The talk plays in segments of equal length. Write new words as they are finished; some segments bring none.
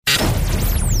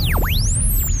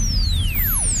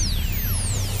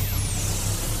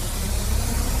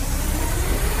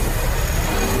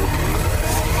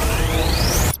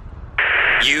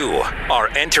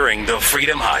entering the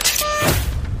Freedom Hut.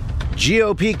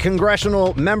 GOP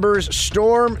congressional members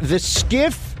storm the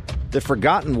SCIF, the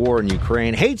forgotten war in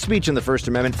Ukraine, hate speech in the First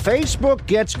Amendment, Facebook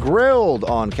gets grilled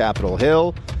on Capitol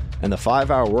Hill, and the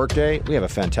 5-hour workday. We have a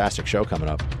fantastic show coming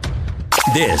up.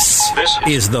 This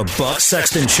is the Buck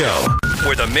Sexton Show,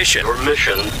 where the mission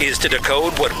is to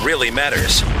decode what really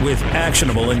matters with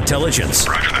actionable intelligence.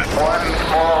 Roger that. One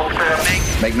small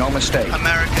step. Make no mistake.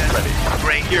 America. Ready.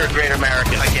 Great. You're a great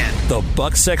American. Again. The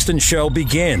Buck Sexton Show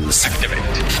begins. Activate.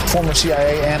 Former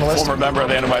CIA analyst. Former member of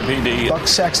the NYPD. Buck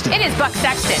Sexton. It is Buck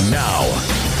Sexton. Now.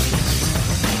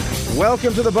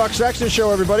 Welcome to the Buck Sexton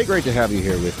Show, everybody. Great to have you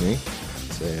here with me.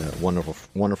 A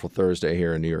wonderful Thursday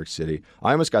here in New York City.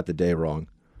 I almost got the day wrong.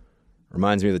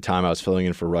 Reminds me of the time I was filling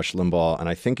in for Rush Limbaugh, and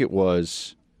I think it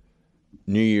was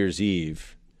New Year's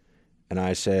Eve. And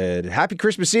I said, "Happy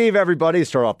Christmas Eve, everybody!" to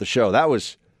start off the show. That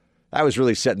was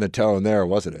really setting the tone there,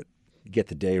 wasn't it? You get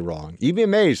the day wrong. You'd be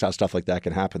amazed how stuff like that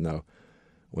can happen, though,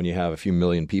 when you have a few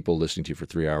million people listening to you for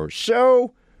 3 hours.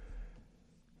 So,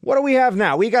 what do we have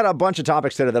now? We got a bunch of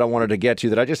topics today that I wanted to get to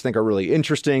that I just think are really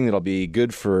interesting, that'll be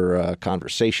good for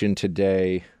conversation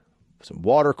today. Some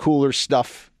water cooler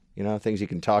stuff, things you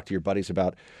can talk to your buddies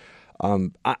about.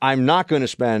 I'm not going to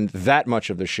spend that much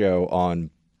of the show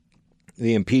on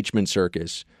the impeachment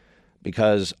circus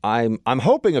because I'm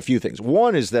hoping a few things.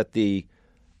 One is that the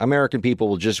American people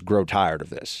will just grow tired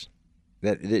of this.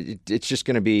 That it's just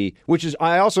going to be, which is,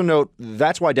 I also note,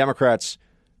 that's why Democrats,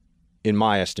 in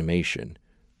my estimation,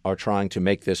 are trying to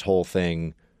make this whole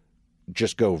thing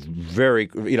just go very,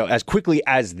 as quickly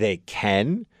as they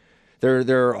can.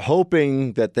 They're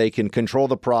hoping that they can control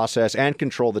the process and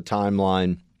control the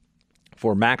timeline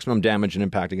for maximum damage and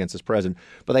impact against this president.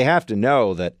 But they have to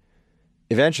know that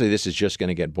eventually this is just going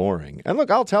to get boring. And look,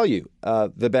 I'll tell you,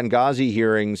 the Benghazi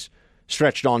hearings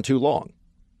stretched on too long.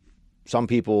 Some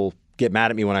people get mad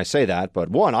at me when I say that. But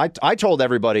one, I told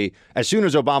everybody as soon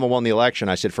as Obama won the election,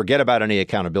 I said, forget about any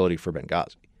accountability for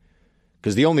Benghazi.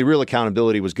 Because the only real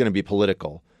accountability was going to be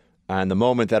political. And the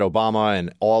moment that Obama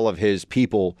and all of his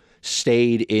people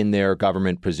stayed in their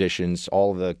government positions, all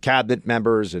of the cabinet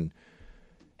members and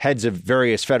heads of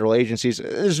various federal agencies,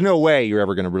 there's no way you're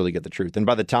ever going to really get the truth. And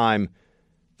by the time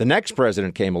the next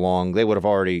president came along, they would have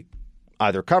already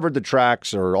either covered the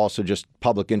tracks or also just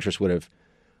public interest would have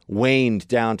waned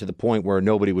down to the point where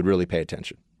nobody would really pay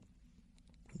attention.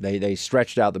 They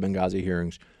stretched out the Benghazi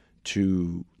hearings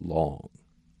too long.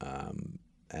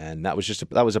 And that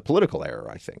was a political error,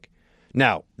 I think.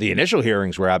 Now, the initial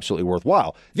hearings were absolutely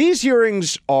worthwhile. These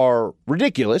hearings are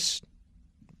ridiculous,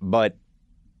 but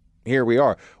here we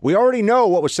are. We already know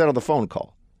what was said on the phone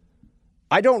call.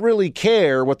 I don't really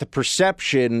care what the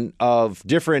perception of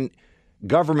different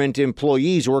government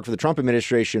employees who work for the Trump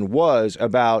administration was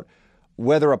about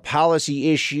whether a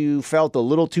policy issue felt a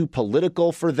little too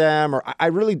political for them, or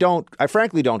I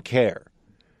frankly don't care.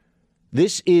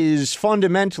 This is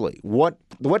fundamentally what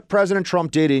President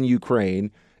Trump did in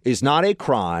Ukraine is not a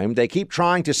crime. They keep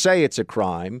trying to say it's a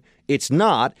crime. It's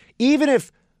not. Even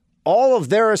if all of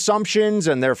their assumptions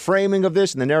and their framing of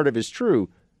this and the narrative is true,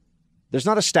 there's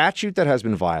not a statute that has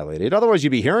been violated. Otherwise, you'd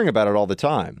be hearing about it all the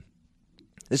time.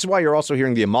 This is why you're also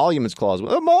hearing the emoluments clause.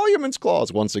 Emoluments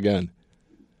clause once again.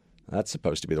 That's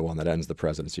supposed to be the one that ends the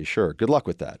presidency. Sure. Good luck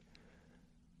with that.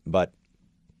 But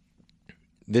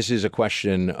this is a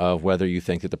question of whether you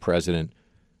think that the president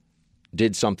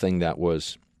did something that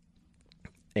was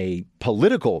a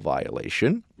political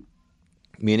violation,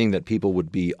 meaning that people would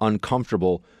be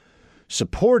uncomfortable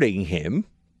supporting him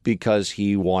because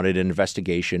he wanted an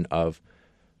investigation of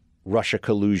Russia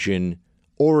collusion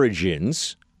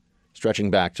origins stretching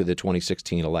back to the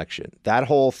 2016 election. That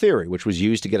whole theory, which was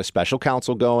used to get a special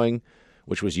counsel going,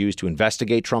 which was used to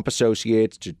investigate Trump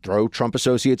associates, to throw Trump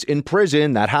associates in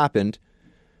prison, that happened.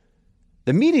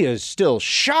 The media is still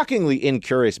shockingly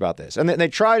incurious about this. And they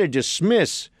try to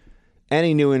dismiss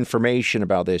any new information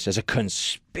about this as a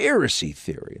conspiracy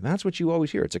theory. And that's what you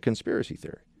always hear. It's a conspiracy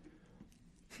theory.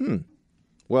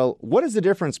 Well, what is the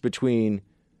difference between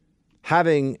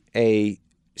having a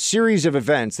series of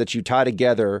events that you tie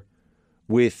together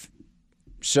with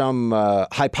some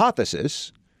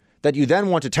hypothesis that you then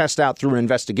want to test out through an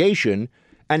investigation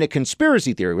and a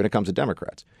conspiracy theory when it comes to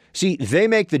Democrats? See, they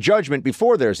make the judgment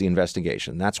before there's the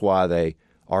investigation. That's why they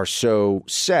are so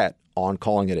set on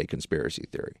calling it a conspiracy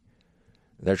theory.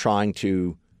 They're trying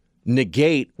to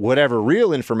negate whatever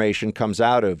real information comes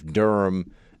out of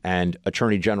Durham and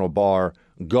Attorney General Barr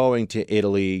going to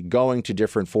Italy, going to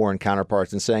different foreign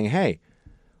counterparts and saying, hey,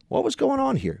 what was going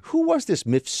on here? Who was this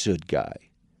Mifsud guy?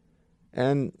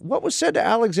 And what was said to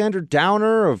Alexander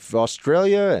Downer of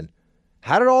Australia? And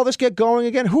How did all this get going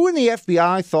again? Who in the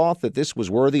FBI thought that this was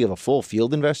worthy of a full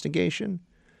field investigation?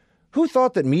 Who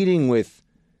thought that meeting with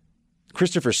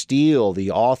Christopher Steele,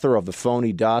 the author of the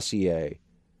phony dossier,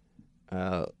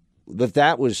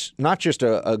 that was not just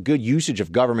a good usage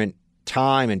of government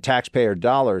time and taxpayer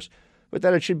dollars, but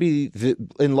that it should be,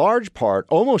 in large part,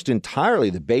 almost entirely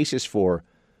the basis for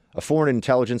a Foreign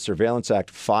Intelligence Surveillance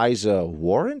Act FISA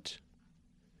warrant?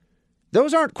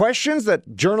 Those aren't questions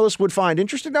that journalists would find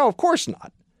interesting? No, of course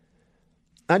not.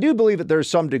 I do believe that there's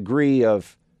some degree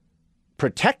of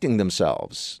protecting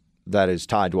themselves that is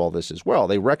tied to all this as well.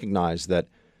 They recognize that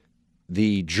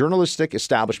the journalistic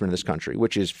establishment in this country,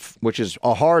 which is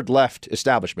a hard left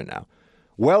establishment now,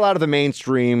 well out of the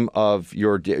mainstream of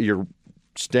your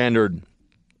standard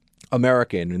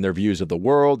American in their views of the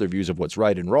world, their views of what's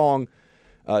right and wrong,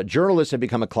 journalists have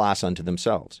become a class unto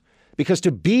themselves. Because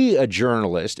to be a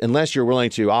journalist, unless you're willing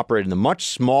to operate in the much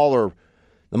smaller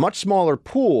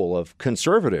pool of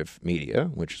conservative media,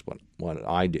 which is what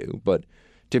I do, but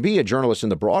to be a journalist in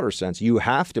the broader sense, you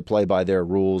have to play by their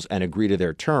rules and agree to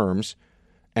their terms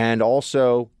and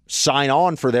also sign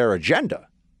on for their agenda.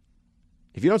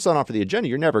 If you don't sign on for the agenda,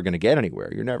 you're never going to get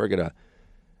anywhere. You're never going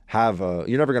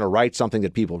to write something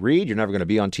that people read. You're never going to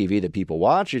be on TV that people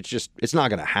watch. It's not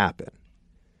going to happen.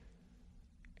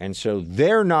 And so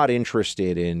they're not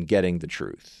interested in getting the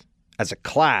truth as a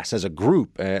class, as a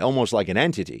group, almost like an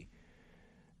entity.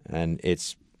 And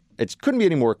it couldn't be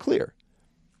any more clear.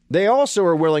 They also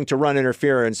are willing to run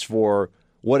interference for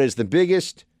what is the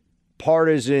biggest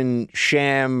partisan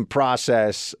sham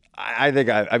process.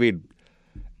 I mean,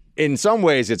 in some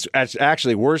ways, it's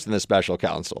actually worse than the special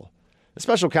counsel. The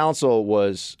special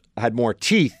counsel had more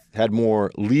teeth, had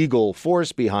more legal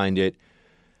force behind it.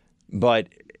 But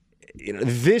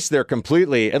they're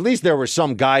completely, at least there was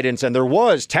some guidance, and there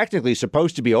was technically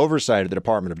supposed to be oversight of the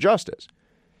Department of Justice.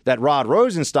 That Rod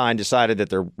Rosenstein decided that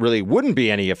there really wouldn't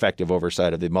be any effective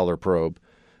oversight of the Mueller probe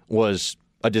was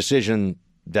a decision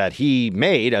that he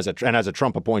made as a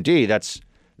Trump appointee. That's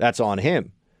on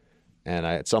him. And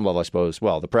at some level, I suppose,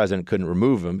 well, the president couldn't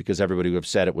remove him because everybody would have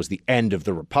said it was the end of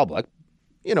the republic.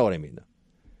 You know what I mean, though.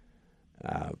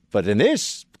 But in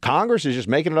this, Congress is just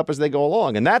making it up as they go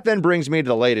along. And that then brings me to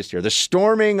the latest here, the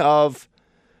storming of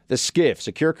the SCIF,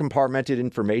 Secure Compartmented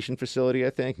Information Facility, I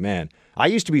think. Man, I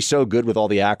used to be so good with all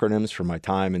the acronyms from my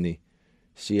time in the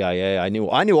CIA. I knew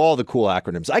all the cool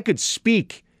acronyms. I could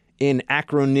speak in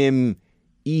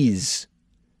acronym-ese.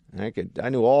 I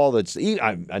knew all the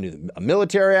I knew the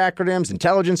military acronyms,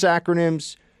 intelligence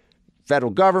acronyms,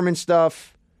 federal government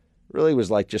stuff. Really was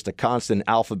like just a constant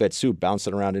alphabet soup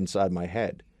bouncing around inside my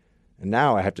head. And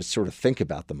now I have to sort of think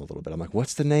about them a little bit. I'm like,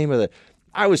 what's the name of the...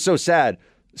 I was so sad.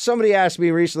 Somebody asked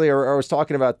me recently, or I was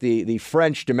talking about the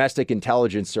French Domestic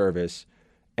Intelligence Service,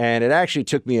 and it actually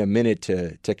took me a minute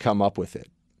to come up with it.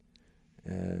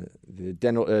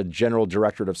 The General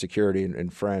Directorate of Security in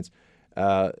France.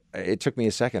 It took me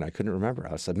a second. I couldn't remember.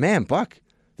 I said, man, Buck,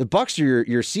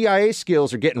 your CIA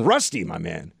skills are getting rusty, my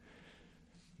man.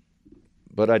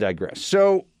 But I digress.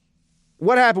 So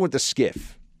what happened with the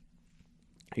SCIF?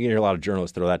 You hear a lot of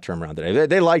journalists throw that term around today.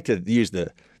 They like to use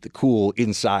the cool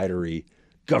insidery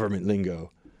government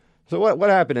lingo. So what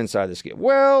happened inside the SCIF?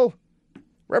 Well,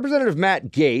 Representative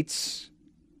Matt Gaetz,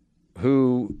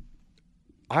 who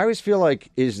I always feel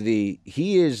like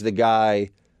he is the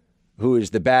guy who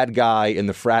is the bad guy in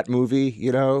the frat movie,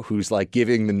 who's like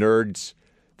giving the nerds,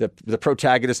 the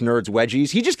protagonist nerds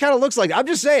wedgies. He just kind of looks like, I'm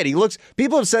just saying,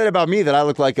 people have said about me that I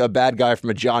look like a bad guy from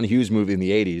a John Hughes movie in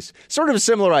the 80s. Sort of a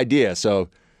similar idea. So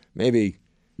maybe,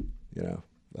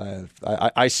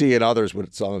 I see in others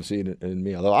what some have seen in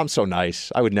me, although I'm so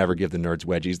nice. I would never give the nerds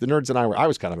wedgies. The nerds and I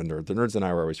was kind of a nerd. The nerds and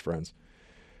I were always friends.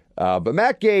 But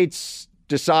Matt Gaetz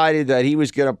decided that he was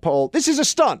going to pull. This is a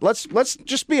stunt. Let's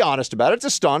just be honest about it. It's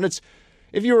a stunt.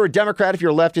 If you were a Democrat, if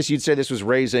you're a leftist, you'd say this was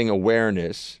raising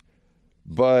awareness.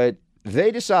 But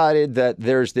they decided that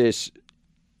there's this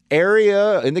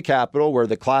area in the Capitol where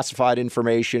the classified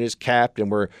information is kept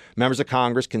and where members of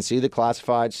Congress can see the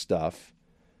classified stuff.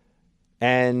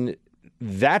 And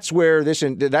that's where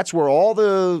all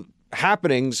the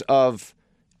happenings of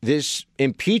this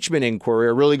impeachment inquiry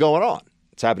are really going on.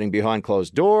 It's happening behind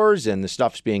closed doors, and the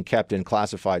stuff's being kept in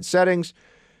classified settings.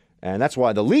 And that's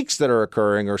why the leaks that are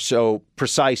occurring are so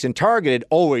precise and targeted,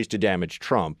 always to damage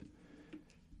Trump.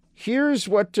 Here's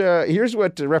what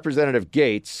Representative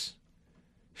Gaetz,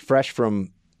 fresh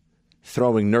from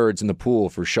throwing nerds in the pool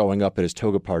for showing up at his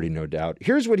Toga party, no doubt.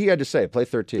 Here's what he had to say. Play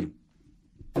 13.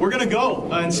 We're going to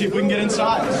go and see if we can get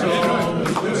inside.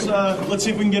 So let's see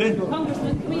if we can get in.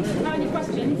 Congressman, can we have any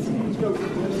questions?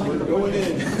 We're going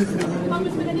in.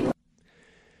 Congressman, any...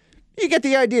 You get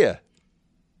the idea.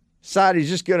 He's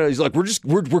like,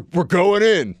 we're going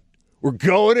in. We're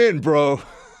going in, bro.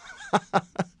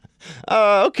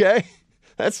 Okay.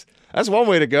 That's one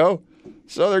way to go.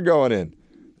 So they're going in.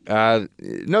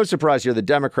 No surprise here. The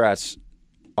Democrats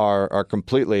are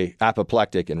completely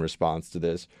apoplectic in response to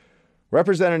this.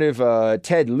 Representative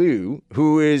Ted Lieu,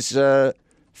 who is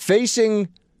facing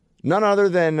none other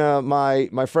than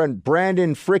my friend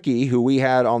Brandon Fricke, who we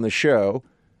had on the show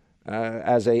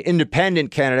as an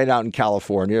independent candidate out in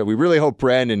California. We really hope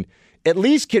Brandon at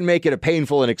least can make it a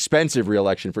painful and expensive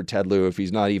reelection for Ted Lieu if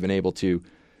he's not even able to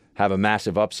have a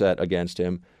massive upset against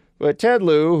him. But Ted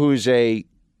Lieu, who's a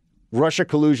Russia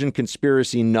collusion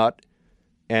conspiracy nut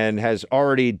and has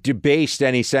already debased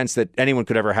any sense that anyone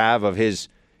could ever have of his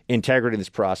integrity in this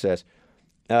process.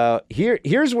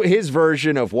 Here's his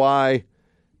version of why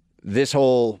this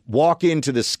whole walk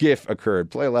into the SCIF occurred.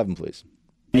 Play 11, please.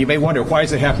 You may wonder, why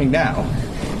is it happening now?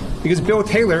 Because Bill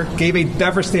Taylor gave a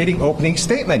devastating opening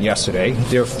statement yesterday.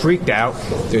 They're freaked out.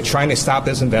 They're trying to stop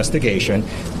this investigation.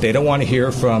 They don't want to hear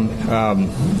from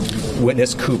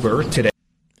witness Cooper today.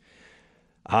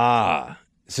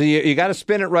 So you got to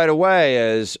spin it right away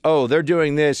as, oh, they're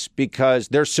doing this because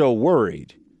they're so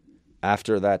worried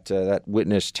after that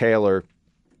witness Taylor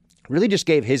really just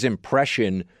gave his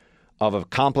impression of a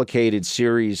complicated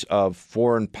series of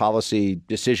foreign policy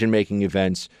decision-making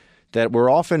events that were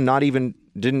often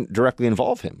didn't directly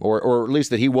involve him, or at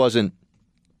least that he wasn't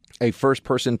a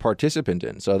first-person participant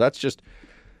in. So that's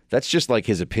just like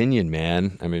his opinion,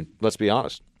 man. I mean, let's be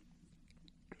honest.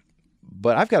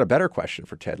 But I've got a better question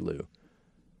for Ted Lieu.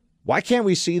 Why can't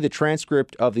we see the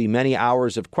transcript of the many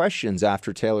hours of questions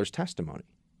after Taylor's testimony?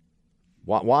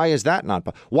 Why is that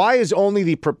not? Why is only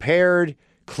the prepared,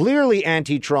 clearly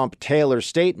anti-Trump Taylor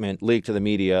statement leaked to the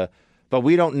media, but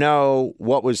we don't know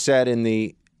what was said in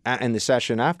the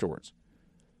session afterwards?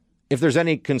 If there's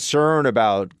any concern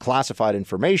about classified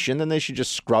information, then they should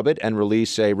just scrub it and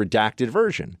release a redacted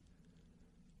version.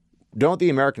 Don't the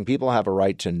American people have a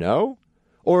right to know?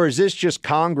 Or is this just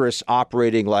Congress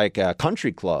operating like a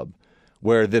country club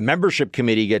where the membership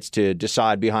committee gets to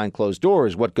decide behind closed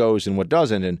doors what goes and what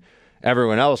doesn't, and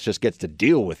everyone else just gets to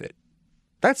deal with it?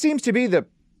 That seems to be the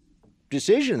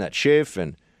decision that Schiff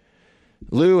and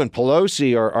Lieu and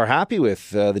Pelosi are happy with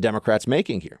the Democrats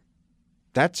making here.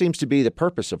 That seems to be the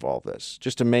purpose of all this,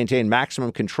 just to maintain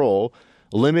maximum control,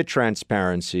 limit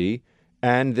transparency,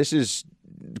 and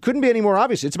couldn't be any more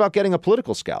obvious. It's about getting a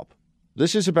political scalp.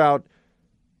 This is about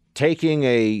taking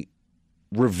a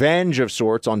revenge of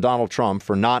sorts on Donald Trump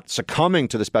for not succumbing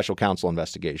to the special counsel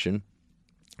investigation,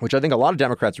 which I think a lot of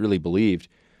Democrats really believed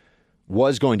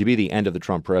was going to be the end of the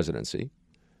Trump presidency.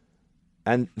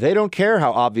 And they don't care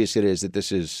how obvious it is that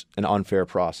this is an unfair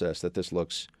process, that this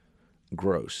looks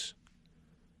gross.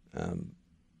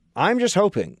 I'm just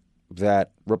hoping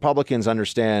that Republicans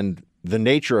understand the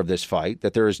nature of this fight,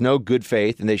 that there is no good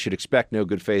faith and they should expect no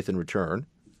good faith in return,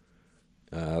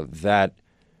 that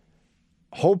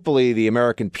hopefully the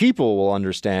American people will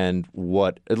understand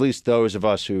what at least those of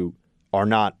us who are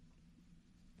not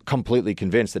completely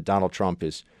convinced that Donald Trump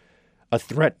is a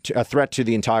threat to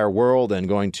the entire world and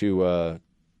going to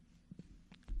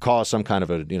cause some kind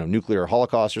of a nuclear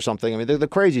holocaust or something. I mean, the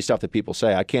crazy stuff that people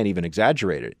say, I can't even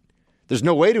exaggerate it. There's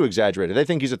no way to exaggerate it. They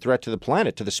think he's a threat to the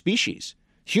planet, to the species,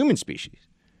 human species.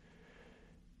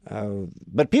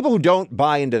 But people who don't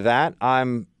buy into that, I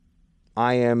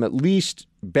am at least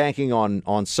banking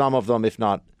on some of them, if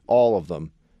not all of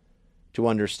them, to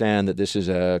understand that this is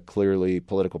a clearly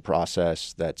political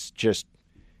process it's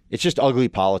just ugly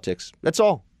politics. That's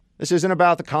all. This isn't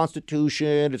about the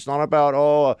Constitution. It's not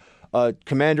about, a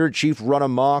commander-in-chief run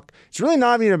amok. It's really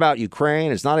not even about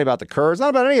Ukraine. It's not about the Kurds. It's not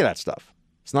about any of that stuff.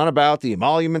 It's not about the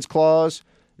emoluments clause.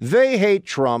 They hate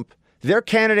Trump. Their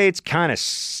candidates kind of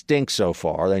stink so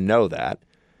far. They know that.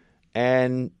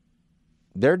 And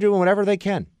they're doing whatever they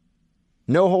can.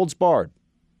 No holds barred.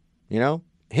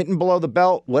 Hitting below the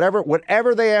belt,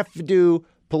 whatever they have to do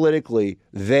politically,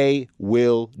 they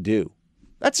will do.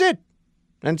 That's it.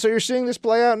 And so you're seeing this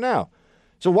play out now.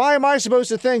 So why am I supposed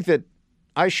to think that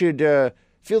I should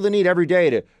feel the need every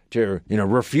day to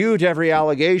refute every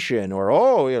allegation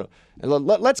or,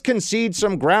 let's concede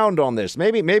some ground on this.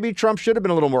 Maybe Trump should have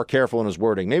been a little more careful in his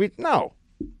wording. Maybe no.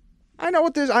 I know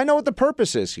what the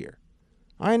purpose is here.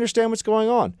 I understand what's going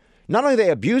on. Not only are they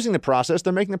abusing the process,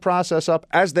 they're making the process up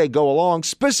as they go along,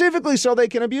 specifically so they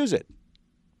can abuse it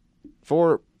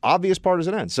for obvious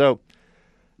partisan ends. So,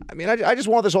 I mean, I just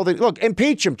want this whole thing. Look,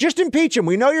 impeach him. Just impeach him.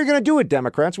 We know you're going to do it,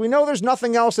 Democrats. We know there's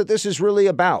nothing else that this is really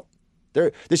about.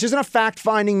 This isn't a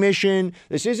fact-finding mission.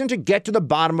 This isn't to get to the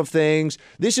bottom of things.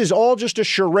 This is all just a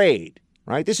charade.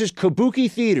 right? This is kabuki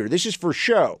theater. This is for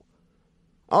show.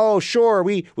 Oh, sure,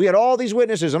 we had all these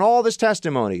witnesses and all this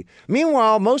testimony.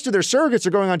 Meanwhile, most of their surrogates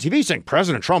are going on TV saying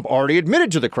President Trump already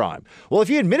admitted to the crime. Well, if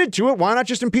he admitted to it, why not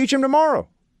just impeach him tomorrow?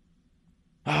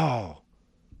 Oh,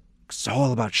 it's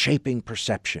all about shaping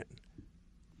perception.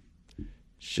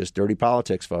 It's just dirty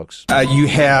politics, folks. You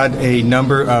had a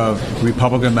number of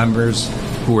Republican members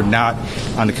who were not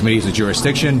on the committees of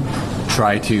jurisdiction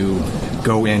try to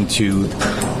go into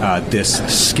this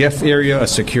SCIF area, a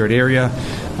secured area.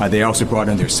 They also brought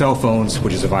in their cell phones,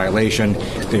 which is a violation.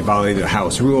 They violated the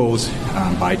House rules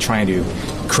by trying to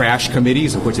crash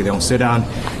committees, of which they don't sit on.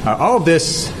 All of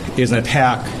this is an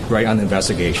attack, right, on the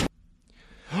investigation.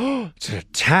 It's an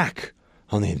attack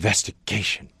on the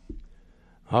investigation.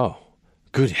 Oh,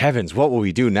 good heavens, what will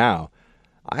we do now?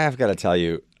 I have got to tell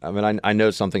you, I mean, I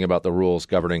know something about the rules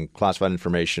governing classified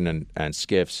information and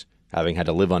SCIFs, having had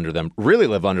to live under them, really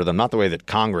live under them, not the way that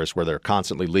Congress, where they're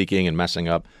constantly leaking and messing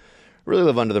up, really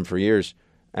live under them for years.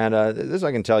 And this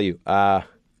I can tell you, the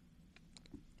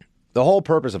whole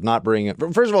purpose of not bringing it,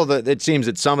 first of all, it seems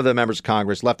that some of the members of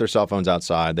Congress left their cell phones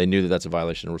outside. They knew that that's a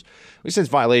violation of rules. We say it's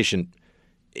violation.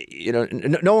 You know,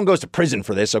 no one goes to prison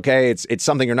for this, okay? It's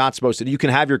something you're not supposed to do. You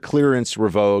can have your clearance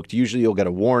revoked. Usually you'll get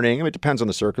a warning. I mean, it depends on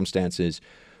the circumstances.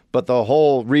 But the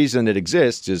whole reason it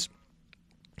exists is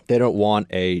they don't want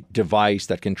a device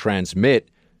that can transmit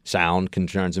sound, can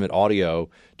transmit audio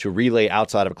to relay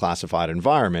outside of a classified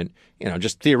environment. You know,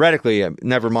 just theoretically,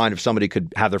 never mind if somebody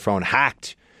could have their phone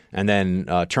hacked and then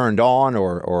turned on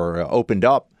or opened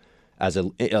up as a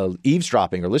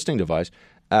eavesdropping or listening device.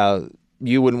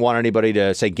 You wouldn't want anybody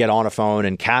to, say, get on a phone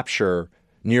and capture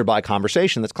nearby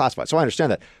conversation that's classified. So I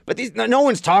understand that. But no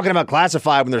one's talking about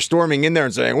classified when they're storming in there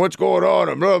and saying, what's going on?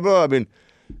 And blah, blah. I mean,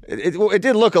 it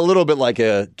did look a little bit like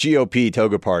a GOP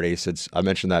Toga party, since I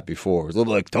mentioned that before. It was a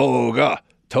little like Toga,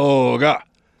 Toga.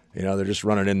 You know, they're just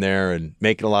running in there and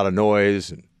making a lot of noise.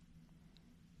 And,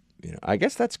 you know, I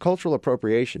guess that's cultural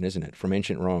appropriation, isn't it, from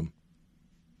ancient Rome?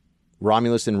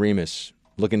 Romulus and Remus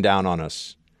looking down on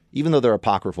us, even though they're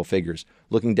apocryphal figures,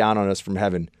 looking down on us from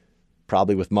heaven,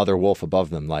 probably with Mother Wolf above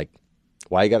them, like,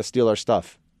 why you got to steal our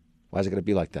stuff? Why is it going to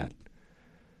be like that?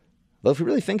 Though if we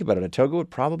really think about it, a toga would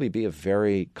probably be a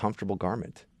very comfortable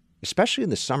garment, especially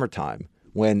in the summertime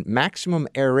when maximum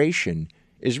aeration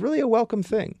is really a welcome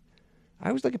thing. I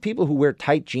always look at people who wear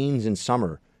tight jeans in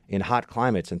summer in hot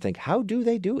climates and think, how do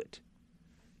they do it?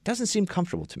 It doesn't seem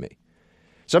comfortable to me.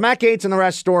 So Matt Gaetz and the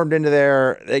rest stormed into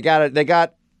there. They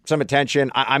got some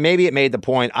attention. Maybe it made the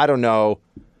point. I don't know.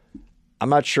 I'm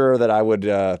not sure that I would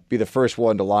be the first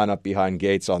one to line up behind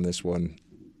Gaetz on this one.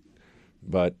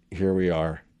 But here we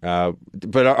are.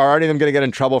 But are any of them going to get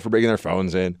in trouble for bringing their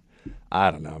phones in? I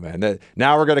don't know, man.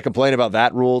 Now we're going to complain about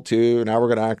that rule, too. Now we're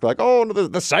going to act like, oh,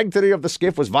 the sanctity of the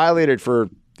SCIF was violated for,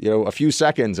 a few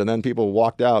seconds, and then people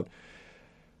walked out.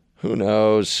 Who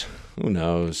knows? Who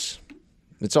knows?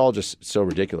 It's all just so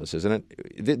ridiculous, isn't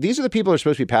it? These are the people who are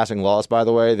supposed to be passing laws, by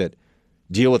the way, that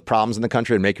deal with problems in the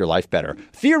country and make your life better.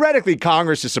 Theoretically,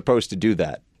 Congress is supposed to do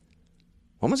that.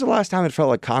 When was the last time it felt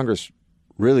like Congress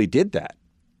really did that?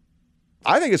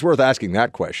 I think it's worth asking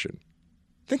that question.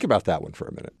 Think about that one for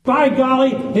a minute. By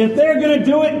golly, if they're going to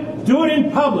do it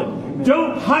in public.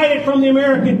 Don't hide it from the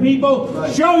American people.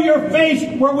 Right. Show your face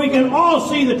where we can all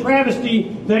see the travesty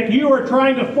that you are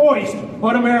trying to foist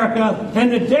on America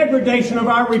and the degradation of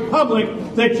our republic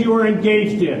that you are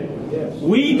engaged in. Yes.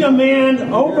 We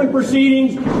demand open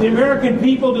proceedings. The American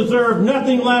people deserve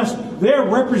nothing less. Their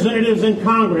representatives in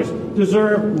Congress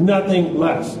deserve nothing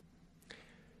less.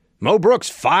 Mo Brooks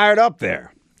fired up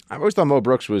there. I always thought Mo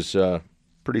Brooks was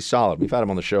pretty solid. We've had him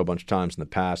on the show a bunch of times in the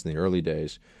past, in the early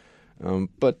days.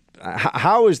 But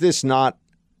how is this not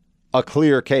a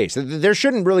clear case? There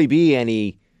shouldn't really be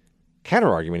any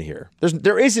counterargument here.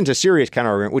 There isn't a serious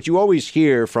counterargument. What you always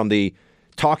hear from the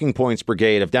talking points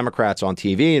brigade of Democrats on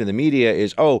TV and in the media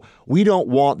is, we don't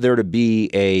want there to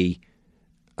be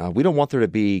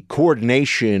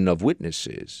coordination of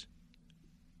witnesses.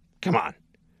 Come on.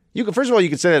 First of all, you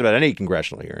can say that about any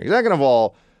congressional hearing. Second of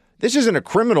all, this isn't a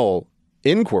criminal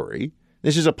inquiry.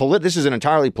 This is an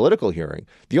entirely political hearing.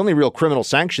 The only real criminal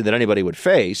sanction that anybody would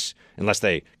face, unless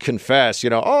they confess,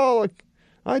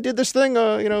 I did this thing,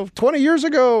 20 years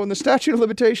ago, and the statute of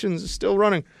limitations is still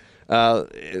running.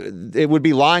 It would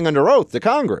be lying under oath to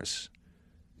Congress.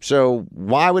 So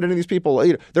why would any of these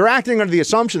people? They're acting under the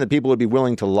assumption that people would be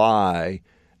willing to lie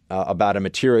about a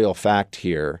material fact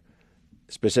here,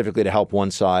 specifically to help one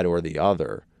side or the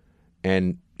other.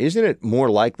 And isn't it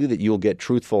more likely that you'll get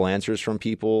truthful answers from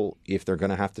people if they're going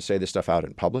to have to say this stuff out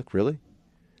in public? Really?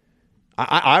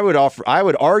 I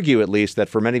would argue at least that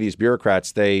for many of these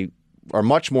bureaucrats, they are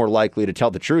much more likely to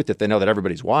tell the truth if they know that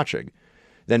everybody's watching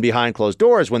than behind closed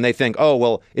doors when they think, oh,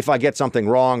 well, if I get something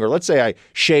wrong, or let's say I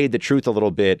shade the truth a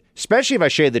little bit, especially if I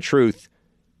shade the truth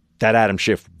that Adam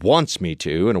Schiff wants me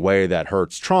to in a way that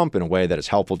hurts Trump, in a way that is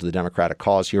helpful to the Democratic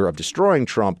cause here of destroying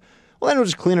Trump, well, then we'll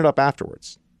just clean it up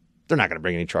afterwards. They're not going to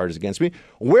bring any charges against me.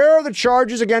 Where are the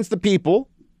charges against the people?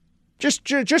 Just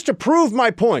to prove my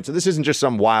point. So this isn't just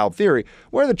some wild theory.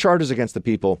 Where are the charges against the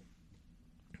people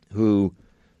who,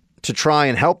 to try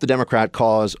and help the Democrat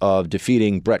cause of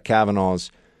defeating Brett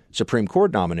Kavanaugh's Supreme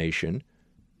Court nomination,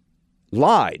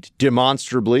 lied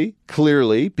demonstrably,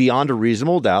 clearly, beyond a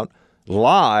reasonable doubt,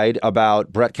 lied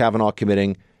about Brett Kavanaugh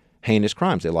committing heinous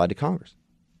crimes? They lied to Congress.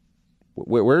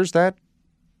 Where's that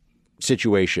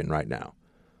situation right now?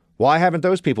 Why haven't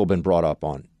those people been brought up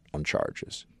on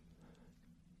charges?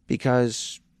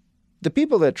 Because the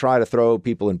people that try to throw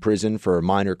people in prison for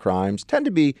minor crimes tend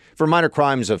to be for minor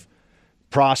crimes of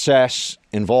process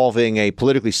involving a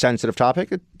politically sensitive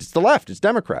topic. It's the left. It's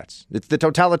Democrats. It's the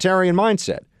totalitarian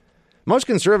mindset. Most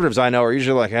conservatives I know are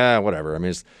usually like, whatever. I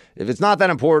mean, if it's not that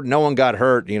important, no one got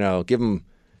hurt, give them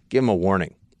a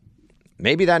warning.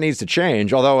 Maybe that needs to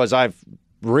change. Although, as I've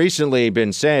recently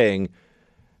been saying,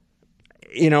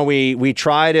 we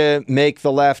try to make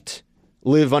the left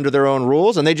live under their own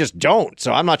rules, and they just don't.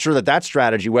 So I'm not sure that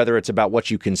strategy, whether it's about what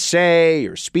you can say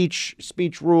or speech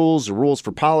rules or rules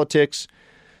for politics,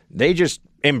 they just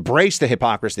embrace the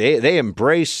hypocrisy. They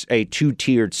embrace a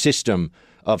two-tiered system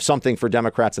of something for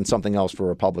Democrats and something else for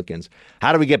Republicans.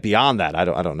 How do we get beyond that? I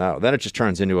don't know. Then it just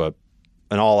turns into an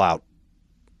all-out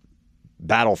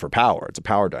battle for power. It's a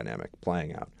power dynamic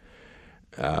playing out.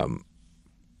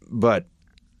 But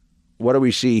what do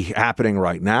we see happening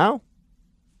right now?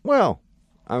 Well,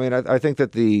 I mean, I think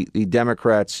that the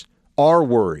Democrats are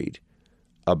worried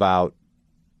about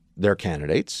their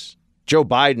candidates. Joe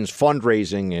Biden's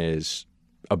fundraising is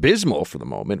abysmal for the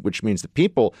moment, which means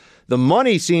the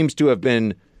money seems to have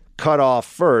been cut off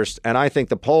first, and I think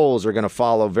the polls are going to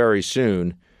follow very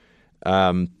soon.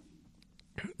 Obama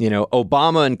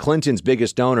and Clinton's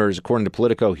biggest donors, according to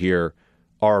Politico here,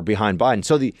 are behind Biden.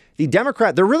 So the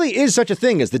Democrat, there really is such a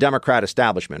thing as the Democrat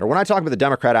establishment. Or when I talk about the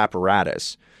Democrat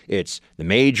apparatus, it's the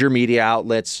major media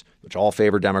outlets, which all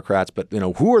favor Democrats. But,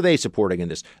 who are they supporting in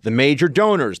this? The major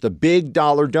donors, the big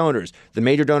dollar donors, the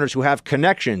major donors who have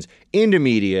connections into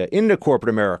media, into corporate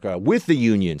America, with the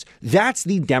unions. That's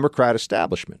the Democrat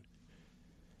establishment.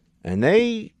 And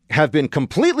they have been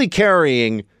completely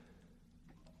carrying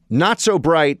not so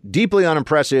bright, deeply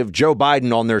unimpressive Joe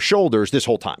Biden on their shoulders this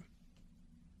whole time.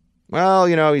 Well,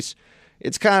 we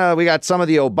got some of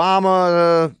the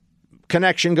Obama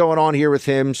connection going on here with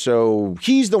him, so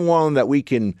he's the one that we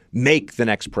can make the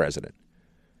next president.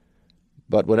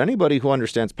 But what anybody who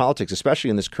understands politics, especially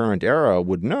in this current era,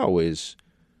 would know is,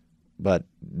 but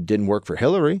didn't work for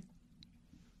Hillary.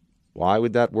 Why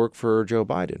would that work for Joe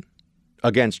Biden?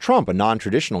 Against Trump, a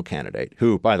non-traditional candidate,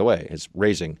 who, by the way, is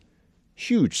raising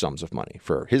huge sums of money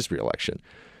for his reelection.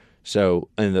 So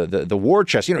in the war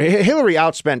chest, Hillary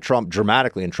outspent Trump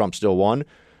dramatically and Trump still won.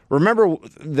 Remember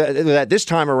that this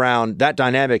time around, that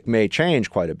dynamic may change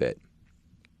quite a bit.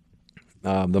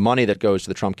 The money that goes to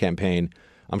the Trump campaign,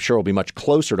 I'm sure, will be much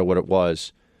closer to what it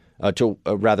was,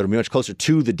 rather much closer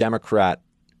to the Democrat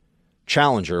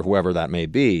challenger, whoever that may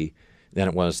be, than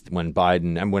it was when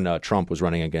Biden and when Trump was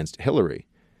running against Hillary.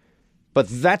 But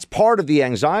that's part of the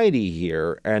anxiety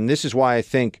here. And this is why I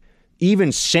think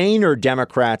even saner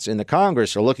Democrats in the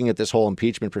Congress are looking at this whole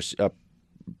impeachment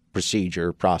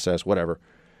procedure, process, whatever,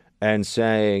 and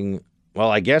saying,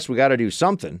 well, I guess we got to do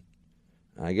something.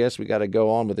 I guess we got to go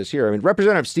on with this here. I mean,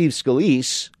 Representative Steve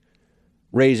Scalise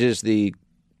raises the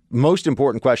most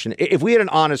important question. If we had an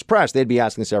honest press, they'd be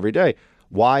asking this every day.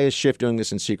 Why is Schiff doing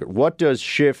this in secret? What does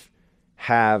Schiff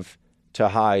have to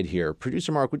hide here?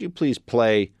 Producer Mark, would you please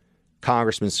play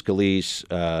Congressman Scalise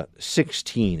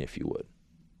 16, if you would?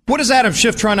 What is Adam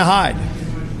Schiff trying to hide?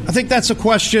 I think that's a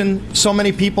question so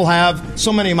many people have,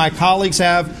 so many of my colleagues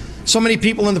have, so many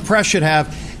people in the press should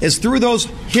have, is through those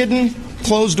hidden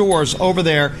closed doors over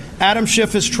there, Adam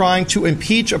Schiff is trying to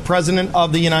impeach a president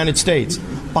of the United States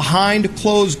behind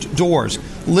closed doors,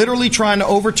 literally trying to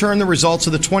overturn the results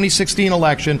of the 2016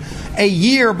 election a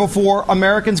year before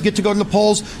Americans get to go to the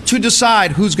polls to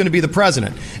decide who's going to be the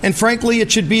president. And frankly,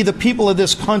 it should be the people of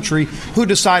this country who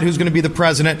decide who's going to be the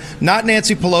president, not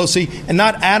Nancy Pelosi and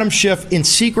not Adam Schiff in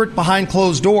secret behind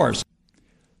closed doors.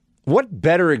 What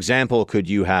better example could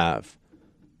you have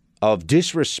of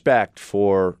disrespect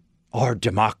for our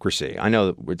democracy? I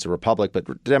know it's a republic,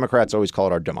 but Democrats always call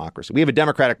it our democracy. We have a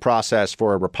democratic process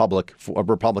for a republic, a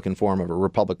Republican form of a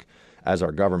republic as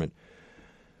our government.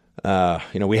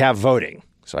 We have voting,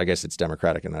 so I guess it's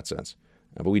democratic in that sense.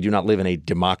 But we do not live in a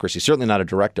democracy, certainly not a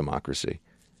direct democracy.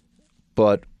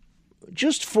 But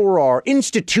just for our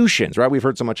institutions, right? We've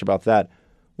heard so much about that.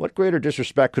 What greater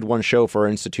disrespect could one show for our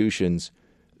institutions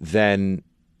than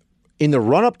in the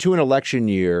run-up to an election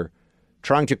year,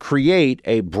 trying to create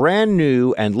a brand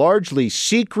new and largely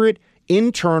secret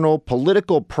internal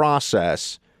political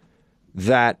process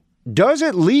that does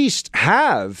at least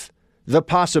have the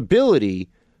possibility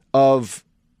of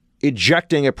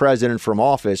ejecting a president from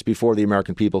office before the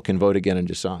American people can vote again and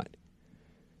decide.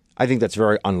 I think that's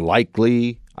very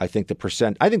unlikely. I think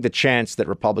the chance that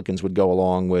Republicans would go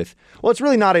along with, well, it's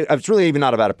really even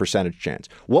not about a percentage chance.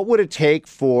 What would it take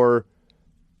for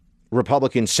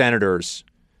Republican senators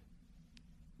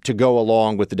to go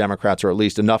along with the Democrats, or at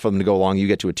least enough of them to go along? You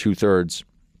get to a 2/3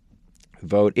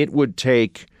 vote. It would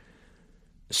take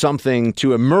something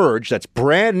to emerge that's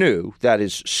brand new, that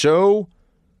is so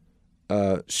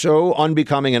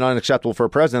unbecoming and unacceptable for a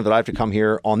president that I have to come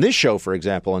here on this show, for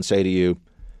example, and say to you,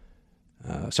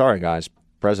 sorry, guys,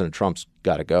 President Trump's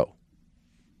got to go.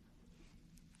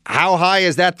 How high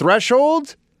is that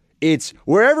threshold? It's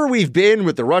wherever we've been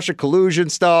with the Russia collusion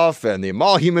stuff and the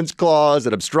emoluments clause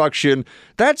and obstruction.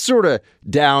 That's sort of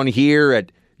down here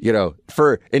at,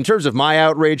 in terms of my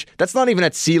outrage, that's not even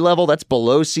at sea level. That's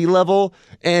below sea level.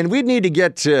 And we'd need to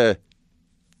get to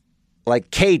like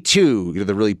K2,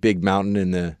 the really big mountain in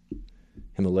the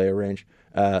Himalaya range.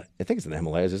 I think it's in the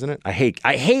Himalayas, isn't it? I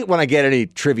hate when I get any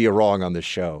trivia wrong on this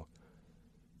show.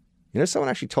 Someone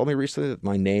actually told me recently that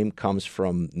my name comes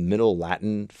from Middle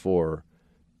Latin for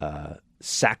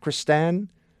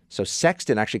sacristan. So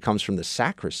sexton actually comes from the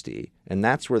sacristy, and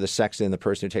that's where the sexton, the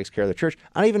person who takes care of the church.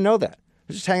 I don't even know that. I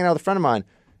was just hanging out with a friend of mine,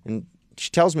 and she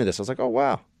tells me this. I was like, oh,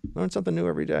 wow, learn something new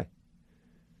every day.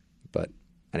 But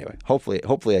anyway,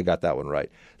 hopefully I got that one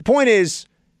right. The point is,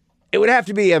 it would have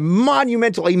to be a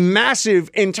monumental, a massive,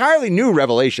 entirely new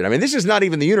revelation. I mean, this is not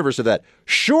even the universe of that.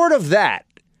 Short of that,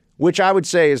 which I would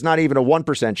say is not even a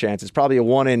 1% chance. It's probably a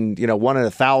 1 in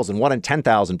 1,000, 1 in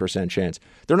 10,000% chance.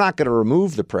 They're not going to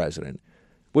remove the president,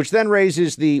 which then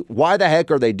raises the why the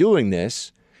heck are they doing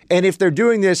this? And if they're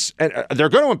doing this, and they're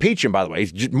going to impeach him, by the way.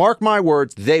 Mark my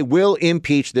words, they will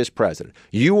impeach this president.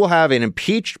 You will have an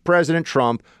impeached President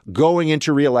Trump going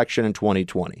into re-election in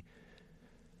 2020.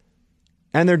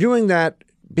 And they're doing that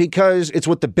because it's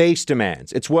what the base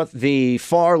demands. It's what the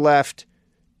far left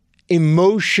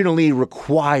emotionally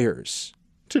requires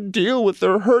to deal with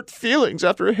their hurt feelings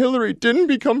after Hillary didn't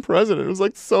become president. It was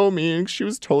like so mean. She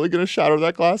was totally going to shatter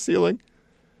that glass ceiling.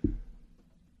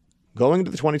 Going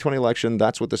into the 2020 election,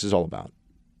 that's what this is all about.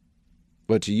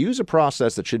 But to use a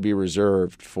process that should be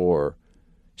reserved for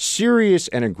serious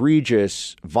and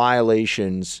egregious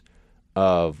violations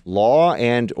of law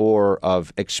and or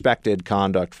of expected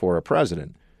conduct for a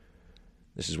president.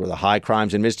 This is where the high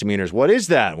crimes and misdemeanors. What is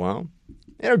that? Well,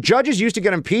 judges used to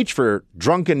get impeached for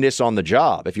drunkenness on the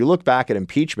job. If you look back at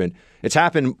impeachment, it's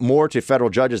happened more to federal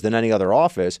judges than any other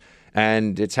office.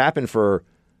 And it's happened for,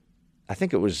 I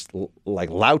think it was like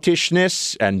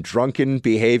loutishness and drunken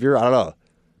behavior. I don't know.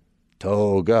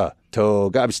 Toga.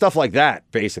 I mean, stuff like that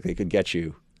basically could get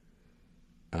you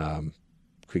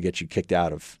kicked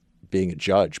out of being a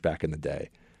judge back in the day.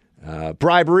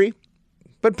 Bribery.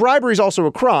 But bribery is also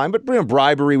a crime. But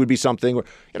bribery would be something where,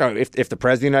 if the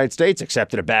president of the United States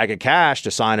accepted a bag of cash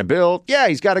to sign a bill, yeah,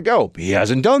 he's got to go. But he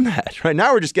hasn't done that. Right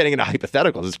now we're just getting into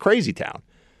hypotheticals. It's crazy town.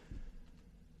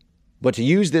 But to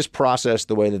use this process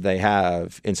the way that they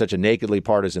have in such a nakedly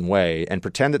partisan way and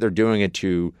pretend that they're doing it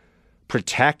to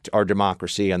protect our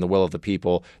democracy and the will of the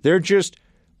people, they're just,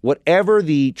 whatever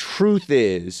the truth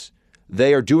is,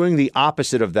 they are doing the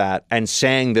opposite of that and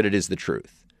saying that it is the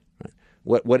truth.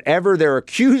 Whatever they're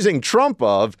accusing Trump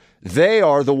of, they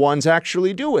are the ones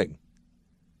actually doing.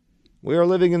 We are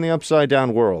living in the upside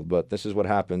down world, but this is what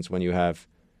happens when you have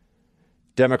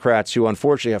Democrats who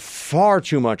unfortunately have far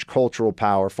too much cultural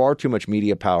power, far too much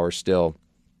media power still.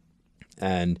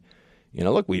 And,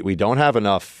 look, we don't have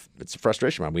enough. It's a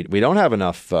frustration. We don't have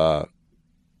enough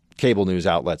cable news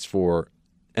outlets for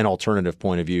an alternative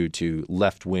point of view to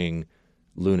left-wing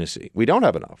lunacy. We don't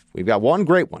have enough. We've got one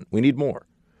great one. We need more.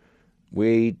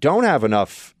 We don't have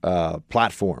enough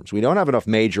platforms. We don't have enough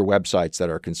major websites that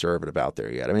are conservative out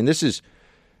there yet. I mean, this is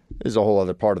a whole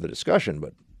other part of the discussion.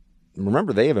 But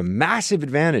remember, they have a massive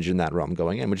advantage in that realm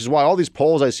going in, which is why all these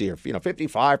polls I see are,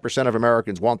 55% of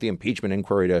Americans want the impeachment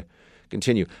inquiry to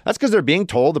continue. That's because they're being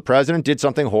told the president did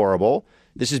something horrible.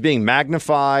 This is being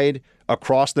magnified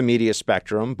across the media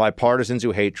spectrum by partisans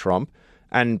who hate Trump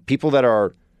and people that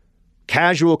are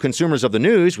casual consumers of the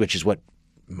news, which is what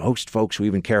most folks who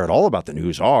even care at all about the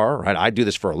news are, right? I do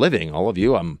this for a living. All of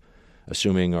you, I'm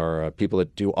assuming, are people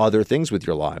that do other things with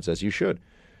your lives, as you should.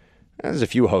 There's a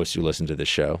few hosts who listen to this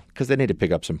show because they need to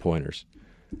pick up some pointers.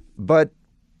 But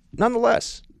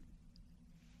nonetheless,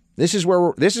 this is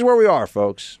where we are,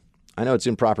 folks. I know it's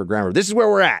improper grammar. This is where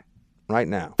we're at right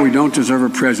now. We don't deserve a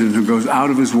president who goes out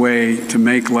of his way to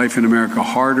make life in America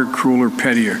harder, crueler,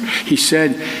 pettier. He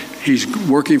said he's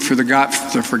working for the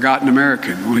forgotten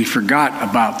American. Well, he forgot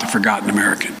about the forgotten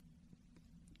American.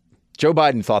 Joe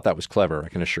Biden thought that was clever, I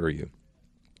can assure you.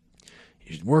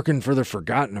 He's working for the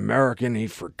forgotten American. He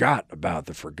forgot about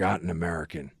the forgotten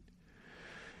American.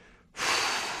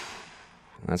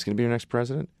 That's going to be your next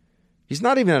president? He's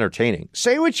not even entertaining.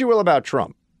 Say what you will about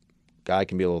Trump. Guy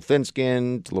can be a little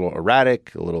thin-skinned, a little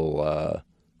erratic, a little,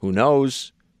 who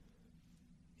knows.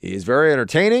 He is very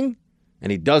entertaining,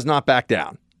 and he does not back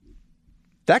down.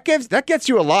 That gets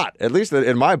you a lot, at least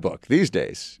in my book these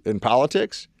days, in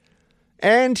politics.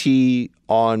 And he,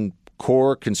 on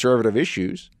core conservative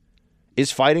issues,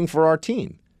 is fighting for our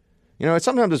team. You know,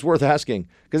 sometimes it's worth asking,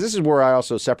 because this is where I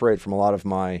also separate from a lot of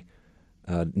my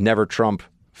never Trump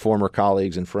former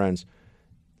colleagues and friends.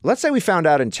 Let's say we found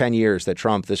out in 10 years that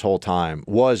Trump this whole time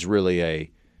was really a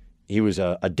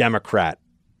Democrat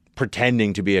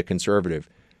pretending to be a conservative.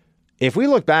 If we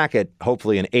look back at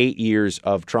hopefully an 8 years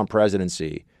of Trump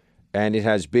presidency, and it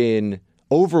has been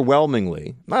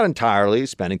overwhelmingly, not entirely,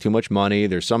 spending too much money.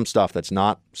 There's some stuff that's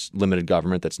not limited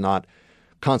government, that's not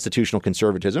constitutional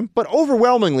conservatism, but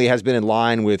overwhelmingly has been in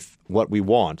line with what we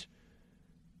want.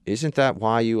 Isn't that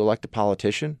why you elect a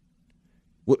politician?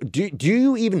 Should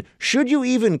you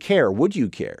even care? Would you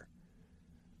care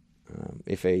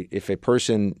if a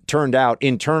person turned out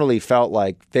internally felt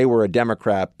like they were a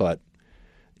Democrat, but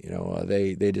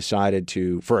they decided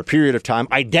to, for a period of time,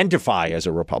 identify as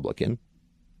a Republican?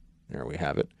 There we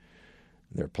have it.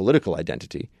 Their political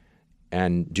identity,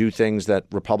 and do things that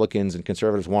Republicans and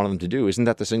conservatives wanted them to do. Isn't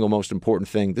that the single most important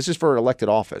thing? This is for elected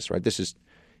office, right?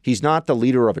 He's not the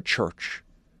leader of a church.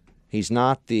 He's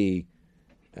not the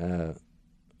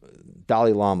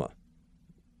Dalai Lama,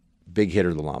 big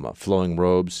hitter the Lama, flowing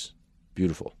robes,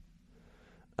 beautiful.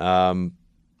 Where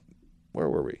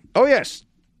were we? Oh, yes.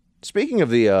 Speaking of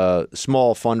the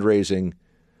small fundraising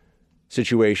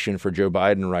situation for Joe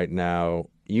Biden right now,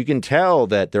 you can tell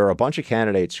that there are a bunch of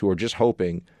candidates who are just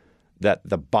hoping that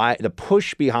the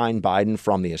push behind Biden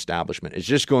from the establishment is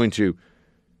just going to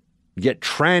get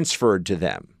transferred to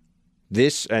them.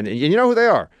 And you know who they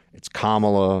are. It's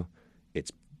Kamala,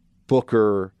 it's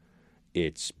Booker,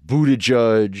 it's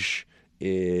Buttigieg,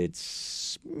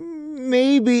 it's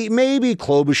maybe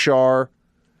Klobuchar.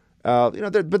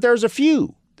 But there's a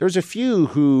few. There's a few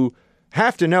who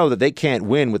have to know that they can't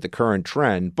win with the current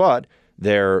trend, but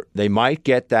they might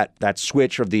get that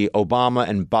switch of the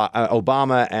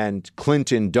Obama and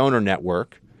Clinton donor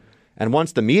network. And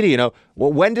once the media,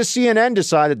 when does CNN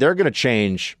decide that they're going to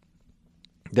change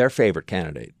their favorite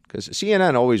candidate? Because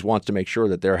CNN always wants to make sure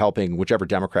that they're helping whichever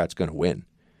Democrat's going to win.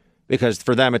 Because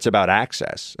for them, it's about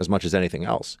access as much as anything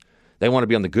else. They want to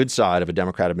be on the good side of a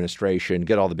Democrat administration,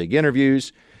 get all the big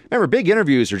interviews. Remember, big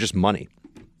interviews are just money.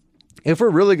 If we're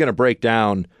really going to break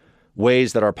down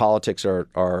ways that our politics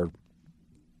are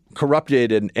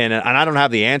corrupted and I don't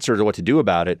have the answer to what to do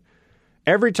about it,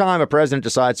 every time a president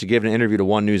decides to give an interview to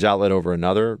one news outlet over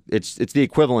another, it's the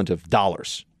equivalent of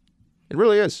dollars. It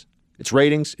really is. It's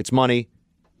ratings, it's money.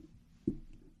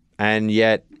 And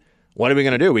yet, what are we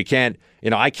going to do? We can't,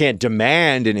 I can't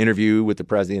demand an interview with the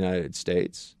president of the United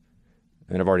States.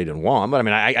 And I've already done one, but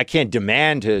I can't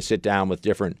demand to sit down with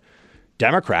different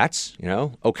Democrats,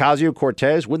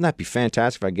 Ocasio-Cortez. Wouldn't that be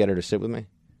fantastic if I get her to sit with me?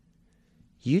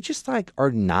 You just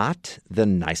are not the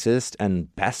nicest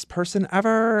and best person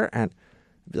ever. And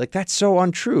I'd be like, that's so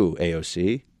untrue,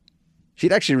 AOC.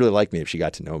 She'd actually really like me if she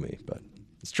got to know me, but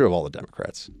it's true of all the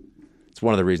Democrats. It's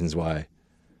one of the reasons why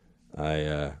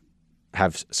I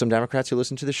have some Democrats who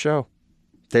listen to the show.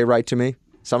 They write to me.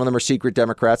 Some of them are secret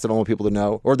Democrats that don't want people to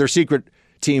know, or they're secret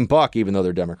Team Buck, even though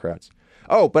they're Democrats.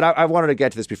 Oh, but I wanted to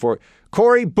get to this before.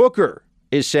 Cory Booker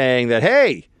is saying that,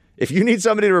 hey, if you need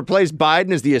somebody to replace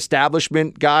Biden as the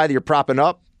establishment guy that you're propping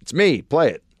up, it's me.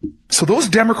 Play it. So those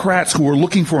Democrats who are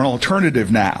looking for an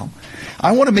alternative now,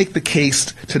 I want to make the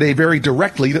case today very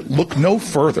directly that look no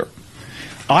further.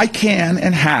 I can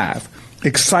and have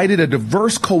excited a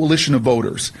diverse coalition of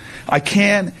voters. I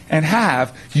can and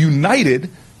have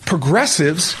united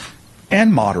progressives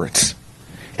and moderates.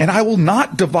 And I will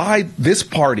not divide this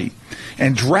party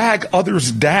and drag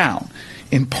others down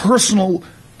in personal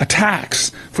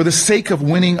attacks for the sake of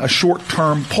winning a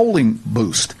short-term polling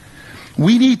boost.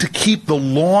 We need to keep the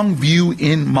long view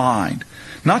in mind,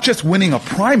 not just winning a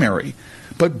primary,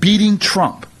 but beating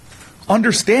Trump,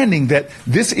 understanding that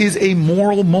this is a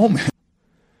moral moment.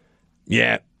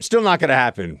 Yeah, still not going to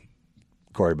happen,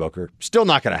 Cory Booker. Still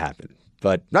not going to happen.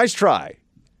 But nice try.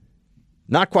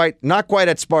 Not quite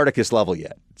at Spartacus level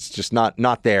yet. It's just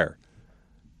not there.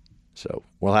 So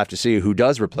we'll have to see who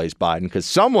does replace Biden, because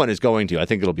someone is going to. I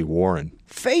think it'll be Warren.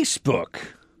 Facebook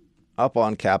up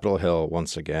on Capitol Hill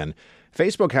once again.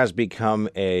 Facebook has become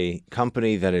a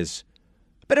company that is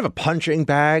a bit of a punching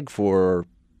bag for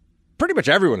pretty much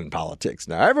everyone in politics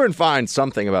now. Everyone finds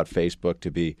something about Facebook to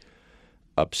be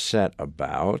upset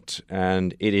about,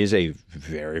 and it is a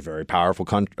very, very powerful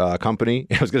company.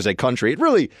 I was going to say country. It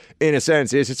really, in a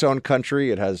sense, is its own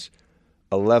country. It has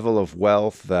a level of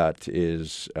wealth that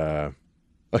is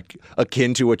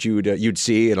akin to what you'd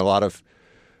see in a lot of,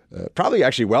 probably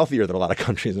actually wealthier than a lot of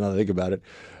countries, now that I think about it.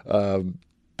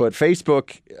 But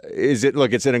Facebook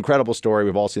it's an incredible story.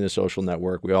 We've all seen the social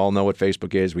network. We all know what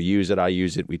Facebook is. We use it. I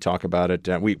use it. We talk about it.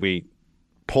 We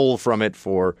pull from it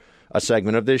for a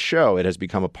segment of this show. It has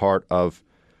become a part of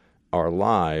our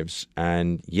lives,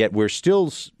 and yet we're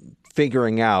still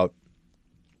figuring out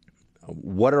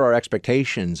what are our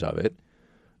expectations of it.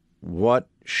 What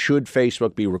should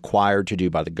Facebook be required to do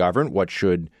by the government? What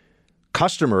should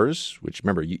customers, which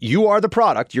remember, you are the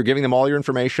product. You're giving them all your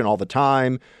information all the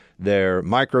time. They're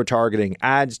micro-targeting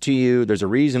ads to you. There's a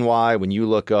reason why when you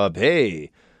look up,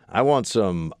 hey, I want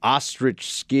some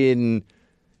ostrich skin,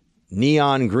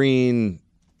 neon green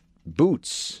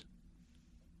boots,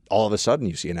 all of a sudden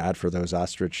you see an ad for those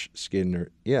ostrich skin.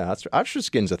 Ostrich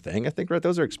skin's a thing, I think, right?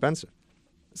 Those are expensive.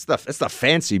 It's the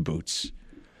fancy boots.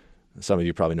 Some of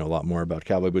you probably know a lot more about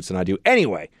cowboy boots than I do.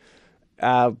 Anyway,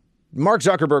 Mark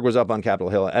Zuckerberg was up on Capitol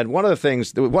Hill, and one of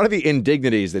the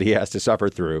indignities that he has to suffer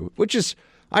through, which is,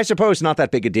 I suppose, not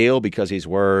that big a deal because he's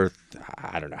worth,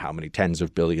 I don't know how many tens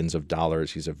of billions of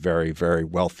dollars. He's a very, very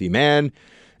wealthy man,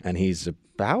 and he's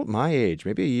about my age,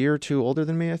 maybe a year or two older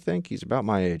than me, I think. He's about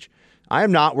my age. I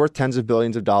am not worth tens of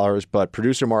billions of dollars, but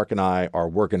producer Mark and I are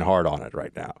working hard on it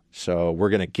right now. So we're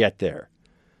going to get there.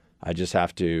 I just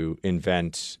have to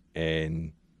invent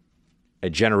a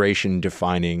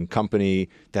generation-defining company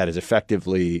that is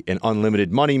effectively an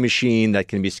unlimited money machine that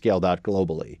can be scaled out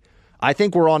globally. I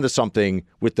think we're onto something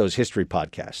with those history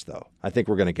podcasts, though. I think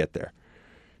we're going to get there.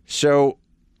 So,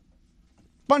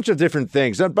 bunch of different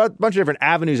things, a bunch of different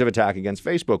avenues of attack against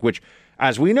Facebook, which,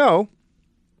 as we know,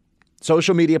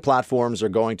 social media platforms are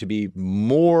going to be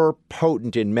more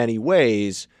potent in many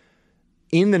ways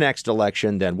in the next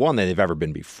election than they've ever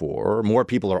been before. More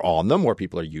people are on them. More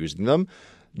people are using them.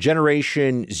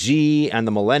 Generation Z and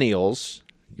the millennials,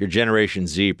 your Generation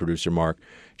Z, producer Mark,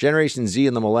 Generation Z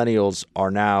and the millennials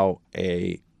are now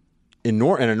an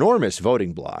enormous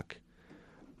voting bloc.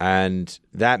 And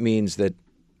that means that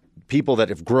people that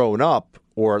have grown up,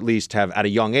 or at least have at a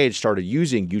young age started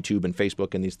using YouTube and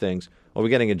Facebook and these things. Are we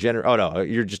getting oh, no,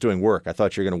 you're just doing work. I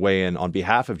thought you were going to weigh in on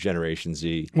behalf of Generation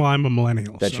Z. Well, I'm a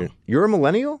millennial. You're a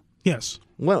millennial? Yes.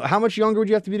 Well, how much younger would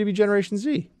you have to be Generation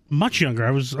Z? Much younger.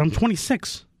 I'm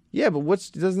 26. Yeah, but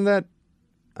doesn't that,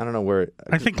 I don't know where.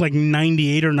 I think like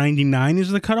 98 or 99 is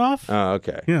the cutoff. Oh,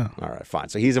 okay. Yeah. All right, fine.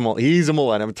 So he's a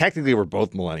millennial. Technically, we're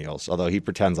both millennials, although he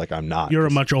pretends like I'm not. You're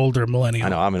a much older millennial. I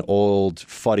know. I'm an old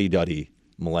fuddy-duddy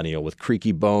millennial with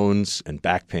creaky bones and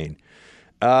back pain.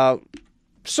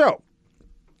 So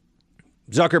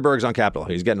Zuckerberg's on Capitol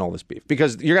Hill. He's getting all this beef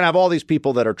because you're going to have all these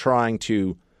people that are trying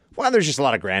to, there's just a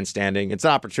lot of grandstanding. It's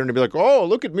an opportunity to be like, oh,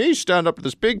 look at me stand up to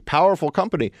this big, powerful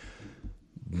company.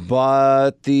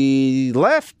 But the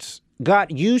left got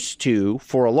used to,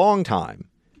 for a long time,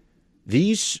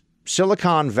 these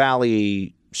Silicon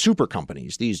Valley super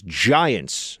companies, these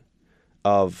giants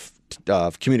of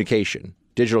communication,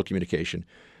 digital communication,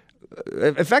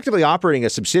 effectively operating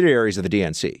as subsidiaries of the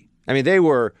DNC. I mean, they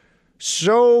were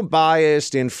so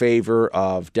biased in favor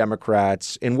of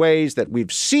Democrats in ways that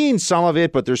we've seen some of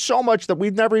it, but there's so much that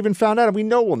we've never even found out, and we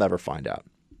know we'll never find out.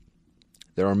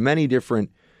 There are many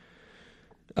different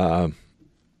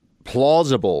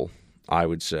plausible, I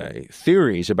would say,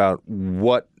 theories about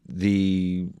what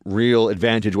the real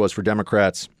advantage was for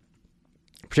Democrats,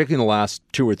 particularly in the last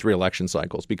 2 or 3 election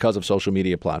cycles, because of social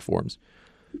media platforms.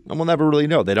 And we'll never really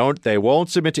know. They won't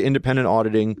submit to independent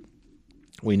auditing.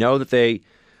 We know that they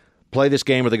play this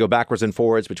game where they go backwards and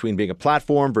forwards between being a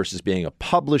platform versus being a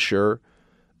publisher.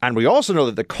 And we also know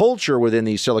that the culture within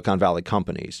these Silicon Valley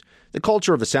companies, the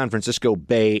culture of the San Francisco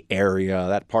Bay Area,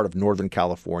 that part of Northern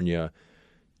California,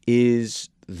 is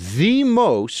the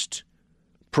most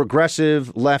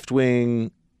progressive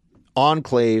left-wing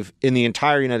enclave in the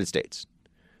entire United States.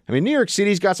 I mean, New York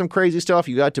City's got some crazy stuff.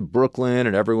 You got to Brooklyn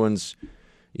and everyone's,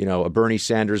 a Bernie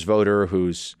Sanders voter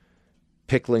who's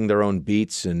pickling their own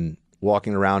beets and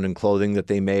walking around in clothing that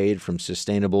they made from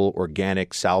sustainable,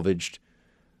 organic, salvaged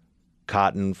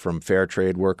cotton from fair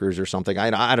trade workers or something.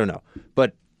 I don't know.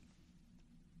 But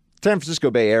San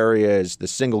Francisco Bay Area is the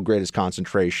single greatest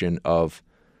concentration of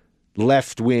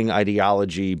left-wing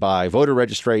ideology by voter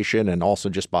registration and also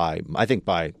just by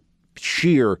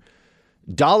sheer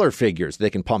dollar figures they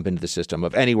can pump into the system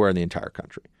of anywhere in the entire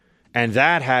country. And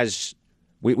that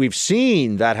we've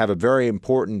seen that have a very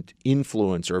important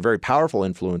influence or a very powerful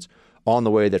influence on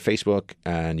the way that Facebook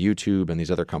and YouTube and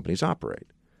these other companies operate.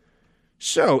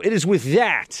 So it is with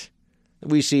that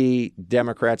we see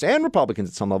Democrats and Republicans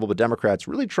at some level, but Democrats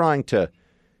really trying to,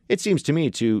 it seems to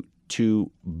me,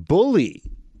 to bully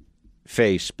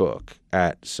Facebook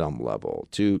at some level,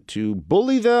 to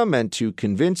bully them and to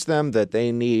convince them that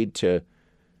they need to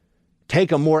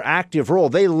take a more active role.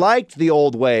 They liked the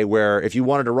old way where if you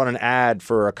wanted to run an ad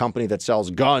for a company that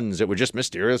sells guns, it would just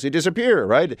mysteriously disappear,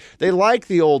 right? They liked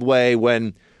the old way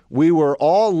when we were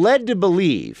all led to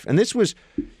believe, and this was,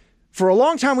 for a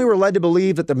long time, we were led to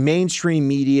believe that the mainstream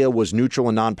media was neutral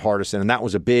and nonpartisan, and that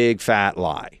was a big, fat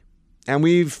lie. And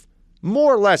we've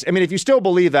more or less, if you still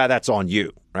believe that, that's on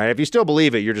you, right? If you still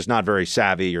believe it, you're just not very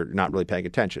savvy. You're not really paying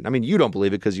attention. You don't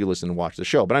believe it because you listen and watch the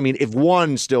show. But if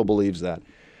one still believes that,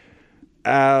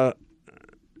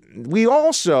 we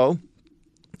also,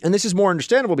 and this is more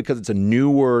understandable because it's a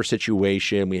newer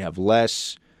situation, we have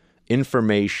less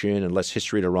information and less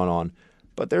history to run on.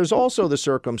 But there's also the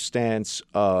circumstance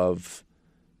of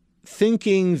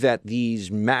thinking that these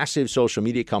massive social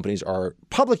media companies are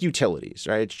public utilities,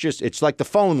 right? It's like the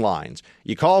phone lines.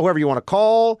 You call whoever you want to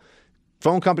call.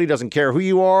 Phone company doesn't care who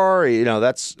you are.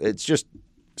 It's just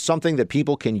something that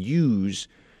people can use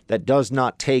that does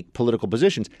not take political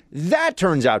positions. That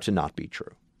turns out to not be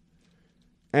true.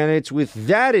 And it's with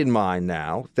that in mind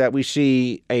now that we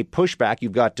see a pushback.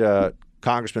 You've got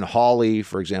Congressman Hawley,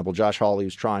 for example, Josh Hawley,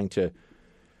 who's trying to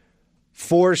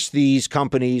force these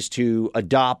companies to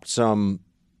adopt some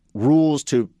rules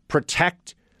to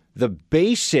protect the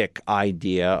basic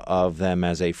idea of them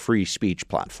as a free speech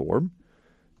platform.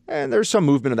 And there's some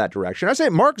movement in that direction. I say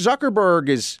Mark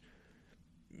Zuckerberg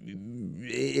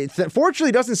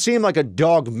fortunately doesn't seem like a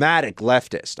dogmatic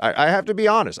leftist. I have to be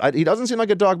honest. He doesn't seem like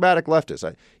a dogmatic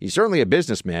leftist. He's certainly a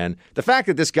businessman. The fact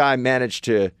that this guy managed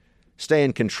to stay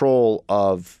in control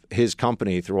of his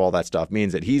company through all that stuff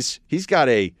means that he's got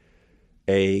a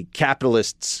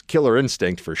capitalist's killer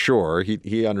instinct for sure.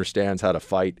 He understands how to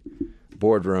fight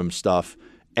boardroom stuff.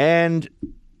 And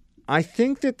I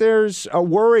think that there's a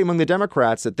worry among the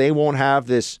Democrats that they won't have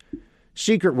this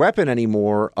secret weapon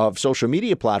anymore of social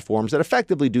media platforms that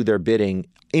effectively do their bidding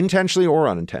intentionally or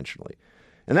unintentionally.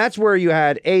 And that's where you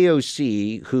had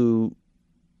AOC, who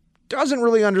doesn't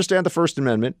really understand the First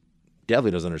Amendment,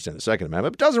 definitely doesn't understand the Second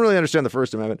Amendment, but doesn't really understand the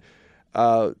First Amendment,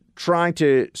 trying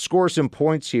to score some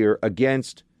points here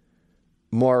against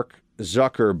Mark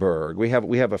Zuckerberg. We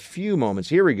have a few moments.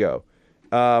 Here we go.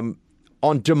 On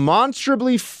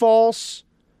demonstrably false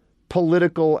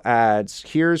political ads,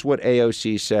 here's what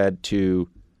AOC said to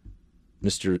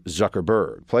Mr.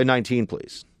 Zuckerberg. Play 19,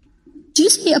 please. Do you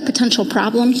see a potential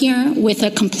problem here with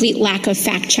a complete lack of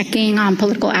fact-checking on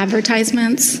political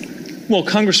advertisements? Well,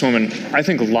 Congresswoman, I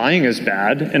think lying is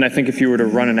bad, and I think if you were to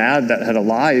run an ad that had a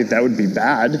lie, that would be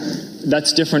bad.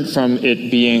 That's different from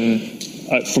it being,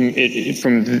 in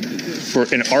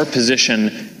our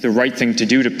position, the right thing to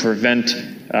do to prevent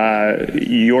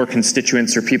your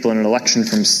constituents or people in an election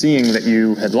from seeing that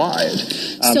you had lied.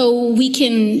 So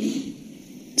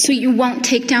you won't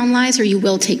take down lies, or you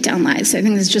will take down lies? I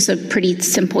think this is just a pretty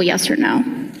simple yes or no.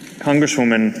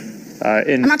 Congresswoman,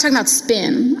 I'm not talking about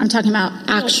spin. I'm talking about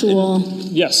actual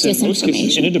yes, disinformation. In most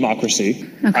cases, in a democracy,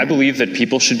 okay. I believe that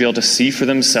people should be able to see for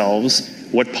themselves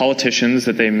what politicians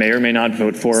that they may or may not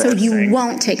vote for. So you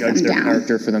won't take them their down.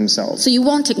 Character for themselves. So you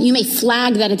won't take. You may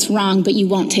flag that it's wrong, but you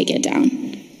won't take it down.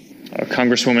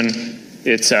 Congresswoman,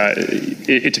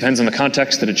 it depends on the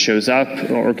context that it shows up.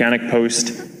 Organic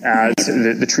post ads,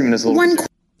 the treatment is a little.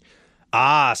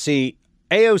 See,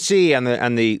 AOC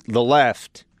and the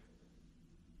left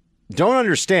don't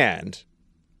understand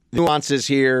nuances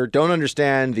here, don't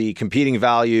understand the competing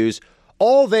values.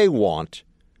 All they want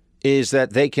is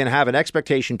that they can have an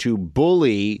expectation to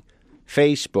bully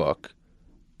Facebook,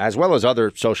 as well as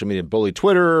other social media, bully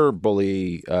Twitter,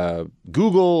 bully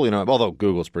Google, although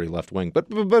Google's pretty left-wing, but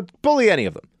bully any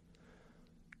of them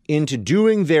into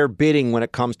doing their bidding when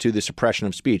it comes to the suppression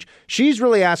of speech. She's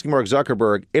really asking Mark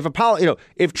Zuckerberg,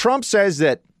 if Trump says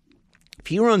that if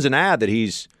he runs an ad that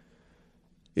he's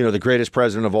the greatest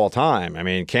president of all time. I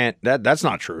mean, that's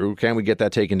not true. Can we get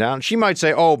that taken down? She might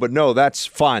say, oh, but no, that's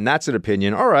fine. That's an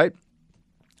opinion. All right.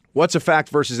 What's a fact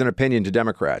versus an opinion to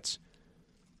Democrats?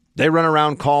 They run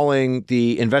around calling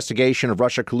the investigation of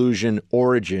Russia collusion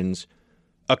origins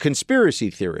a conspiracy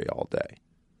theory all day.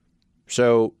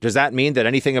 So does that mean that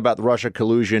anything about the Russia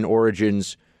collusion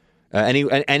origins,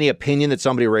 any opinion that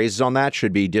somebody raises on that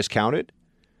should be discounted?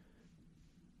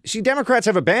 See, Democrats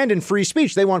have abandoned free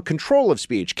speech. They want control of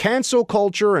speech, cancel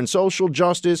culture and social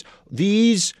justice.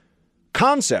 These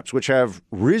concepts, which have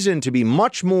risen to be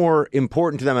much more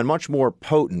important to them and much more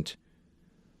potent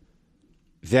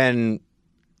than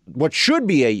what should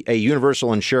be a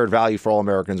universal and shared value for all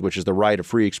Americans, which is the right of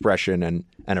free expression and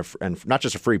not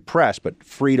just a free press, but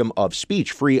freedom of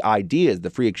speech, free ideas,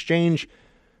 the free exchange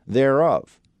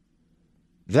thereof.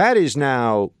 That is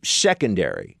now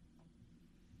secondary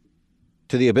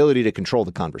to the ability to control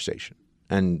the conversation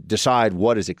and decide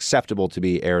what is acceptable to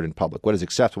be aired in public, what is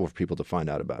acceptable for people to find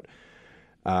out about.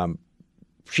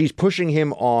 She's pushing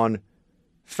him on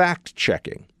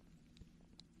fact-checking.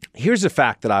 Here's a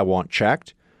fact that I want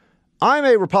checked. I'm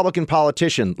a Republican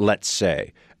politician, let's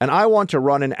say, and I want to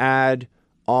run an ad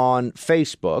on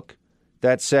Facebook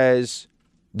that says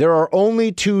there are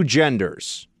only two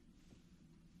genders.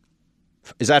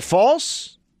 Is that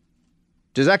false?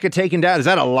 Does that get taken down? Is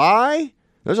that a lie?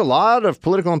 There's a lot of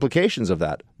political implications of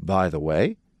that, by the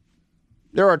way.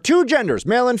 There are two genders,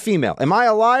 male and female. Am I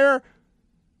a liar?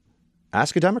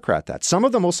 Ask a Democrat that. Some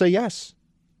of them will say yes.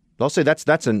 They'll say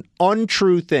that's an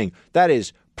untrue thing. That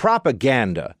is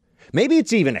propaganda. Maybe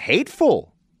it's even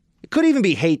hateful. It could even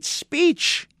be hate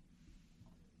speech.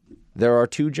 There are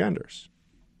two genders.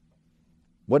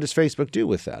 What does Facebook do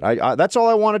with that? That's all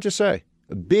I wanted to say.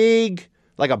 A big,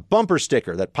 like a bumper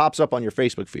sticker that pops up on your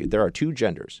Facebook feed. There are two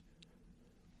genders.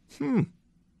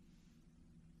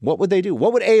 What would they do?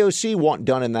 What would AOC want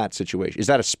done in that situation? Is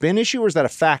that a spin issue or is that a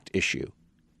fact issue?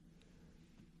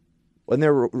 When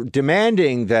they're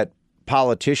demanding that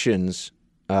politicians,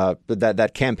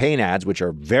 that campaign ads, which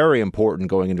are very important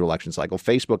going into election cycle,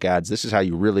 Facebook ads, this is how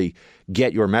you really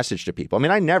get your message to people. I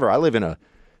mean, I live in a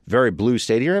very blue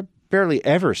state here. I barely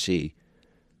ever see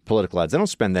political ads. They don't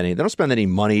spend any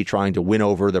money trying to win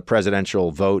over the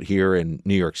presidential vote here in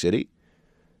New York City.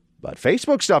 But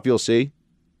Facebook stuff you'll see.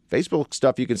 Facebook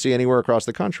stuff you can see anywhere across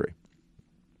the country.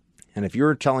 And if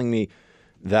you're telling me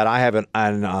that I have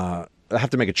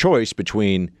to make a choice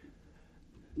between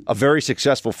a very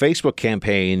successful Facebook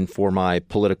campaign for my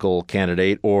political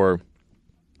candidate or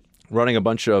running a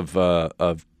bunch of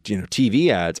TV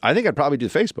ads, I think I'd probably do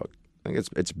Facebook. I think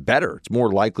it's better. It's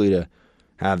more likely to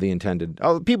have the intended.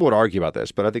 People would argue about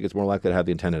this, but I think it's more likely to have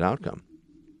the intended outcome.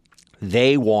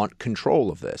 They want control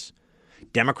of this.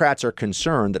 Democrats are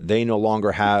concerned that they no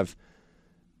longer have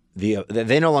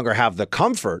the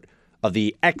comfort of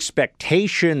the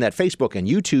expectation that Facebook and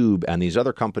YouTube and these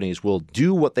other companies will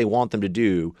do what they want them to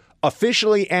do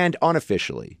officially and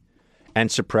unofficially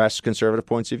and suppress conservative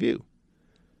points of view.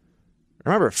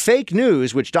 Remember, fake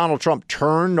news, which Donald Trump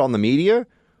turned on the media,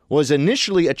 was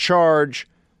initially a charge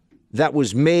that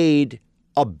was made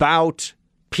about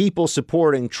people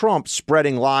supporting Trump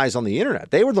spreading lies on the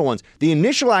internet. They were the ones. The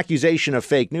initial accusation of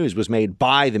fake news was made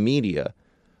by the media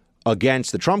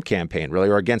against the Trump campaign, really,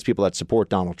 or against people that support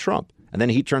Donald Trump. And then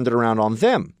he turned it around on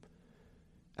them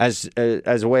as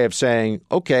a way of saying,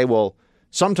 okay, well,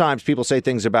 sometimes people say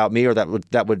things about me or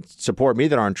that would support me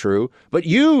that aren't true. But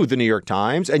you, the New York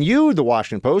Times, and you, the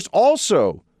Washington Post,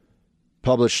 also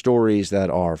publish stories that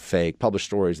are fake, publish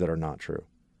stories that are not true.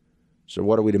 So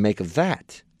what are we to make of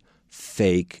that?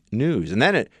 Fake news. And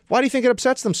then why do you think it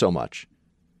upsets them so much?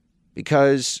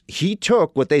 Because he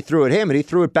took what they threw at him and he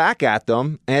threw it back at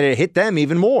them and it hit them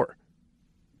even more.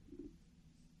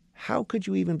 How could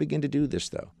you even begin to do this,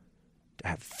 though? To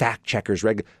have fact checkers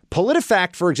regular.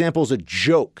 PolitiFact, for example, is a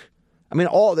joke. I mean,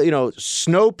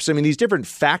 Snopes, I mean, these different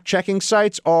fact checking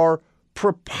sites are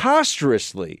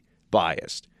preposterously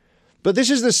biased. But this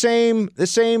is the same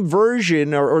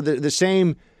version or the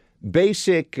same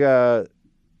basic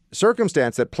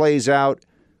circumstance that plays out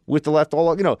with the left.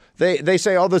 They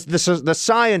say, the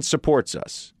science supports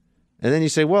us. And then you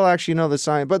say, well, actually, no, the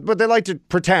science, but they like to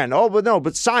pretend,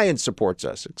 but science supports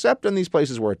us, except in these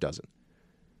places where it doesn't.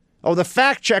 Oh, the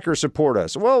fact checkers support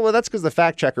us. Well, that's because the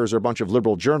fact checkers are a bunch of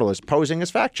liberal journalists posing as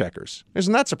fact checkers.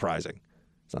 Isn't that surprising?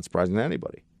 It's not surprising to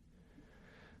anybody.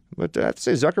 But I have to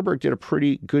say, Zuckerberg did a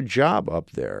pretty good job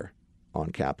up there on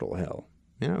Capitol Hill.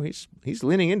 He's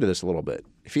leaning into this a little bit.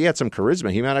 If he had some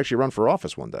charisma, he might actually run for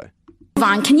office one day.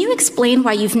 Vaughn, can you explain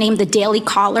why you've named the Daily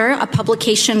Caller, a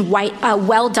publication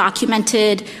well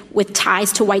documented with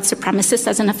ties to white supremacists,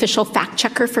 as an official fact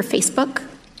checker for Facebook?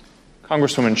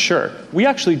 Congresswoman, sure. We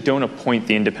actually don't appoint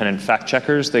the independent fact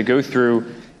checkers. They go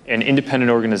through an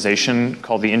independent organization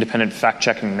called the Independent Fact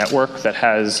Checking Network that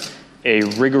has a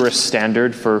rigorous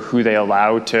standard for who they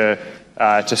allow to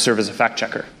serve as a fact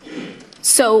checker.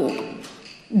 So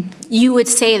you would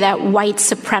say that white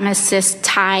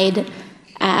supremacist-tied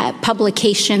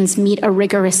publications meet a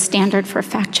rigorous standard for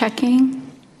fact-checking?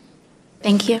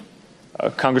 Thank you.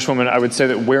 Congresswoman, I would say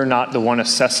that we're not the one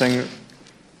assessing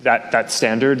that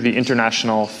standard. The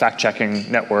International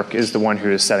Fact-Checking Network is the one who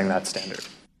is setting that standard.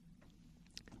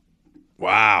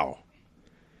 Wow.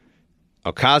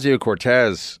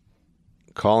 Ocasio-Cortez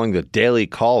calling the Daily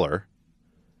Caller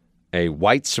a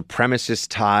white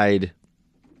supremacist-tied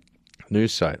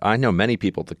news site. I know many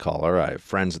people at the Caller. I have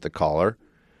friends at the Caller.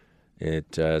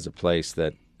 It is a place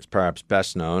that is perhaps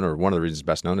best known, or one of the reasons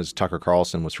best known, is Tucker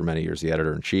Carlson was for many years the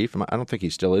editor-in-chief. I don't think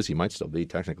he still is. He might still be,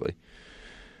 technically.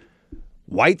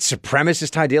 White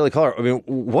supremacist-tied Daily Caller. I mean,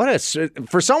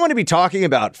 for someone to be talking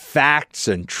about facts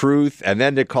and truth and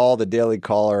then to call the Daily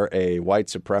Caller a white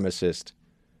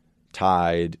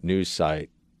supremacist-tied news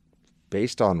site,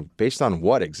 based on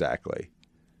what exactly?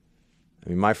 I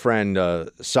mean, my friend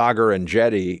Sagar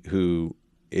Enjeti, who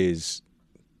is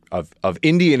of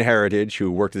Indian heritage,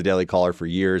 who worked at the Daily Caller for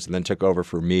years and then took over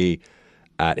for me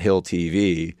at Hill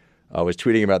TV, was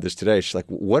tweeting about this today. She's like,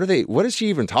 "What is she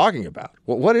even talking about?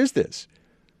 What is this?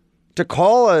 To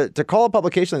call a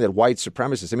publication like that white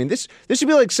supremacist? I mean, this would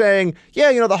be like saying, the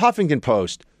Huffington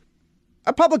Post,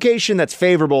 a publication that's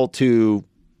favorable to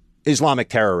Islamic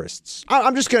terrorists.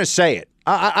 I'm just going to say it.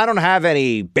 I don't have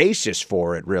any basis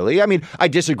for it, really. I mean, I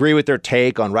disagree with their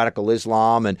take on radical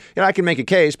Islam, and I can make a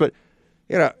case, but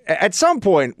at some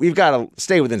point, we've got to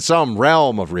stay within some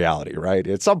realm of reality, right?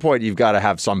 At some point, you've got to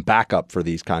have some backup for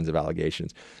these kinds of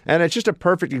allegations. And it's just a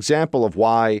perfect example of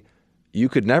why you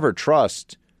could never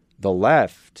trust the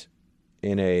left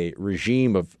in a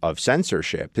regime of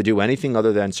censorship to do anything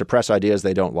other than suppress ideas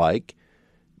they don't like,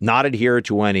 not adhere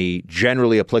to any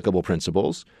generally applicable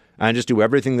principles, and just do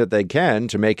everything that they can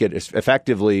to make it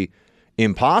effectively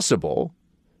impossible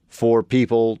for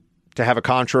people to have a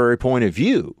contrary point of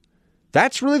view.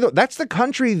 That's the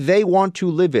country they want to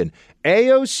live in.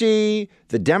 AOC,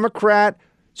 the Democrat,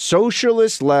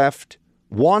 socialist left,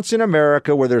 wants an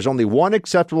America where there's only one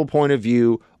acceptable point of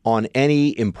view on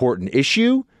any important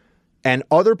issue, and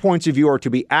other points of view are to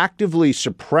be actively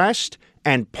suppressed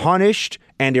and punished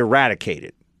and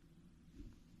eradicated.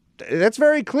 That's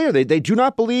very clear. They do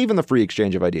not believe in the free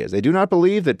exchange of ideas. They do not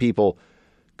believe that people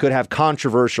could have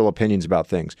controversial opinions about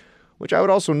things, which I would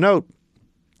also note,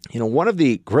 one of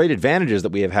the great advantages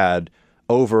that we have had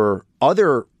over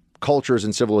other cultures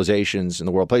and civilizations in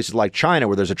the world, places like China,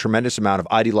 where there's a tremendous amount of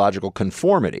ideological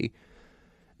conformity,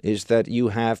 is that you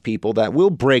have people that will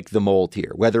break the mold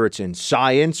here, whether it's in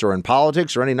science or in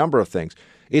politics or any number of things.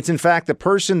 It's, in fact, the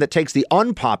person that takes the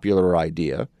unpopular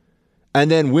idea and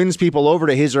then wins people over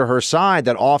to his or her side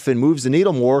that often moves the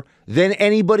needle more than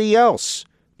anybody else.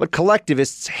 But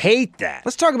collectivists hate that.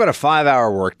 Let's talk about a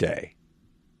 5-hour workday.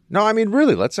 No, I mean,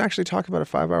 really, let's actually talk about a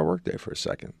 5-hour workday for a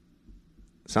second.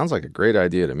 Sounds like a great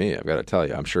idea to me, I've got to tell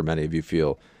you. I'm sure many of you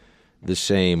feel the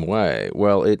same way.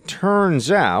 Well, it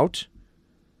turns out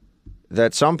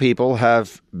that some people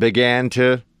have began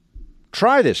to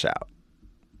try this out.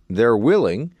 They're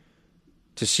willing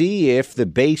to see if the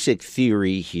basic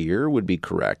theory here would be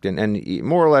correct. And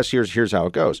more or less, here's how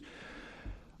it goes.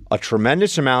 A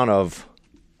tremendous amount of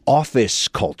office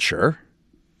culture,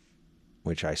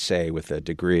 which I say with a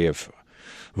degree of,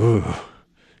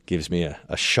 gives me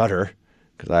a shudder,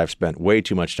 because I've spent way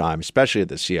too much time, especially at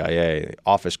the CIA.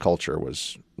 Office culture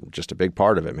was just a big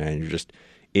part of it, man. You're just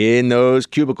in those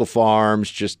cubicle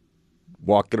farms, just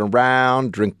walking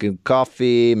around, drinking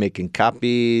coffee, making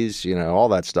copies, all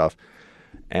that stuff.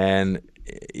 And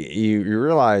you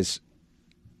realize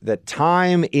that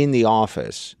time in the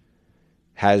office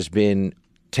has been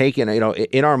taken,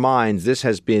 in our minds, this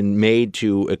has been made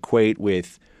to equate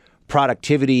with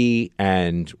productivity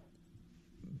and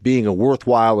being a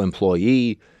worthwhile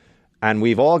employee. And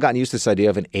we've all gotten used to this idea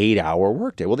of an 8-hour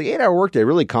workday. Well, the 8-hour workday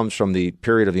really comes from the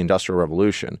period of the Industrial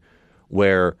Revolution,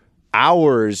 where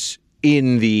hours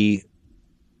in the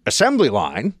assembly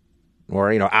line,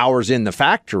 or hours in the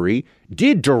factory,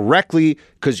 did directly,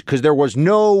 because there was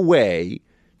no way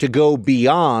to go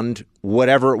beyond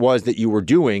whatever it was that you were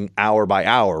doing hour by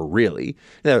hour, really.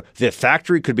 Now, the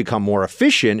factory could become more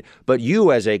efficient, but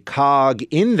you as a cog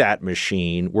in that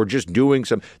machine were just doing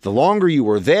the longer you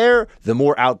were there, the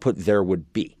more output there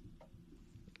would be.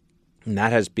 And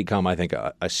that has become, I think,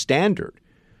 a standard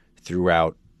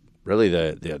throughout really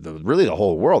the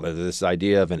whole world. This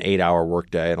idea of an 8-hour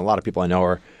workday. And a lot of people I know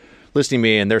are listening to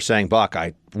me and they're saying, Buck,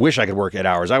 I wish I could work 8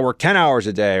 hours. I work 10 hours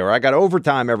a day, or I got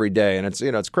overtime every day. And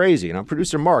it's crazy. And I'm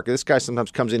producer Mark. This guy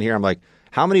sometimes comes in here. I'm like,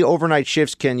 how many overnight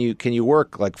shifts can you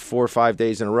work like 4 or 5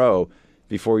 days in a row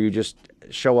before you just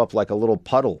show up like a little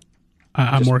puddle?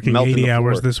 I'm working 80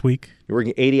 hours this week. You're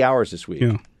working 80 hours this week.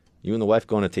 Yeah. You and the wife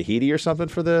going to Tahiti or something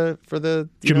for the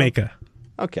Jamaica.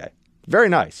 Okay. Very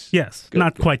nice. Yes.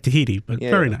 Not quite Tahiti, but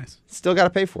very nice. Still got to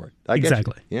pay for it. I get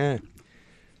exactly. you. Yeah.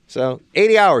 So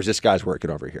 80 hours this guy's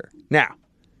working over here. Now,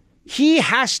 he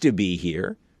has to be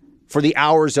here for the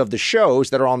hours of the shows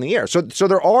that are on the air. So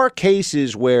there are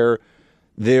cases where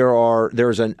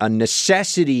there's a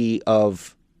necessity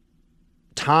of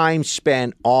time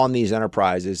spent on these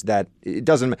enterprises that it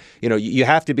doesn't, you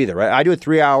have to be there, right? I do a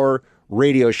 3-hour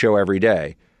radio show every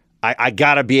day. I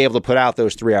got to be able to put out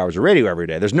those 3 hours of radio every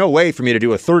day. There's no way for me to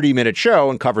do a 30-minute show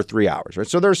and cover 3 hours, right?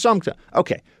 So there's some,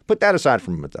 okay, put that aside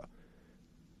for a moment though.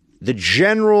 The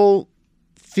general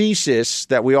thesis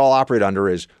that we all operate under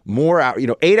is more hours,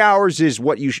 8 hours is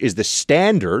is the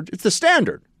standard. It's the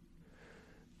standard.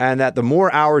 And that the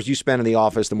more hours you spend in the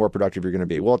office, the more productive you're going to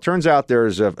be. Well, it turns out there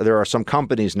are some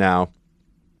companies now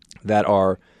that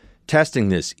are testing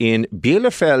this in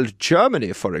Bielefeld,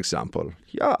 Germany, for example.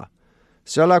 Yeah.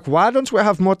 So why don't we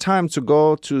have more time to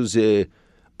go to the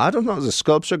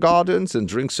sculpture gardens and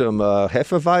drink some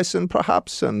Hefeweizen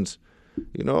perhaps and,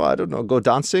 go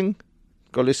dancing,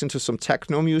 go listen to some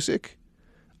techno music.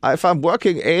 If I'm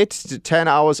working 8 to 10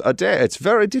 hours a day, it's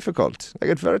very difficult. I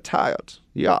get very tired.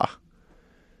 Yeah.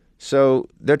 So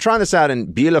they're trying this out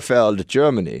in Bielefeld,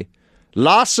 Germany.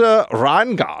 Lasse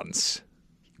Reingans,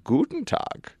 guten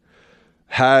Tag,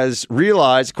 has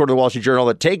realized, according to the Wall Street Journal,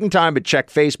 that taking time to check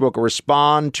Facebook or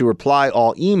respond to reply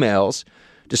all emails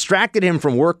distracted him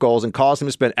from work goals and caused him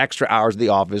to spend extra hours at the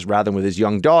office rather than with his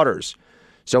young daughters.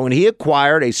 So when he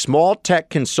acquired a small tech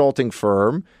consulting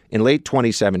firm in late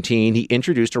 2017, he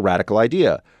introduced a radical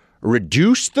idea.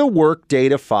 Reduce the workday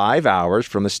to 5 hours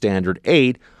from the standard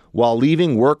 8 while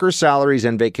leaving worker salaries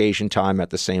and vacation time at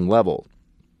the same level.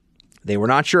 They were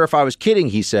not sure if I was kidding,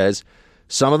 he says.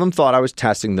 Some of them thought I was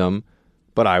testing them,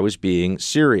 but I was being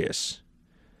serious.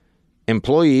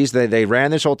 Employees, they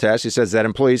ran this whole test. He says that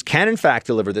employees can, in fact,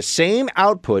 deliver the same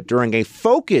output during a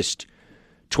focused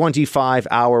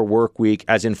 25-hour work week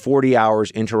as in 40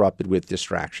 hours interrupted with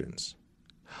distractions.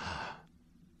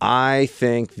 I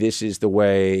think this is the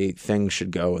way things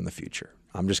should go in the future.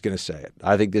 I'm just going to say it.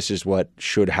 I think this is what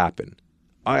should happen.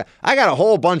 I got a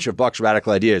whole bunch of Buck's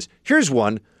radical ideas. Here's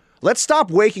one. Let's stop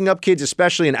waking up kids,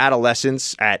 especially in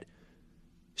adolescence, at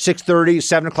 6:30,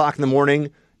 7 o'clock in the morning,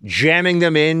 jamming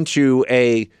them into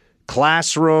a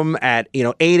classroom at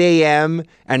 8 a.m.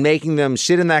 and making them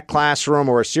sit in that classroom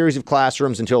or a series of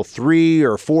classrooms until 3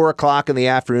 or 4 o'clock in the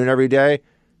afternoon every day.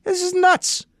 This is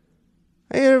nuts.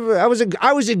 I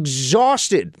was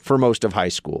exhausted for most of high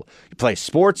school. You play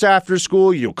sports after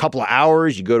school. You do a couple of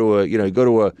hours. You go to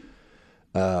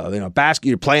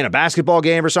you're playing a basketball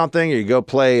game or something. Or you go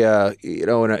play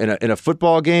in a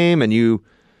football game, and you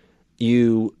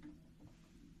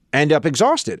end up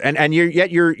exhausted. And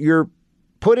you're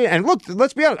put in. And look,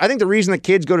 let's be honest. I think the reason that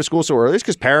kids go to school so early is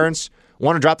because parents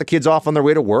want to drop the kids off on their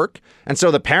way to work, and so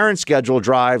the parent schedule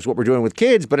drives what we're doing with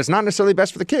kids. But it's not necessarily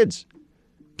best for the kids.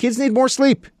 Kids need more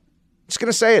sleep. Just going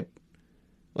to say it.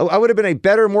 I would have been a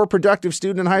better, more productive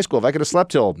student in high school if I could have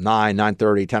slept till 9,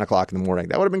 9:30, 10 o'clock in the morning.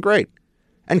 That would have been great.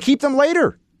 And keep them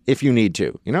later if you need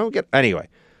to. Anyway,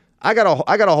 I got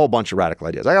a whole bunch of radical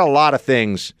ideas. I got a lot of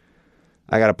things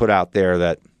I got to put out there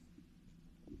that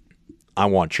I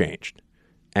want changed.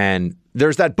 And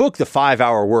there's that book, The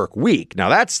 5-Hour Work Week. Now,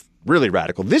 that's really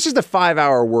radical. This is the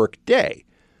 5-hour work day.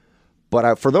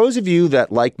 But for those of you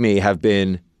that, like me, have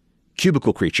been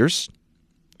cubicle creatures,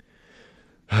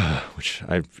 which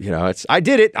I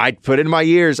did it. I put in my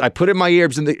years. I put in my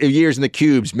years in the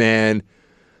cubes, man.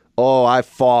 Oh, I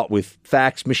fought with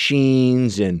fax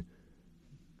machines and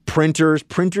printers.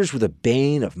 Printers were the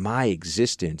bane of my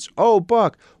existence. Oh,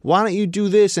 Buck, why don't you do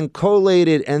this and collate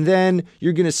it, and then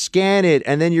you're going to scan it,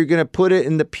 and then you're going to put it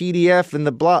in the PDF and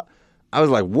the blah. I was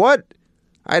like, what?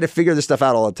 I had to figure this stuff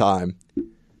out all the time.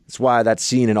 That's why that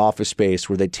scene in Office Space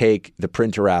where they take the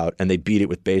printer out and they beat it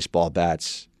with baseball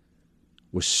bats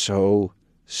was so,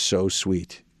 so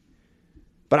sweet.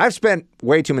 But I've spent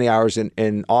way too many hours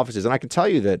in offices, and I can tell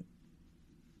you that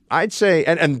I'd say,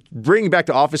 and bringing back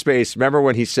to Office Space, remember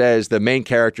when he says, the main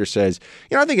character says,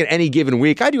 I think in any given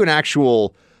week, I do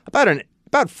about an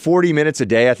about 40 minutes a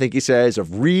day, I think he says,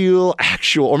 of real,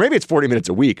 actual, or maybe it's 40 minutes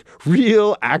a week,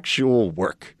 real, actual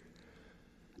work.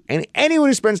 And anyone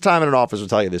who spends time in an office will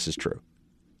tell you this is true.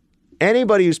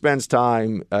 Anybody who spends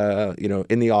time,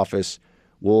 in the office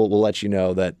will let you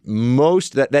know that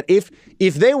that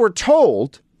if they were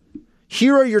told,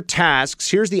 here are your tasks,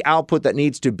 here's the output that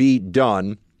needs to be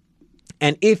done,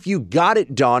 and if you got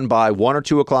it done by 1 or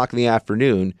 2 o'clock in the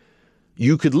afternoon,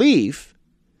 you could leave.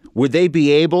 Would they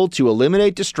be able to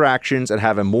eliminate distractions and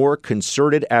have a more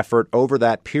concerted effort over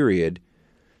that period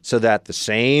so that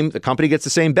the company gets the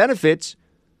same benefits,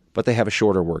 but they have a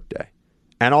shorter workday?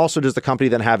 And also, does the company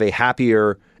then have a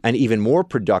happier and even more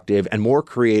productive and more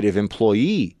creative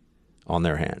employee on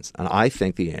their hands? And I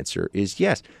think the answer is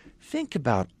yes. Think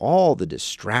about all the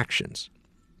distractions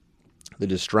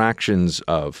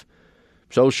of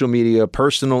social media,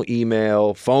 personal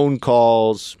email, phone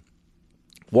calls,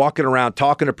 walking around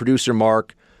talking to producer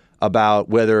Mark about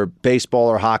whether baseball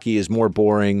or hockey is more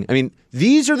boring. I mean,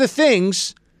 these are the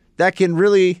things that can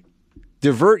really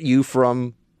divert you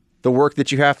from the work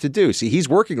that you have to do. See, he's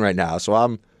working right now, so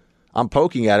I'm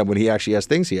poking at him when he actually has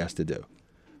things he has to do.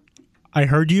 I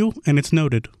heard you, and it's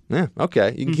noted. Yeah,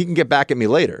 okay. He can get back at me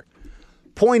later.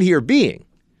 Point here being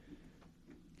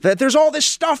that there's all this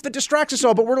stuff that distracts us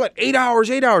all, but we're like 8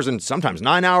 hours, and sometimes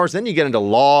 9 hours. Then you get into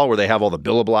law where they have all the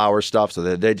billable hour stuff, so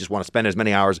that they just want to spend as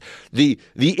many hours. The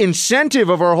incentive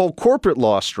of our whole corporate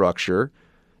law structure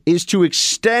is to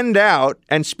extend out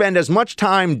and spend as much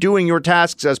time doing your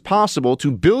tasks as possible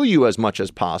to bill you as much as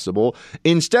possible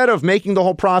instead of making the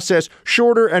whole process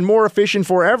shorter and more efficient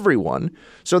for everyone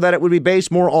so that it would be based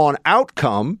more on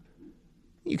outcome.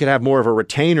 You could have more of a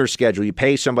retainer schedule. You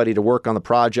pay somebody to work on the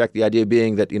project. The idea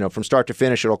being that, from start to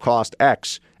finish, it'll cost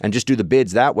X and just do the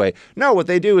bids that way. No, what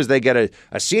they do is they get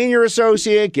a senior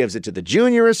associate, gives it to the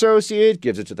junior associate,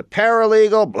 gives it to the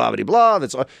paralegal, blah, blah, blah.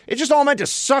 It's just all meant to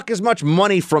suck as much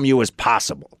money from you as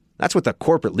possible. That's what the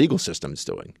corporate legal system is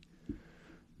doing.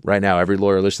 Right now, every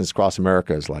lawyer listening across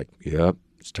America is like, yep,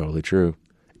 it's totally true.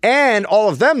 And all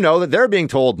of them know that they're being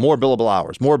told more billable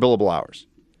hours.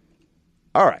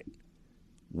 All right.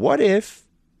 What if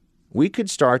we could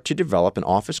start to develop an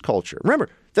office culture? Remember,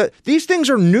 these things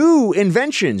are new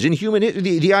inventions in human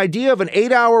history. The idea of an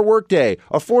 8-hour workday,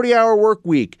 a 40-hour work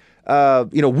week,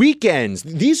 weekends.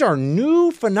 These are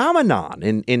new phenomenon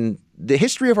in the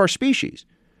history of our species.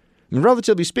 I mean,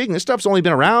 relatively speaking, this stuff's only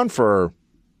been around for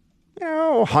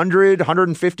 100,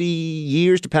 150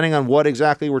 years, depending on what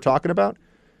exactly we're talking about.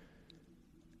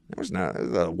 There was not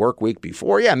a work week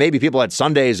before. Yeah, maybe people had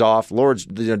Sundays off,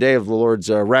 the day of the Lord's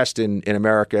rest in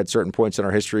America at certain points in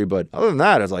our history. But other than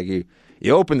that, it's like you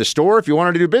open the store if you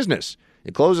wanted to do business.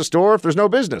 You close the store if there's no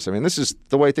business. I mean, this is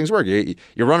the way things work.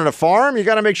 You're running a farm. You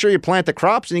got to make sure you plant the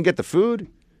crops and you get the food.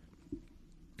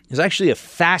 There's actually a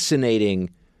fascinating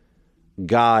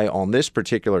guy on this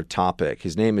particular topic.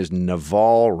 His name is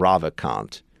Naval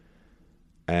Ravikant.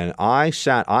 And I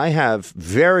have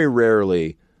very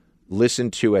rarely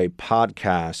listened to a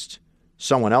podcast,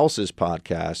 someone else's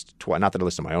podcast, not that I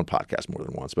listen to my own podcast more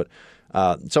than once, but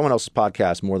someone else's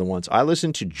podcast more than once. I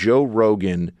listened to Joe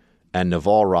Rogan and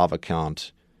Naval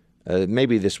Ravikant.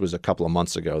 Maybe this was a couple of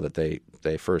months ago that they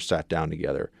first sat down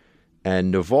together.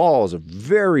 And Naval is a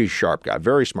very sharp guy,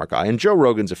 very smart guy. And Joe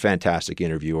Rogan's a fantastic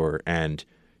interviewer. And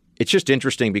it's just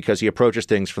interesting because he approaches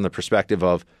things from the perspective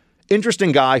of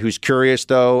interesting guy who's curious,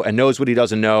 though, and knows what he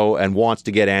doesn't know and wants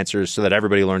to get answers so that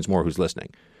everybody learns more who's listening,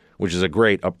 which is a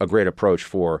great approach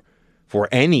for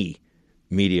any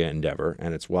media endeavor.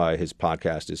 And it's why his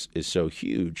podcast is so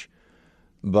huge.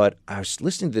 But I was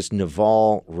listening to this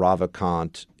Naval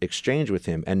Ravikant exchange with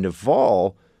him, and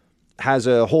Naval has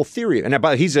a whole theory. And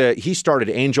he started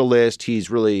AngelList.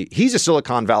 He's a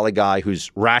Silicon Valley guy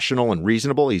who's rational and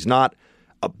reasonable. He's not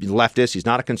a leftist. He's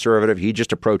not a conservative. He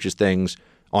just approaches things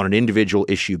on an individual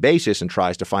issue basis and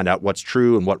tries to find out what's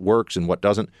true and what works and what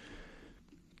doesn't.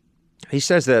 He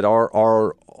says that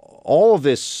all of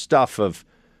this stuff of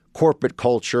corporate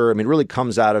culture, I mean, really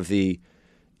comes out of the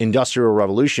Industrial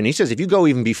Revolution. He says if you go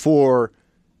even before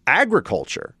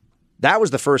agriculture, that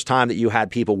was the first time that you had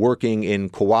people working in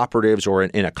cooperatives or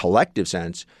in a collective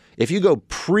sense. If you go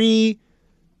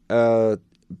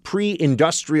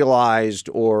pre-industrialized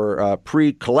or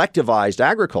pre-collectivized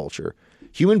agriculture,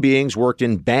 human beings worked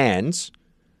in bands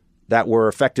that were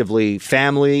effectively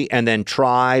family and then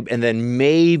tribe and then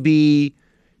maybe,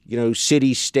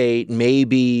 city state,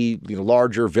 maybe,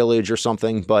 larger village or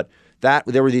something. But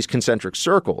there were these concentric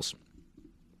circles.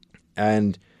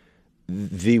 And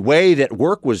the way that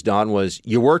work was done was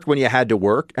you worked when you had to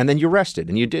work and then you rested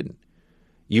and you didn't.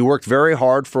 You worked very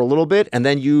hard for a little bit and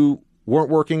then you weren't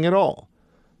working at all.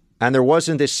 And there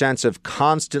wasn't this sense of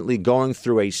constantly going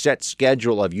through a set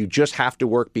schedule of you just have to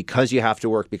work because you have to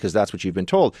work because that's what you've been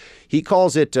told. He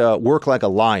calls it work like a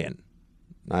lion.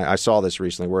 I saw this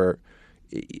recently where,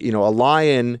 a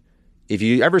lion, if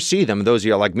you ever see them, those of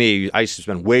you like me, I used to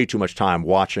spend way too much time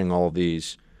watching all of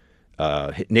these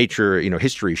nature,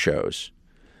 history shows.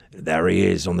 There he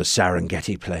is on the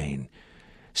Serengeti plain,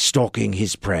 stalking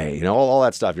his prey, all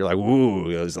that stuff. You're like, ooh,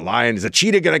 is the lion, is the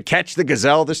cheetah going to catch the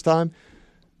gazelle this time?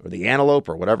 Or the antelope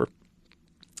or whatever.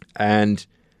 And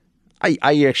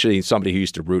I actually, somebody who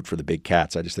used to root for the big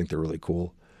cats, I just think they're really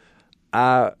cool.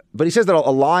 But he says that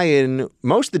a lion,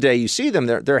 most of the day you see them,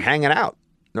 they're hanging out.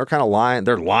 They're kind of lying.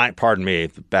 They're lying, pardon me,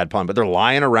 bad pun, but they're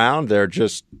lying around. They're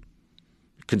just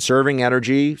conserving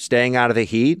energy, staying out of the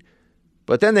heat.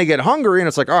 But then they get hungry and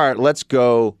it's like, all right, let's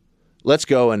go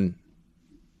and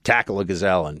tackle a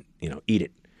gazelle and, eat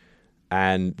it.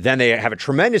 And then they have a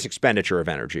tremendous expenditure of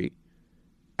energy.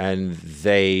 And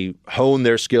they hone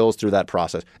their skills through that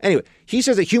process. Anyway, he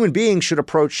says that human beings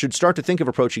should start to think of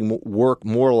approaching work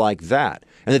more like that.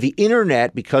 And that the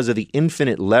internet, because of the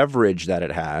infinite leverage that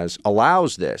it has,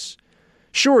 allows this.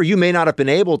 Sure, you may not have been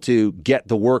able to get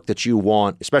the work that you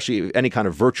want, especially any kind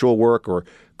of virtual work or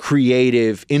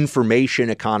creative information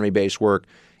economy-based work,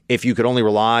 if you could only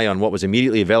rely on what was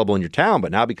immediately available in your town.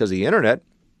 But now because of the internet,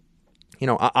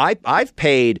 I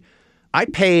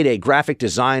paid a graphic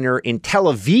designer in Tel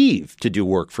Aviv to do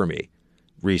work for me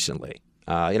recently.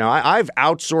 I've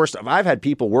outsourced. I've had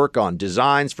people work on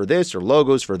designs for this or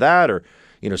logos for that or,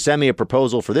 send me a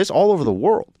proposal for this all over the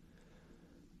world.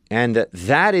 And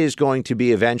that is going to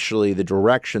be eventually the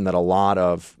direction that a lot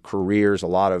of careers, a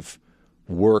lot of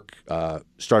work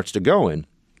starts to go in,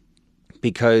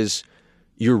 because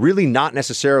you're really not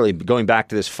necessarily, going back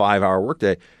to this 5-hour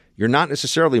workday, you're not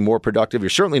necessarily more productive. You're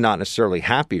certainly not necessarily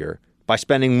happier by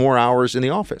spending more hours in the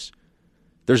office.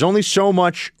 There's only so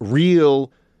much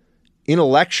real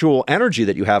intellectual energy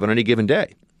that you have on any given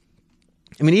day.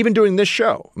 I mean, even doing this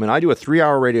show, I do a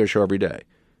 3-hour radio show every day.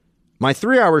 My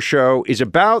 3-hour show is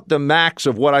about the max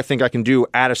of what I think I can do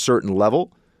at a certain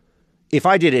level. If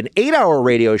I did an 8-hour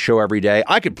radio show every day,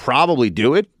 I could probably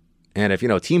do it. And if,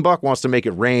 Team Buck wants to make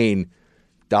it rain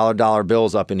dollar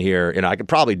bills up in here, I could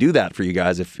probably do that for you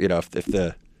guys if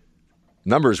the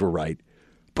numbers were right.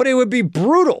 But it would be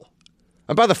brutal.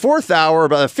 And by the 4th hour,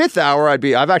 by the 5th hour,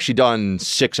 I've actually done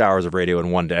 6 hours of radio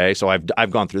in one day. So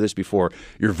I've gone through this before.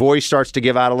 Your voice starts to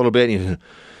give out a little bit.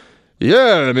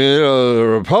 The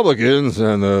Republicans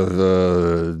and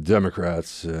the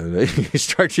Democrats, you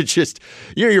start to just,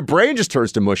 your brain just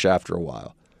turns to mush after a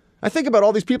while. I think about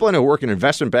all these people I know who work in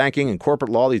investment banking and corporate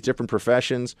law, these different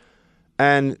professions.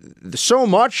 And so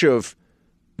much of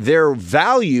their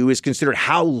value is considered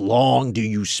how long do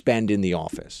you spend in the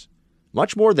office,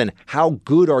 much more than how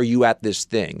good are you at this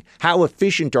thing, how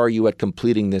efficient are you at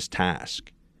completing this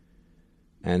task.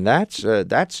 And that's a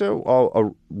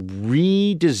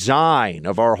redesign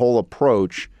of our whole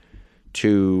approach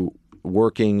to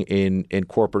working in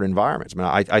corporate environments.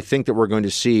 I think that we're going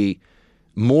to see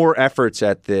more efforts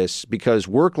at this because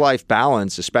work-life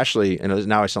balance, especially, and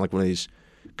now I sound like one of these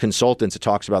consultants that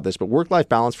talks about this, but work-life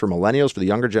balance for millennials, for the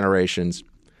younger generations,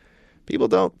 people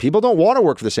don't want to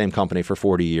work for the same company for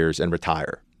 40 years and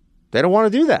retire. They don't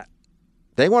want to do that.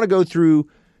 They want to go through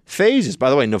phases. By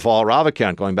the way, Naval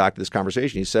Ravikant, going back to this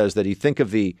conversation, he says that he think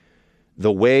of the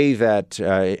way that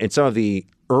in some of the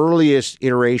earliest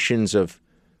iterations of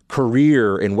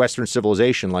career in Western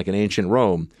civilization, like in ancient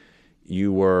Rome,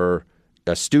 you were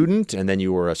a student, and then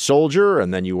you were a soldier,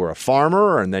 and then you were a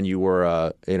farmer, and then you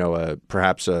were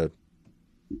perhaps a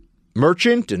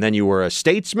merchant, and then you were a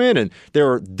statesman, and there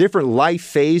were different life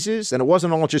phases, and it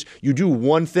wasn't all just you do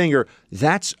one thing, or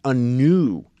that's a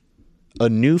new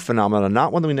phenomenon,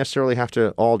 not one that we necessarily have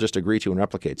to all just agree to and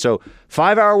replicate. So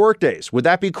 5-hour workdays, would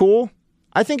that be cool?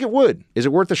 I think it would. Is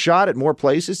it worth a shot at more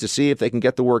places to see if they can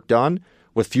get the work done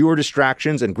with fewer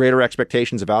distractions and greater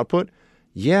expectations of output?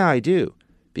 Yeah, I do.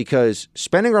 Because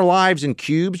spending our lives in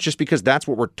cubes just because that's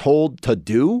what we're told to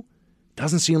do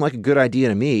doesn't seem like a good idea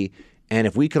to me. And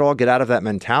if we could all get out of that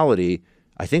mentality,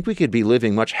 I think we could be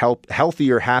living much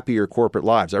healthier, happier corporate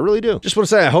lives. I really do. Just want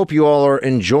to say I hope you all are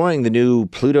enjoying the new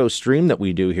Pluto stream that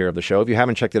we do here of the show. If you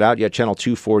haven't checked it out yet, channel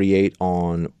 248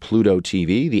 on Pluto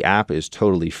TV. The app is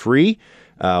totally free.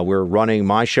 We're running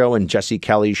my show and Jesse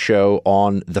Kelly's show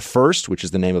on The First, which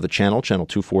is the name of the channel, channel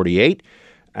 248.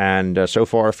 And so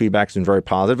far, feedback's been very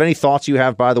positive. Any thoughts you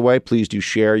have, by the way, please do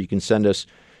share. You can send us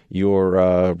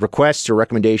your requests or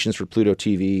recommendations for Pluto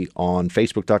TV on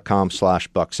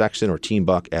Facebook.com/Buck Sexton or Team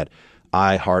Buck at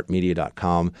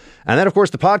iHeartMedia.com. And then, of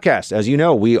course, the podcast. As you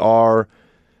know, we are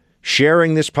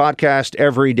sharing this podcast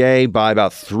every day by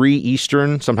about 3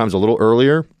 Eastern, sometimes a little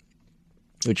earlier,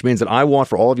 which means that I want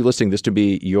for all of you listening this to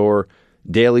be your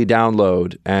daily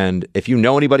download. And if you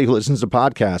know anybody who listens to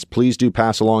podcasts, please do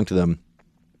pass along to them.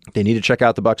 They need to check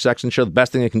out the Buck Sexton Show. The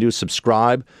best thing they can do is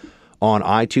subscribe on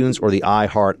iTunes or the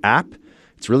iHeart app.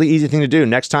 It's a really easy thing to do.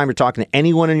 Next time you're talking to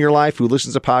anyone in your life who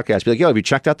listens to podcasts, be like, yo, have you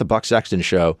checked out the Buck Sexton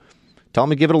Show? Tell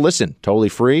them to give it a listen. Totally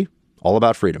free. All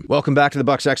about freedom. Welcome back to the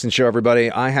Buck Sexton Show,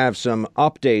 everybody. I have some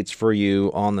updates for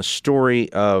you on the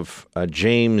story of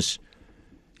James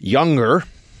Younger.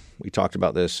 We talked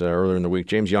about this earlier in the week.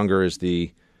 James Younger is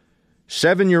the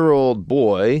 7-year-old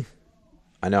boy.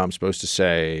 I know I'm supposed to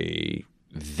say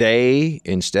they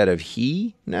instead of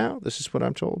he now. This is what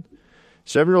I'm told.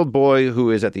 7-year-old boy who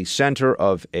is at the center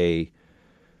of a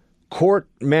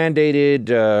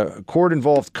court-mandated,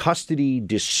 court-involved custody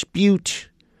dispute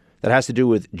that has to do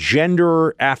with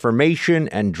gender affirmation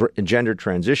and gender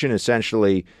transition.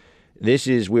 Essentially, this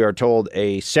is, we are told,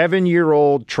 a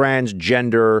 7-year-old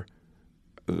transgender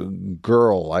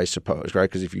girl, I suppose, right?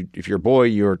 Because if you're a boy,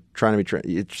 you're trying to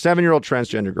be 7-year-old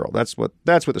transgender girl. That's what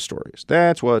the story is.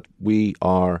 That's what we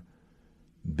are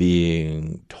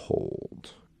being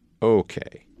told.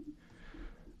 Okay,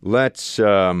 let's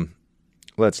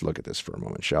look at this for a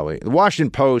moment, shall we? The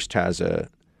Washington Post has a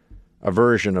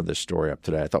version of this story up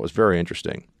today I thought was very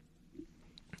interesting.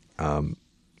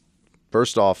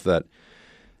 First off, that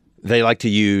they like to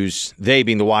use, they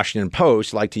being the Washington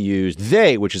Post, like to use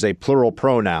they, which is a plural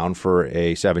pronoun for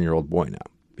a 7-year-old boy now,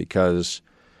 because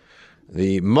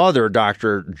the mother,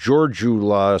 Dr.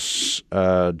 Georgioulas,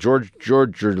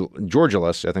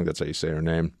 I think that's how you say her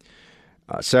name,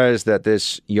 says that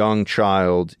this young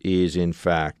child is, in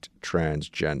fact,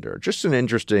 transgender. Just an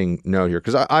interesting note here,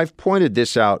 because I've pointed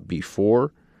this out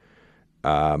before,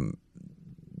 that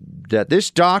this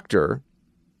doctor,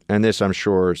 and this I'm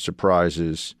sure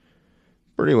surprises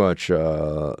pretty much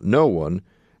no one,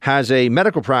 has a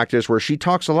medical practice where she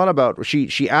talks a lot about,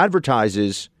 she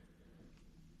advertises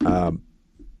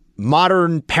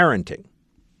modern parenting.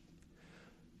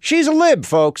 She's a lib,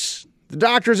 folks. The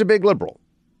doctor's a big liberal.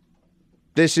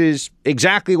 This is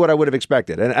exactly what I would have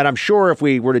expected. And I'm sure if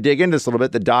we were to dig into this a little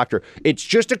bit, the doctor, it's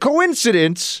just a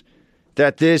coincidence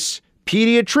that this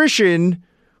pediatrician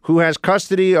who has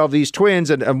custody of these twins,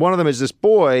 and one of them is this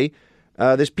boy,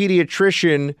 this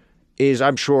pediatrician is,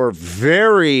 I'm sure,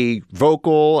 very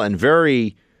vocal and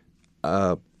very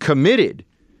committed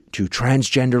to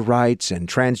transgender rights and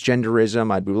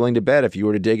transgenderism. I'd be willing to bet if you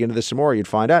were to dig into this some more, you'd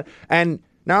find out. And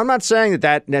now I'm not saying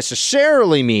that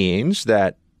necessarily means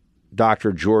that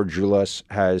Dr. Georgioulas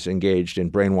has engaged in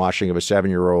brainwashing of a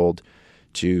 7-year-old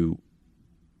to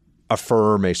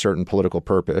affirm a certain political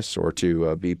purpose or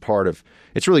to be part of.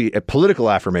 It's really a political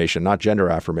affirmation, not gender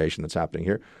affirmation that's happening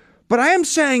here. But I am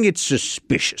saying it's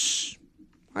suspicious.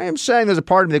 I am saying there's a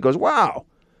part of me that goes, wow,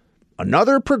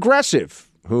 another progressive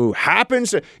who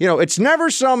happens to, it's never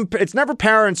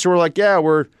parents who are like, yeah,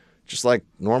 we're just like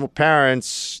normal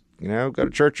parents. Go to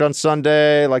church on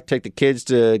Sunday, like take the kids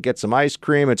to get some ice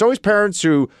cream. It's always parents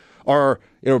who are,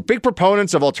 big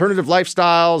proponents of alternative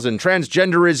lifestyles and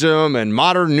transgenderism and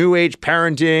modern new age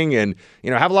parenting and,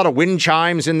 have a lot of wind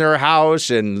chimes in their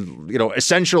house and,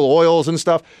 essential oils and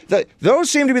stuff. Those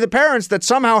seem to be the parents that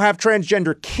somehow have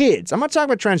transgender kids. I'm not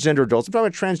talking about transgender adults. I'm talking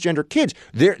about transgender kids.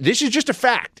 This is just a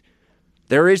fact.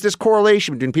 There is this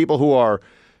correlation between people who are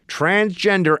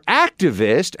transgender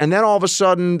activist, and then all of a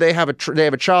sudden they have a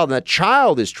child, and that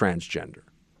child is transgender.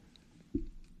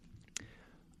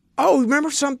 Oh, remember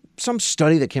some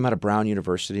study that came out of Brown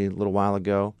University a little while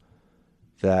ago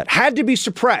that had to be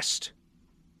suppressed.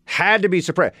 Had to be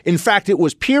suppressed. In fact, it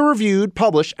was peer-reviewed,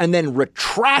 published, and then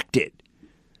retracted.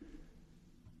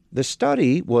 The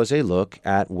study was a look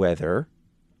at whether,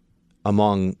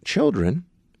 among children,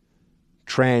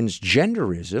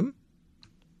 transgenderism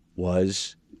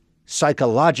was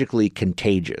psychologically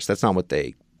contagious. That's not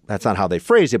how they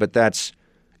phrased it, but that's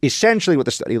essentially what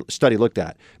the study looked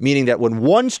at. Meaning that when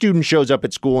one student shows up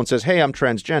at school and says, hey, I'm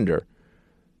transgender,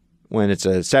 when it's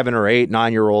a 7 or 8,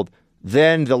 9-year-old,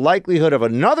 then the likelihood of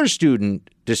another student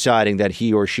deciding that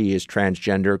he or she is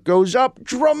transgender goes up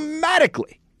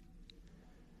dramatically.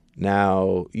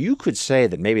 Now, you could say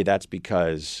that maybe that's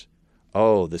because,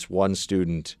 this one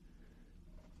student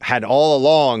had all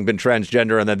along been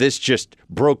transgender and that this just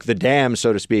broke the dam,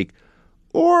 so to speak.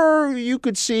 Or you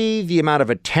could see the amount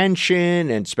of attention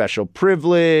and special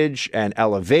privilege and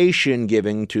elevation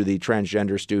given to the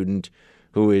transgender student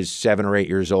who is 7 or 8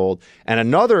 years old. And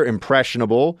another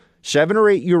impressionable 7 or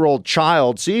 8-year-old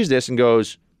child sees this and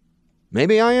goes,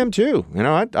 maybe I am too.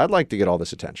 I'd like to get all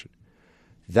this attention.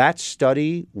 That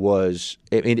study was,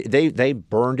 I mean, they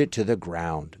burned it to the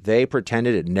ground. They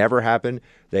pretended it never happened.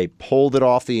 They pulled it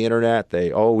off the internet.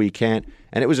 We can't.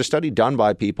 And it was a study done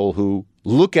by people who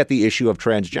look at the issue of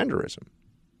transgenderism.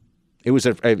 It was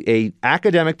a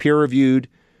academic peer-reviewed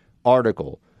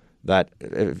article that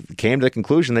came to the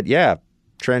conclusion that,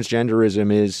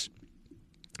 transgenderism is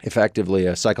effectively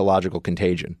a psychological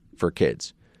contagion for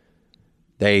kids.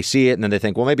 They see it and then they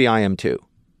think, well, maybe I am too,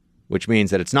 which means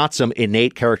that it's not some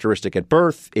innate characteristic at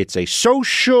birth. It's a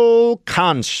social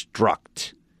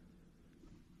construct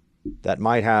that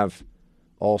might have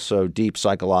also deep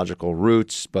psychological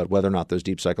roots, but whether or not those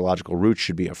deep psychological roots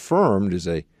should be affirmed is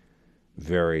a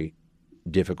very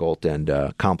difficult and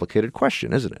complicated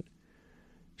question, isn't it?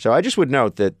 So I just would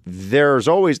note that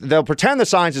they'll pretend the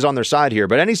science is on their side here,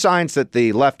 but any science that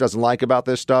the left doesn't like about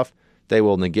this stuff, they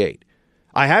will negate.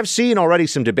 I have seen already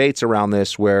some debates around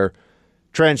this where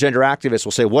transgender activists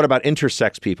will say, what about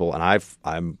intersex people? And I've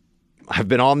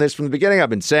been on this from the beginning. I've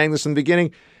been saying this from the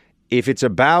beginning. If it's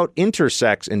about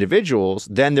intersex individuals,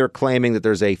 then they're claiming that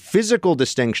there's a physical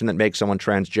distinction that makes someone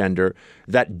transgender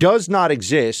that does not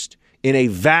exist in a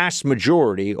vast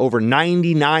majority, over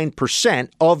 99%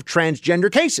 of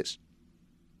transgender cases.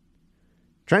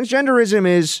 Transgenderism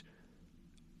is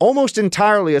almost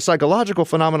entirely a psychological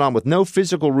phenomenon with no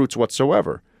physical roots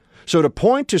whatsoever. So to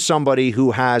point to somebody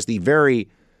who has the very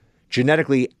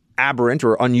genetically aberrant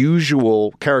or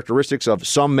unusual characteristics of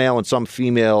some male and some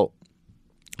female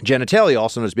genitalia,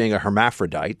 also known as being a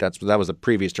hermaphrodite, that was a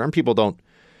previous term.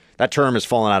 That term has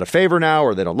fallen out of favor now,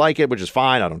 or they don't like it, which is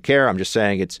fine. I don't care. I'm just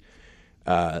saying it's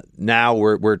now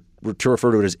we're to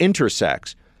refer to it as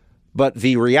intersex. But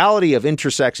the reality of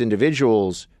intersex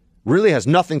individuals really has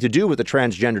nothing to do with the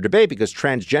transgender debate, because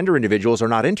transgender individuals are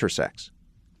not intersex.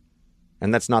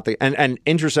 And that's not and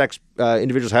intersex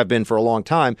individuals have been for a long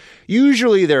time.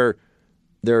 Usually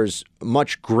there's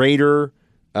much greater,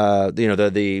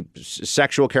 the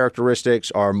sexual characteristics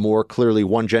are more clearly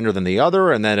one gender than the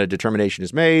other, and then a determination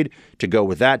is made to go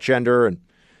with that gender. And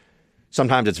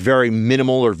sometimes it's very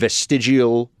minimal or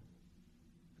vestigial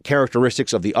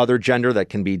characteristics of the other gender that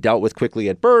can be dealt with quickly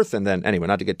at birth. And then, anyway,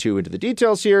 not to get too into the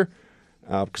details here,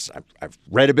 because I've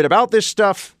read a bit about this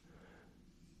stuff.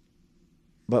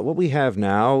 But what we have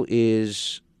now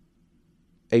is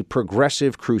a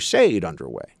progressive crusade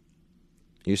underway.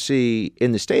 You see,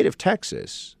 in the state of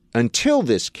Texas, until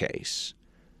this case,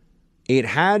 it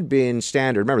had been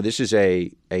standard. Remember, this is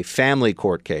a family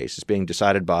court case. It's being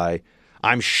decided by,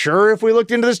 I'm sure if we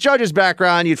looked into this judge's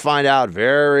background, you'd find out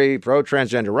very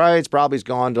pro-transgender rights, probably has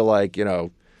gone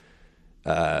to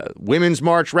women's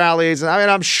march rallies. I mean,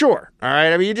 I'm sure. All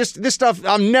right. I mean, this stuff,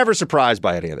 I'm never surprised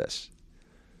by any of this.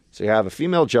 So you have a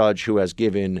female judge who has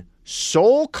given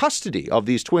sole custody of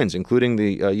these twins, including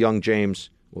the young James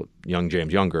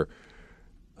Younger,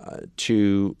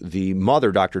 to the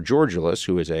mother, Dr. Georgilis,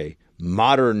 who is a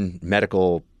modern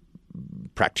medical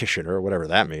practitioner, whatever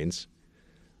that means.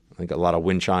 I think a lot of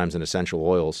wind chimes and essential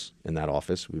oils in that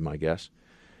office, would be my guess.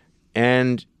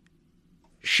 And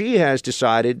she has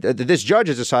decided, this judge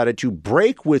has decided to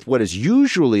break with what is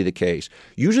usually the case.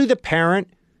 Usually the parent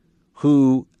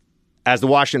who, as the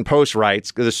Washington Post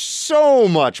writes, because there's so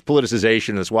much politicization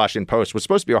in this Washington Post, was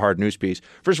supposed to be a hard news piece.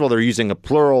 First of all, they're using a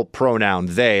plural pronoun,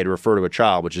 they, to refer to a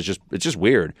child, which is it's just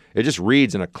weird. It just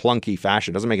reads in a clunky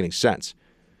fashion. It doesn't make any sense.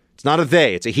 It's not a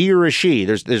they, it's a he or a she.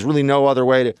 There's really no other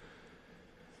way to...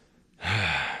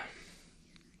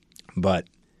 But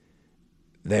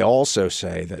they also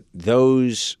say that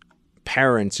those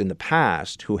parents in the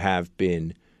past who have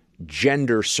been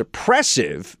gender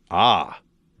suppressive,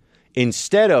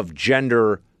 instead of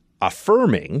gender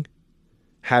affirming,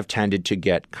 have tended to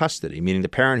get custody. Meaning the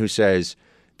parent who says,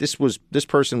 this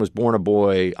person was born a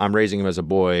boy, I'm raising him as a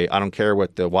boy, I don't care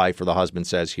what the wife or the husband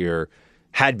says here,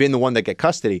 had been the one that get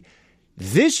custody.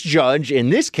 This judge in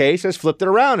this case has flipped it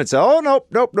around and said,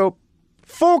 nope.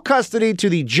 Full custody to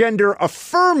the gender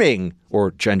affirming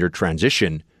or gender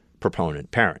transition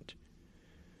proponent parent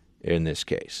in this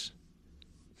case.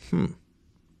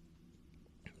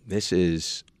 This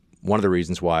is one of the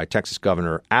reasons why Texas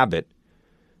Governor Abbott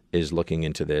is looking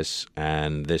into this,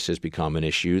 and this has become an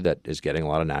issue that is getting a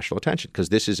lot of national attention, because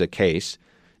this is a case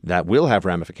that will have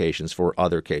ramifications for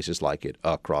other cases like it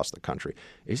across the country.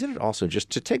 Isn't it also, just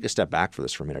to take a step back for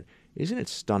this for a minute, isn't it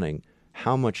stunning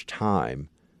how much time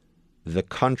the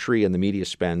country and the media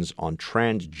spends on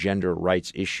transgender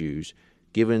rights issues,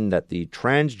 given that the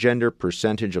transgender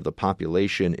percentage of the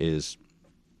population is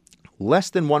less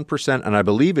than 1%, and I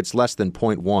believe it's less than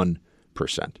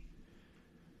 0.1%.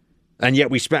 And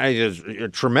yet we spend a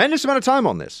tremendous amount of time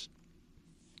on this.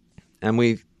 And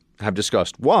we have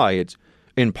discussed why.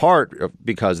 in part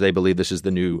because they believe this is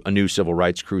a new civil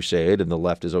rights crusade, and the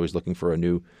left is always looking for a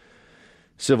new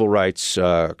civil rights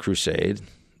crusade,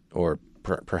 or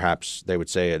perhaps they would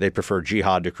say they prefer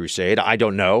jihad to crusade. I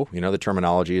don't know. The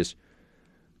terminology is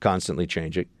constantly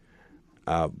changing.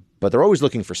 But they're always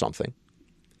looking for something.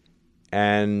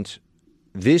 And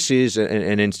this is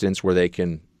an instance where they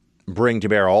can bring to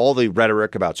bear all the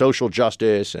rhetoric about social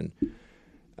justice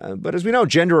but as we know,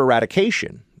 gender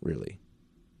eradication, really.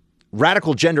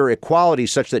 Radical gender equality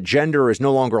such that gender is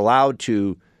no longer allowed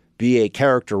to be a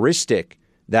characteristic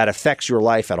that affects your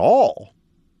life at all,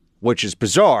 which is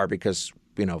bizarre because,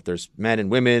 there's men and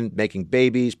women making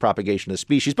babies, propagation of the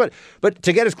species. But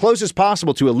to get as close as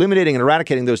possible to eliminating and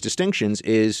eradicating those distinctions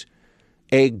is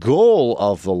a goal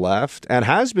of the left and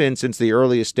has been since the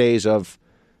earliest days of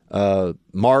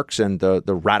Marx and the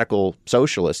radical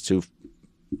socialists who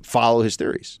follow his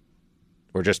theories,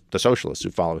 or just the socialists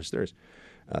who follow his theories.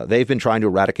 They've been trying to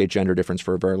eradicate gender difference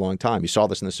for a very long time. You saw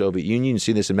this in the Soviet Union. You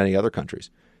see this in many other countries.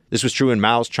 This was true in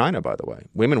Mao's China, by the way.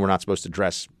 Women were not supposed to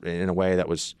dress in a way that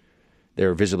was, they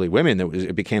were visibly women.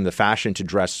 It became the fashion to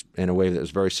dress in a way that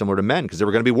was very similar to men because they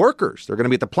were going to be workers. They're going to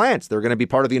be at the plants. They're going to be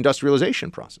part of the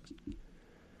industrialization process.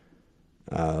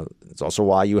 It's also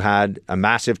why you had a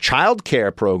massive child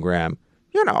care program,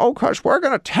 because we're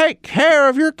going to take care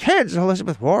of your kids,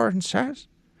 Elizabeth Warren says.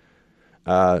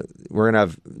 We're going to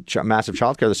have massive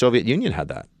child care. The Soviet Union had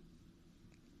that.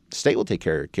 The state will take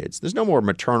care of your kids. There's no more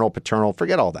maternal, paternal,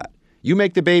 forget all that. You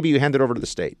make the baby, you hand it over to the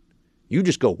state. You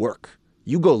just go work.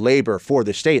 You go labor for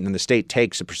the state, and then the state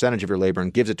takes a percentage of your labor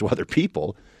and gives it to other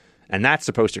people. And that's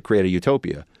supposed to create a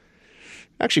utopia.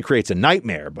 Actually creates a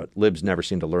nightmare, but libs never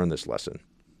seem to learn this lesson.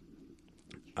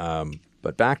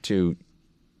 But back to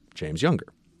James Younger.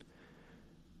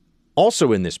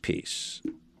 Also in this piece,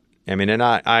 and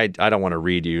I don't want to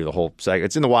read you the whole segment.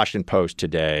 It's in the Washington Post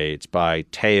today. It's by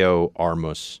Teo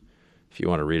Armus. If you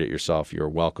want to read it yourself, you're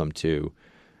welcome to.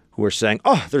 Who are saying,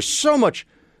 there's so much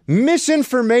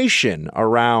misinformation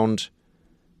around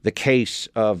the case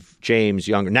of James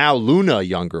Younger. Now Luna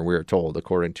Younger, we're told,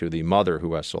 according to the mother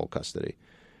who has sole custody.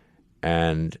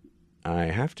 And I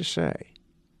have to say,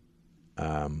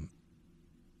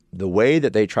 the way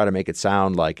that they try to make it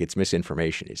sound like it's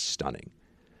misinformation is stunning.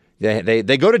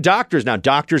 They go to doctors now.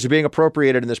 Doctors are being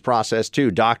appropriated in this process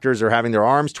too. Doctors are having their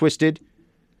arms twisted.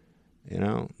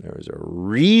 There was a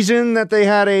reason that they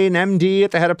had an MD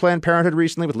at the head of Planned Parenthood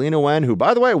recently with Lena Wen, who,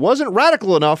 by the way, wasn't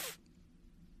radical enough.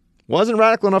 Wasn't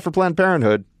radical enough for Planned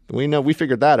Parenthood. We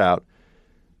figured that out.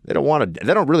 They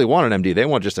don't really want an MD. They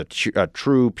want just a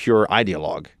true, pure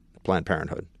ideologue, Planned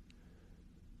Parenthood.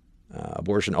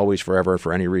 Abortion always, forever,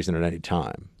 for any reason at any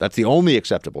time. That's the only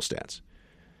acceptable stance.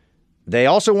 They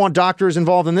also want doctors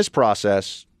involved in this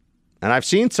process. And I've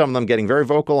seen some of them getting very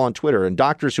vocal on Twitter, and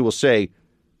doctors who will say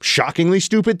shockingly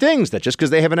stupid things that just because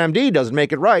they have an MD doesn't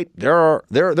make it right.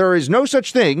 There is no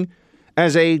such thing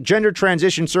as a gender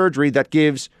transition surgery that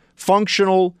gives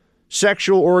functional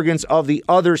sexual organs of the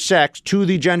other sex to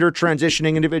the gender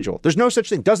transitioning individual. There's no such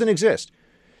thing. Doesn't exist.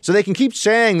 So they can keep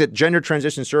saying that gender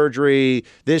transition surgery,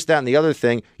 this, that, and the other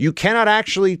thing. You cannot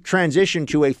actually transition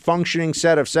to a functioning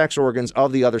set of sex organs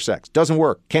of the other sex. Doesn't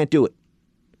work. Can't do it.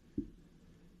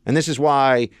 And this is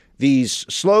why these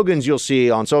slogans you'll see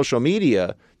on social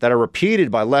media that are repeated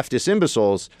by leftist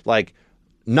imbeciles, like,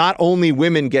 not only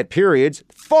women get periods,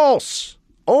 false.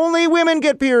 Only women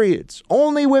get periods.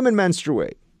 Only women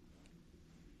menstruate.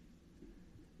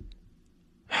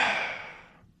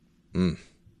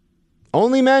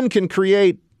 Only men can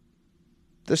create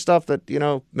the stuff that,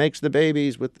 makes the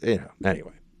babies with,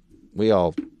 Anyway, we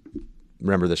all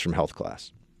remember this from health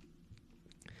class.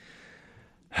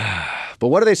 But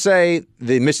what do they say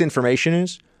the misinformation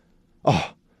is?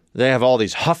 They have all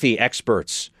these huffy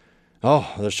experts.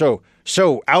 They're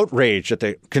so outraged at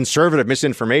the conservative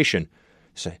misinformation.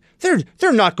 Say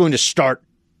they're not going to start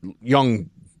young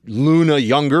Luna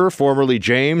Younger, formerly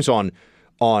James, on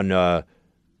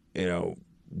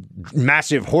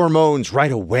massive hormones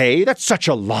right away. That's such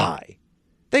a lie.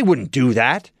 They wouldn't do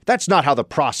that. That's not how the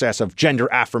process of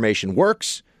gender affirmation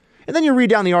works. And then you read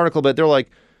down the article, but they're like,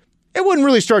 it wouldn't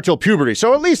really start till puberty.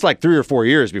 So at least like 3 or 4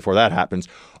 years before that happens.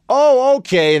 Oh,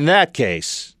 okay, in that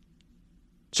case.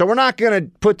 So we're not going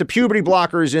to put the puberty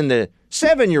blockers in the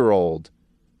 7-year-old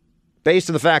based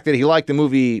on the fact that he liked the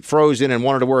movie Frozen and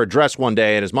wanted to wear a dress one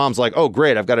day. And his mom's like, oh,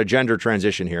 great, I've got a gender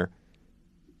transition here.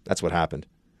 That's what happened.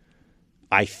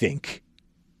 I think.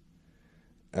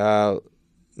 Now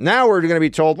we're going to be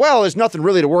told, well, there's nothing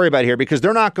really to worry about here because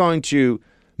they're not going to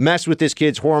mess with this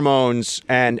kid's hormones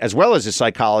and as well as his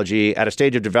psychology at a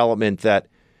stage of development that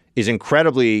is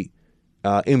incredibly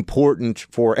important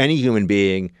for any human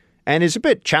being and is a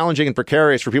bit challenging and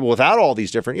precarious for people without all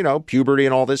these different, puberty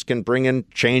and all this can bring in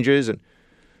changes and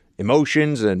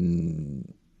emotions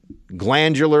and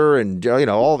glandular and,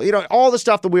 all the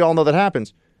stuff that we all know that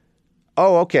happens.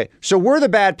 Oh, okay. So we're the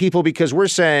bad people because we're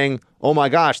saying, oh my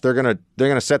gosh, they're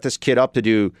gonna set this kid up to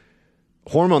do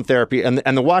hormone therapy, and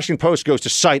the Washington Post goes to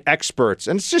cite experts,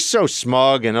 and it's just so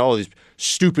smug and all these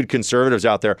stupid conservatives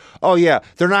out there. Oh yeah,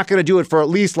 they're not going to do it for at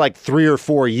least like 3 or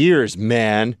 4 years,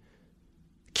 man.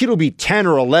 Kid will be 10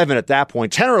 or 11 at that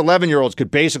point. 10 or 11-year-olds could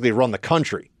basically run the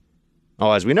country.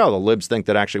 Oh, as we know, the libs think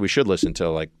that actually we should listen to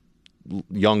like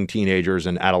young teenagers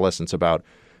and adolescents about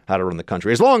how to run the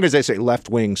country, as long as they say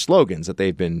left-wing slogans that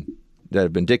have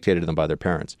been dictated to them by their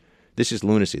parents. This is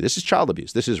lunacy. This is child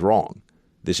abuse. This is wrong.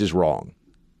 This is wrong.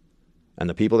 And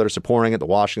the people that are supporting it, the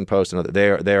Washington Post, and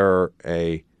they're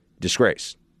a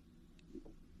disgrace.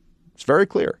 It's very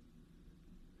clear.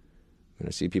 And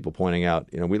I see people pointing out,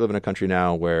 we live in a country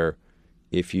now where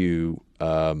if you,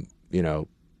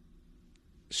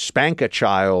 spank a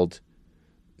child,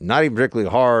 not even particularly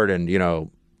hard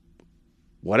and,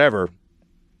 whatever,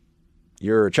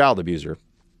 you're a child abuser,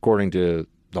 according to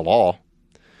the law.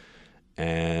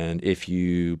 And if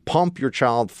you pump your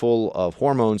child full of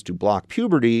hormones to block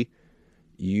puberty,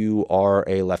 you are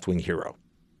a left-wing hero.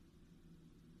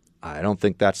 I don't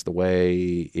think that's the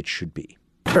way it should be.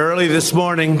 Early this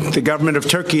morning, the government of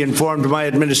Turkey informed my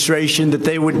administration that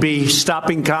they would be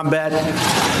stopping combat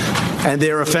and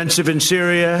their offensive in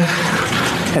Syria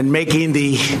and making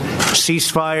the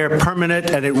ceasefire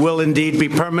permanent, and it will indeed be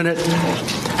permanent.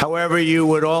 However, you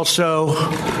would also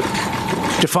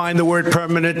define the word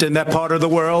permanent in that part of the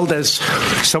world as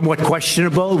somewhat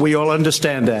questionable. We all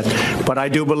understand that. But I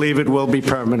do believe it will be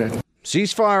permanent.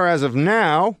 Ceasefire as of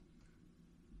now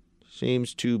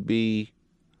seems to be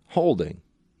holding.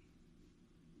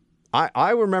 I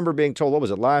remember being told, what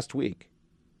was it, last week,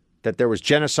 that there was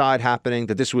genocide happening,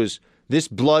 that this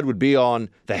blood would be on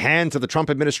the hands of the Trump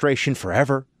administration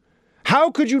forever.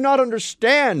 How could you not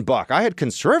understand, Buck? I had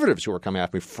conservatives who were coming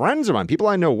after me, friends of mine, people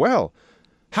I know well.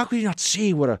 How could you not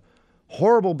see what a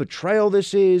horrible betrayal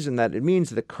this is, and that it means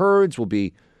that the Kurds will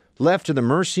be left to the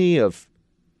mercy of,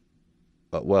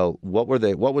 what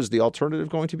was the alternative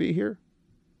going to be here?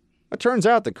 It turns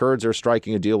out the Kurds are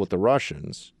striking a deal with the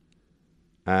Russians.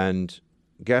 And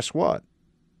guess what?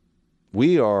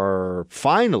 We are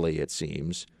finally, it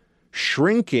seems,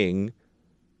 shrinking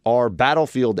our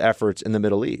battlefield efforts in the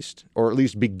Middle East, or at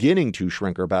least beginning to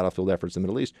shrink our battlefield efforts in the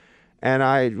Middle East. And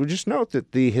I would just note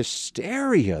that the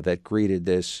hysteria that greeted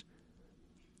this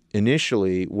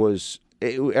initially was,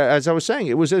 as I was saying,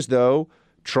 it was as though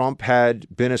Trump had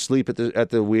been asleep at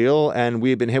the wheel and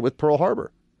we had been hit with Pearl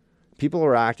Harbor. People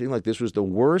are acting like this was the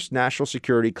worst national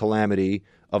security calamity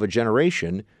of a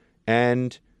generation,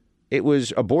 and it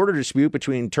was a border dispute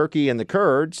between Turkey and the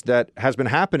Kurds that has been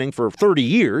happening for 30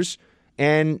 years,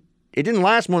 and it didn't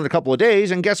last more than a couple of days,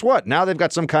 and guess what? Now they've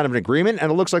got some kind of an agreement, and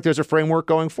it looks like there's a framework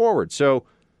going forward. So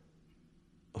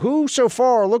who so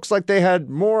far looks like they had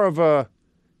more of a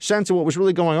sense of what was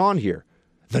really going on here?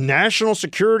 The National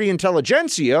Security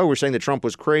Intelligentsia were saying that Trump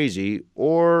was crazy,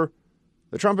 or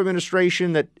the Trump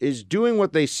administration that is doing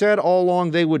what they said all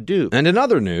along they would do. And in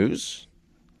other news,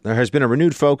 there has been a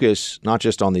renewed focus not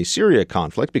just on the Syria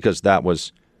conflict, because that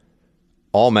was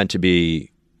all meant to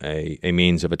be a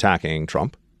means of attacking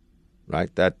Trump,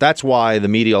 right? That's why the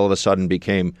media all of a sudden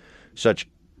became such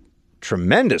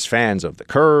tremendous fans of the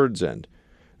Kurds and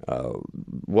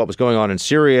what was going on in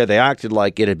Syria. They acted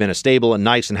like it had been a stable and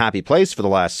nice and happy place for the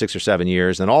last 6 or 7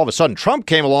 years. And all of a sudden, Trump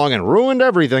came along and ruined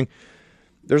everything.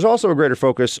 There's also a greater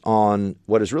focus on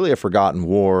what is really a forgotten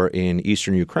war in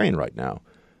eastern Ukraine right now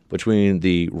between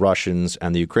the Russians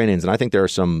and the Ukrainians. And I think there are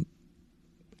some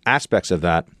aspects of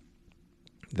that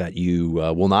you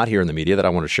will not hear in the media that I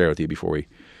want to share with you before we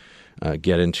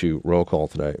get into roll call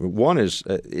today. One is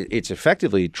it's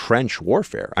effectively trench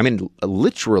warfare. I mean,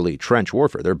 literally trench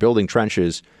warfare. They're building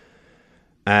trenches,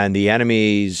 and the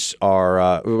enemies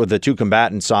are the two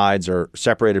combatant sides are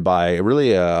separated by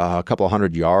really a couple of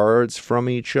 100 yards from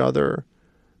each other,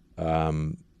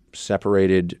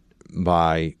 separated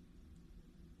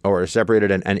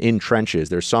and in trenches.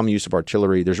 There's some use of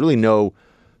artillery. There's really no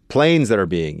planes that are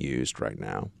being used right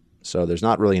now. So there's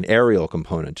not really an aerial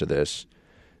component to this.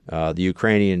 The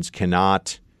Ukrainians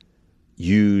cannot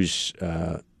use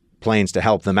planes to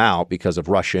help them out because of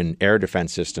Russian air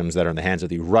defense systems that are in the hands of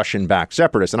the Russian-backed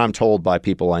separatists. And I'm told by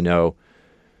people I know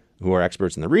who are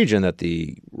experts in the region that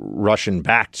the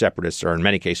Russian-backed separatists are in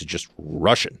many cases just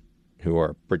Russian, who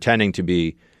are pretending to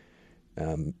be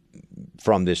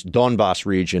from this Donbas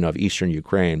region of eastern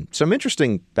Ukraine. Some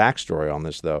interesting backstory on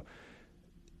this, though.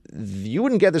 You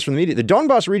wouldn't get this from the media. The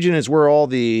Donbas region is where all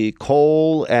the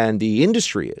coal and the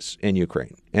industry is in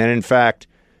Ukraine. And in fact,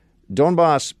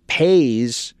 Donbas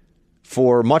pays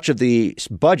for much of the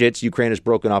budgets. Ukraine is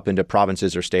broken up into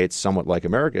provinces or states, somewhat like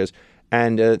America's.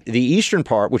 And the eastern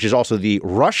part, which is also the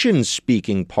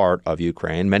Russian-speaking part of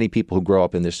Ukraine, many people who grow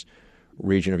up in this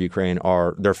region of Ukraine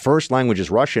their first language is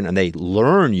Russian, and they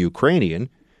learn Ukrainian.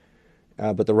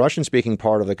 But the Russian-speaking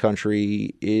part of the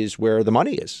country is where the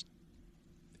money is.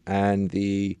 And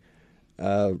the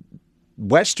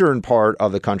western part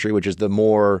of the country, which is the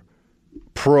more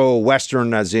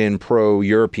pro-Western, as in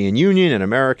pro-European Union and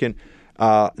American,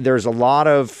 there's a lot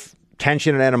of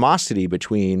tension and animosity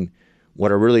between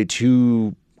what are really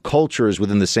two cultures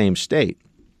within the same state.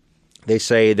 They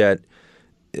say that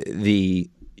the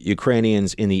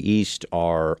Ukrainians in the East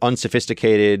are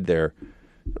unsophisticated. They're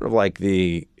sort of like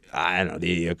the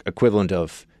equivalent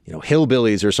of,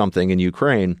 hillbillies or something in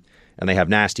Ukraine, and they have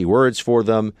nasty words for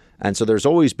them. And so there's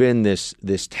always been this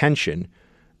tension.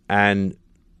 And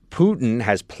Putin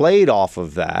has played off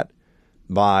of that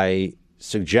by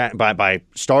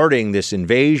starting this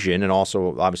invasion and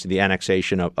also obviously the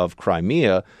annexation of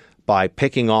Crimea by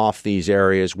picking off these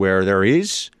areas where there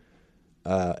is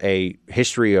a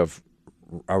history of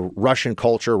Russian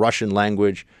culture, Russian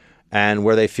language, and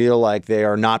where they feel like they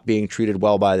are not being treated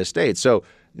well by the state. So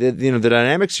the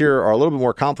dynamics here are a little bit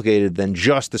more complicated than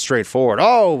just the straightforward,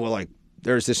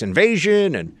 there's this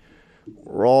invasion and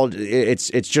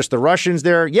it's just the Russians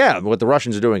there. Yeah, what the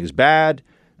Russians are doing is bad.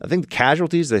 I think the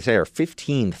casualties, they say, are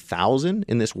 15,000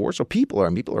 in this war. So people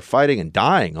are fighting and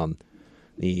dying on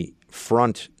the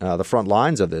front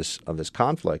lines of this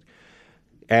conflict.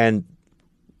 And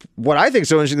what I think is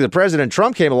so interesting, that President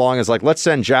Trump came along and is like, let's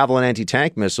send Javelin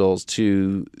anti-tank missiles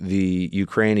to the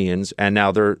Ukrainians. And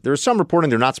now there's some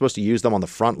reporting they're not supposed to use them on the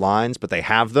front lines, but they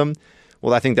have them.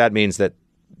 Well, I think that means that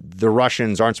the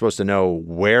Russians aren't supposed to know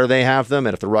where they have them.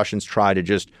 And if the Russians try to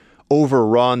just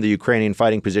overrun the Ukrainian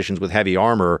fighting positions with heavy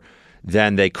armor,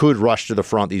 then they could rush to the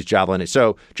front, these Javelin.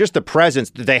 So just the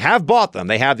presence, they have bought them.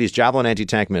 They have these Javelin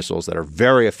anti-tank missiles that are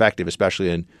very effective,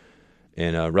 especially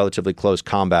in a relatively close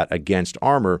combat against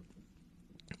armor.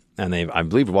 And I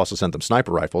believe we've also sent them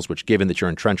sniper rifles, which, given that you're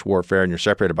in trench warfare and you're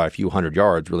separated by a few hundred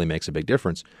yards, really makes a big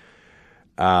difference.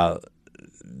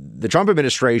 The Trump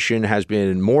administration has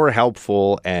been more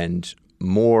helpful and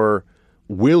more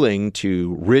willing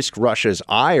to risk Russia's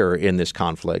ire in this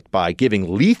conflict by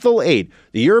giving lethal aid.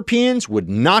 The Europeans would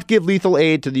not give lethal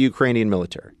aid to the Ukrainian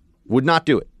military, would not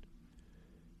do it.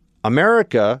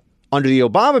 America, under the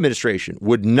Obama administration,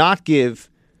 would not give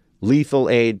lethal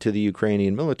aid to the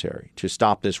Ukrainian military to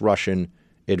stop this Russian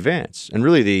advance and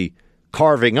really the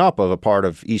carving up of a part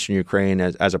of eastern Ukraine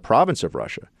as a province of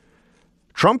Russia.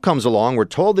 Trump comes along. We're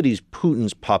told that he's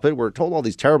Putin's puppet. We're told all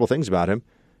these terrible things about him.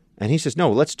 And he says, no,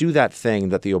 let's do that thing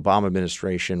that the Obama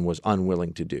administration was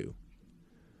unwilling to do.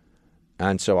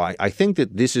 And so I think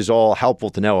that this is all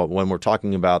helpful to know when we're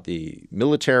talking about the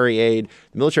military aid.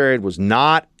 The military aid was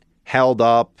not held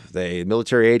up. The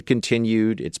military aid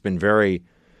continued. It's been very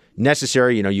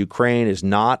necessary. Ukraine is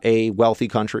not a wealthy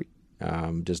country,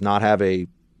 does not have a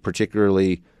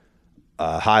particularly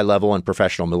high level and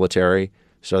professional military.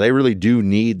 So they really do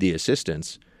need the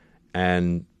assistance.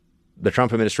 And the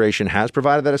Trump administration has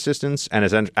provided that assistance and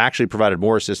has actually provided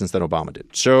more assistance than Obama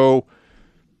did. So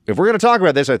if we're going to talk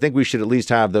about this, I think we should at least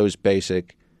have those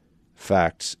basic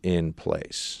facts in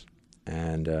place.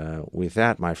 And with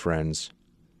that, my friends,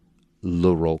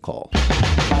 the roll call.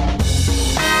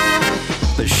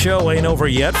 The show ain't over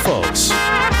yet, folks.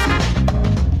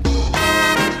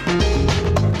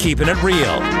 Keeping it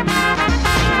real.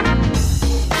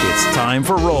 It's time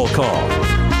for roll call.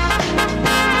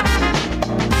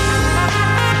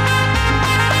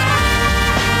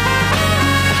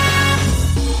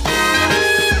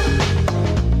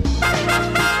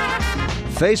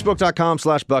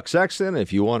 Facebook.com/Buck Sexton.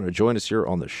 If you want to join us here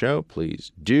on the show,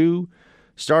 please do.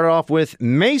 Start off with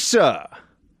Mesa.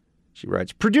 She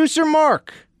writes, Producer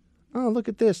Mark. Oh, look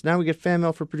at this. Now we get fan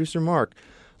mail for Producer Mark.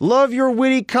 Love your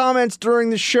witty comments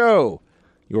during the show.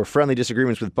 Your friendly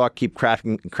disagreements with Buck keep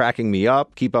cracking me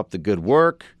up. Keep up the good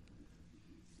work.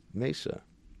 Mesa.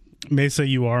 Mesa,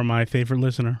 you are my favorite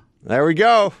listener. There we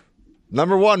go.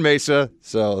 Number one, Mesa.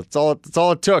 So that's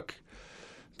all it took.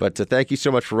 But thank you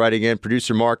so much for writing in.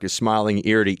 Producer Mark is smiling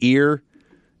ear to ear.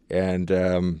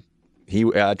 And he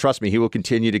trust me, he will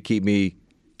continue to keep me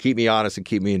honest and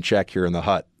keep me in check here in the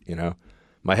hut.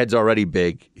 My head's already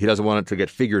big. He doesn't want it to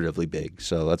get figuratively big.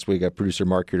 So that's why we got Producer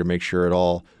Mark here to make sure it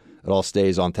all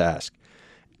stays on task.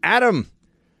 Adam.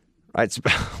 Right.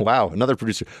 Wow, another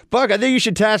producer. Buck, I think you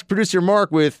should task producer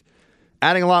Mark with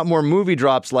adding a lot more movie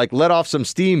drops like Let Off Some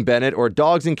Steam, Bennett, or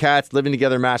Dogs and Cats Living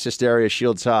Together, Mass Hysteria,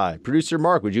 Shields High. Producer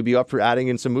Mark, would you be up for adding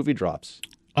in some movie drops?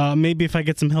 Maybe if I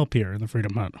get some help here in the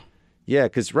Freedom Hut. Yeah,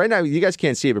 because right now, you guys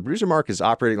can't see it, but producer Mark is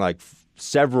operating like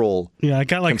several I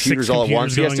got like computers 6 all at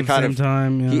once. He has to kind at the same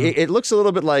time. Yeah. It looks a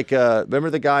little bit like, remember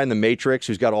the guy in The Matrix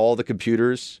who's got all the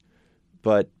computers?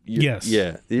 But yes.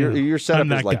 Your setup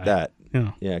is like guy. that.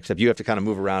 Yeah, except you have to kind of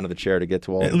move around in the chair to get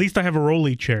to all. At least I have a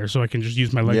rolly chair, so I can just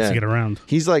use my legs to get around.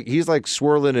 He's like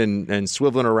swirling and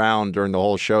swiveling around during the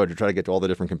whole show to try to get to all the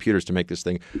different computers to make this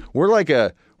thing. We're like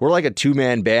a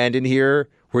 2-man band in here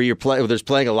where there's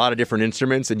playing a lot of different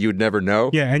instruments and you would never know.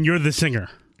 Yeah, and you're the singer.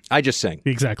 I just sing.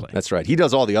 Exactly. That's right. He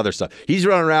does all the other stuff. He's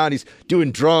running around. He's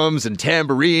doing drums and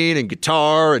tambourine and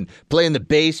guitar and playing the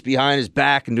bass behind his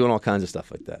back and doing all kinds of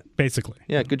stuff like that. Basically.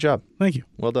 Yeah, good job. Thank you.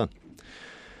 Well done.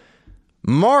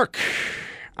 Mark,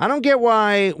 I don't get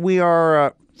why we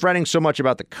are fretting so much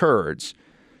about the Kurds,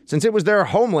 since it was their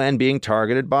homeland being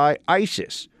targeted by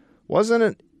ISIS.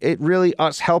 Wasn't it really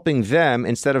us helping them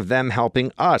instead of them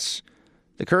helping us?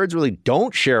 The Kurds really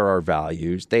don't share our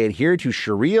values. They adhere to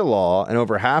Sharia law, and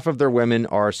over half of their women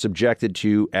are subjected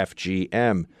to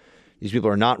FGM. These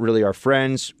people are not really our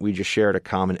friends. We just shared a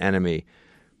common enemy.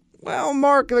 Well,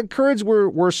 Mark, the Kurds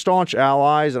were staunch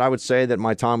allies, and I would say that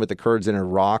my time with the Kurds in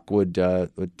Iraq would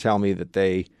tell me that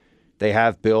they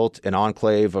have built an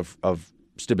enclave of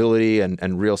stability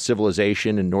and real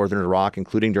civilization in northern Iraq,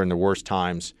 including during the worst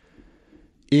times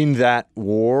in that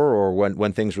war or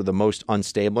when things were the most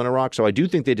unstable in Iraq. So I do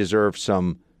think they deserve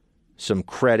some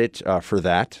credit for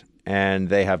that, and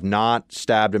they have not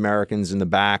stabbed Americans in the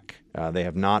back. They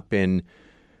have not been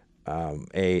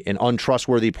an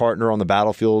untrustworthy partner on the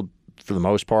battlefield for the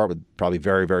most part, with probably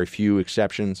very, very few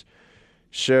exceptions.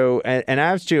 So, and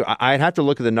as to, I'd have to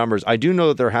look at the numbers. I do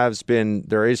know that there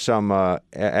is some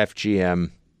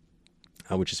FGM,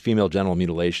 which is female genital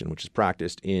mutilation, which is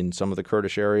practiced in some of the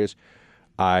Kurdish areas.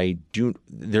 I do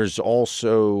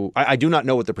not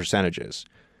know what the percentage is.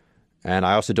 And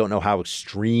I also don't know how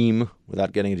extreme,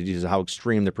 without getting into details, how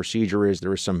extreme the procedure is.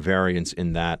 There is some variance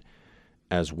in that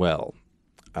as well.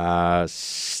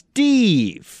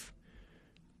 Steve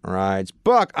writes,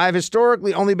 Buck, I've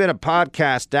historically only been a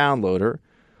podcast downloader,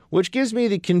 which gives me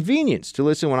the convenience to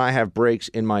listen when I have breaks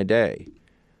in my day.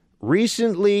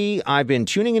 Recently, I've been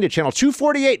tuning into channel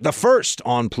 248, the first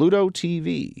on Pluto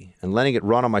TV, and letting it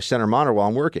run on my center monitor while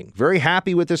I'm working. Very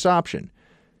happy with this option.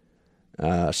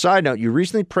 Side note, you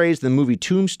recently praised the movie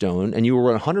Tombstone, and you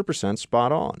were 100%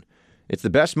 spot on. It's the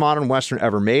best modern Western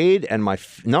ever made, and my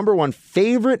number one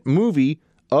favorite movie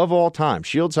of all time.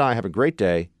 Shields High, have a great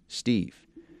day, Steve.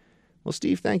 Well,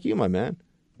 Steve, thank you, my man.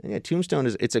 And yeah, Tombstone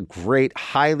it's a great,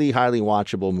 highly, highly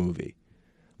watchable movie.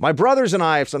 My brothers and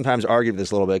I have sometimes argued this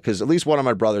a little bit because at least one of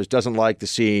my brothers doesn't like the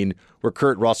scene where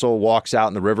Kurt Russell walks out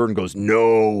in the river and goes,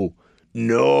 no. Do you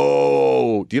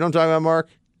know what I'm talking about, Mark?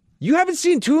 You haven't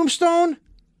seen Tombstone?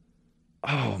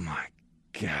 Oh, my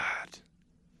God.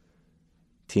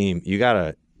 Team, you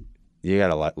gotta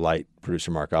light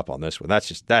producer Mark up on this one. That's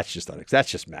just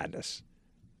madness.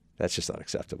 That's just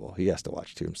unacceptable. He has to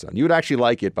watch Tombstone. You would actually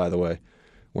like it, by the way.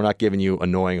 We're not giving you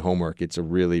annoying homework. It's a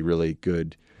really, really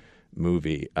good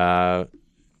movie. But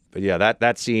yeah,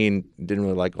 that scene didn't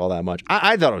really like all that much.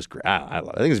 I thought it was great. I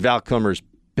think it's Val Kilmer's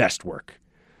best work.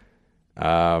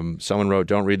 Someone wrote,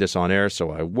 don't read this on air,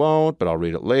 so I won't, but I'll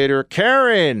read it later.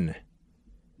 Karen!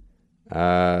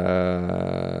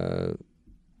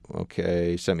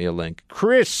 Okay, sent me a link.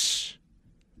 Chris!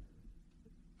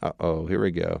 Uh-oh, here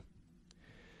we go.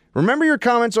 Remember your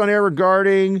comments on air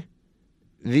regarding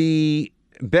the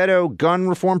Beto gun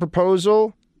reform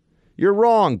proposal? You're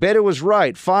wrong. Beto was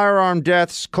right. Firearm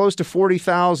deaths close to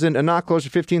 40,000 and not close to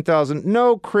 15,000.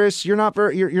 No, Chris, you're not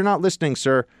listening,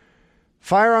 sir.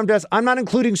 Firearm deaths, I'm not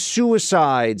including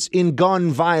suicides in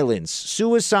gun violence.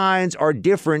 Suicides are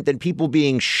different than people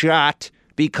being shot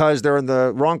because they're in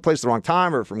the wrong place at the wrong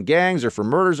time or from gangs or from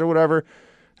murders or whatever.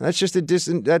 And that's just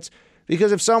that's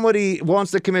because if somebody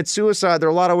wants to commit suicide, there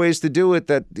are a lot of ways to do it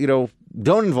that,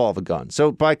 don't involve a gun.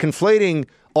 So by conflating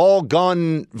all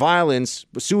gun violence,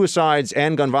 suicides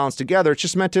and gun violence together, it's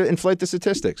just meant to inflate the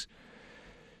statistics.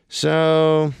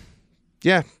 So,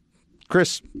 yeah,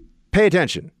 Chris, pay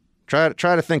attention. Try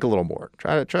to think a little more.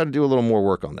 Try to do a little more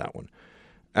work on that one.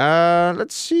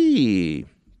 Let's see.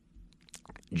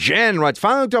 Jen writes,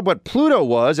 finally looked up what Pluto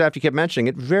was after you kept mentioning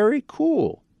it. Very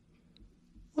cool.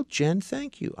 Well, Jen,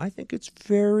 thank you. I think it's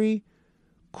very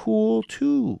cool,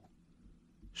 too.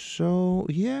 So,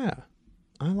 yeah,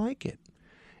 I like it.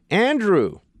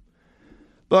 Andrew,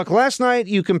 Buck, last night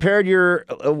you compared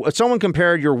someone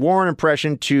compared your Warren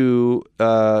impression to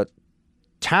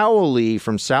Towelie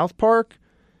from South Park.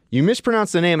 You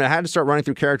mispronounced the name, and I had to start running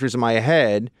through characters in my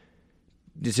head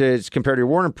to compare to your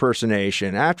Warren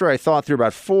impersonation. After I thought through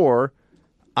about 4,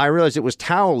 I realized it was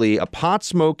Towelie, a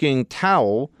pot-smoking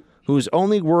towel who's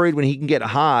only worried when he can get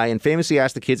high and famously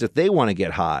asks the kids if they want to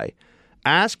get high.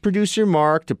 Ask producer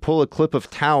Mark to pull a clip of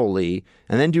Towelie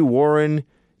and then do Warren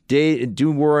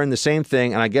the same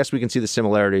thing, and I guess we can see the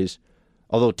similarities.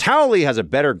 Although Towelie has a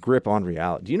better grip on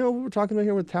reality. Do you know who we're talking about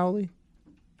here with Towelie?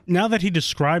 Now that he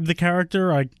described the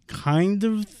character, I kind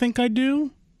of think I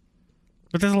do.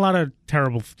 But there's a lot of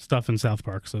terrible stuff in South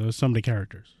Park, so there's so many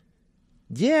characters.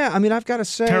 Yeah, I mean, I've got to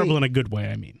say... Terrible in a good way,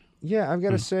 I mean. Yeah, I've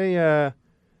got to say,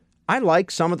 I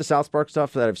like some of the South Park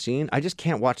stuff that I've seen. I just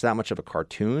can't watch that much of a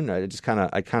cartoon. I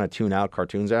kind of tune out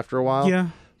cartoons after a while. Yeah.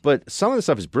 But some of the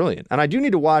stuff is brilliant. And I do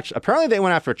need to watch... Apparently they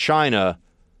went after China...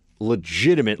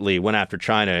 legitimately went after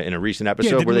China in a recent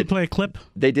episode. Yeah, did they play a clip?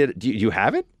 They did. Do you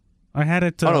have it? I had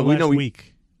it last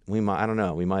week. I don't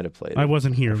know. We might have played it. I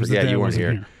wasn't here. Yeah, you weren't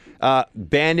here.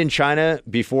 Banned in China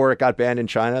before it got banned in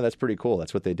China. That's pretty cool.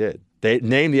 That's what they did. They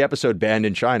named the episode Banned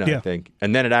in China, I think.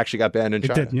 And then it actually got banned in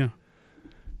China. It did, yeah.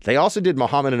 They also did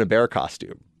Muhammad in a bear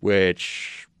costume,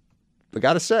 which I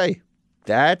got to say,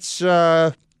 that's,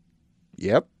 yep.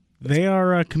 They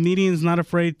are comedians not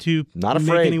afraid to make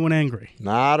anyone angry.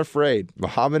 Not afraid.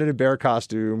 Muhammad in a bear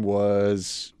costume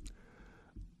was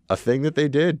a thing that they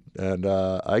did, and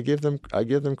I give them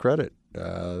credit.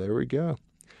 There we go.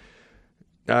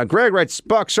 Greg writes,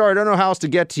 Buck, sorry, I don't know how else to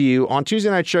get to you. On Tuesday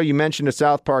Night Show, you mentioned a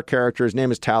South Park character. His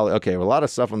name is Towelie. Okay, well, a lot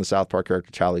of stuff on the South Park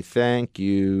character, Towelie. Thank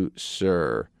you,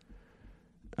 sir.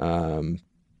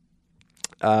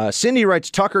 Cindy writes,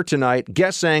 Tucker tonight,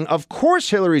 guest saying, of course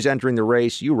Hillary's entering the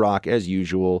race. You rock, as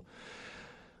usual.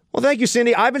 Well, thank you,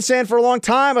 Cindy. I've been saying for a long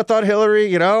time, I thought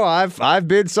Hillary, I've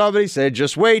been somebody said,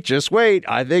 just wait.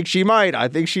 I think she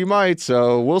might.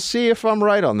 So we'll see if I'm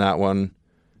right on that one.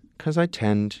 Because I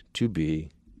tend to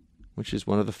be, which is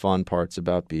one of the fun parts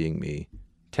about being me.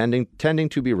 Tending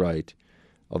to be right.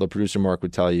 Although producer Mark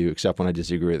would tell you, except when I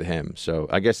disagree with him. So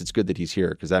I guess it's good that he's here,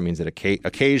 because that means that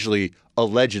occasionally,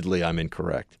 allegedly, I'm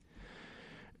incorrect.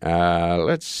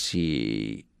 Let's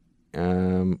see.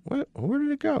 Where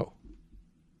did it go?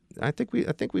 I think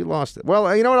we lost it.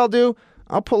 Well, you know what I'll do?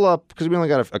 I'll pull up, because we only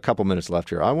got a couple minutes left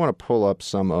here. I want to pull up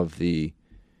some of the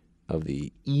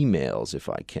emails if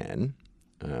I can,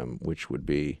 which would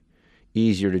be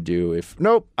easier to do if...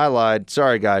 Nope, I lied.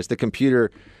 Sorry, guys. The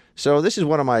computer... So this is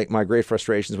one of my great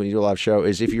frustrations when you do a live show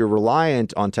is if you're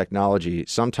reliant on technology,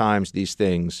 sometimes these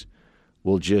things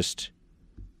will just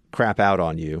crap out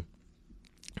on you.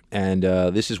 And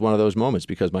this is one of those moments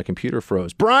because my computer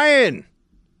froze. Brian!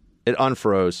 It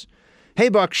unfroze. Hey,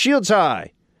 Buck, shields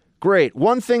high. Great.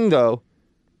 One thing, though.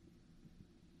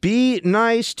 Be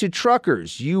nice to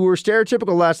truckers. You were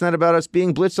stereotypical last night about us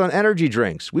being blitzed on energy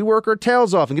drinks. We work our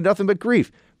tails off and get nothing but grief.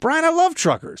 Brian, I love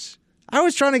truckers. I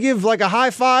was trying to give like a high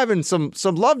five and some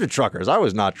love to truckers. I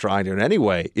was not trying to in any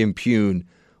way impugn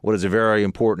what is a very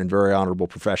important and very honorable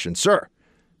profession, sir.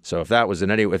 So if that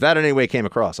in any way came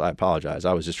across, I apologize.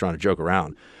 I was just trying to joke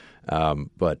around.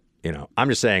 But I'm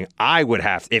just saying I would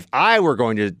have, if I were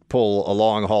going to pull a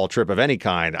long haul trip of any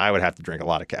kind, I would have to drink a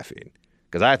lot of caffeine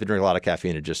because I have to drink a lot of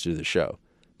caffeine to just do the show.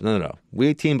 No.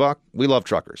 We Team Buck, we love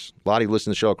truckers. A lot of you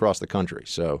listen to the show across the country.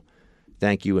 So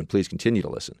thank you and please continue to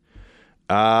listen.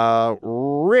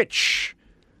 Rich,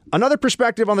 another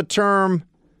perspective on the term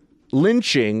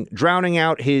lynching, drowning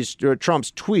out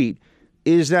Trump's tweet,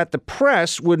 is that the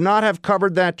press would not have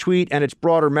covered that tweet and its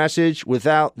broader message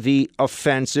without the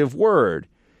offensive word.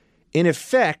 In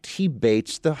effect, he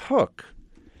baits the hook.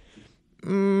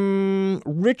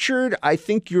 Richard, I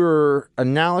think your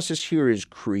analysis here is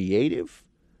creative.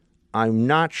 I'm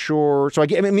not sure. So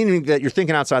meaning that you're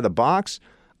thinking outside the box.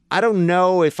 I don't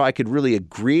know if I could really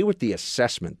agree with the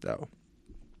assessment, though,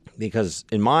 because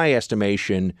in my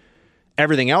estimation,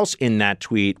 everything else in that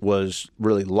tweet was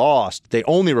really lost. They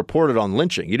only reported on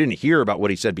lynching. You didn't hear about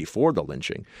what he said before the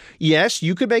lynching. Yes,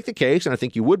 you could make the case, and I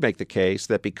think you would make the case,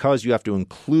 that because you have to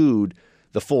include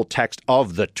the full text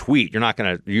of the tweet, you're not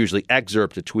going to usually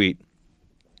excerpt a tweet.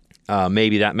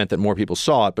 Maybe that meant that more people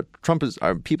saw it, but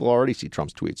people already see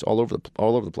Trump's tweets all over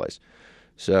the place.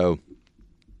 So...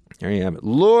 there you have it.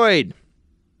 Lloyd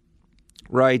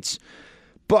writes,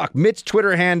 Buck, Mitt's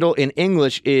Twitter handle in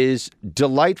English is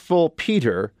Delightful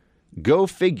Peter. Go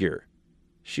figure.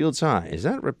 Shields high. Is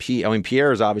that repeat? I mean,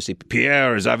 Pierre is obviously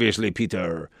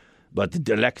Peter, but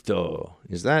Delecto.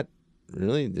 Is that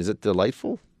really? Is it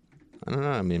delightful? I don't know.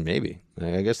 I mean, maybe.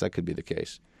 I guess that could be the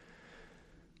case.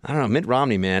 I don't know, Mitt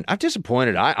Romney, man. I'm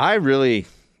disappointed. I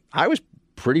was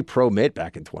pretty pro-Mitt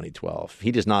back in 2012.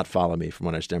 He does not follow me, from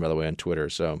what I understand, by the way, on Twitter.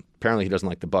 So apparently he doesn't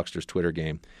like the Buckster's Twitter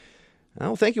game.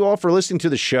 Well, thank you all for listening to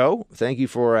the show. Thank you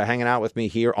for hanging out with me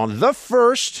here on the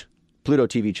first Pluto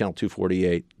TV channel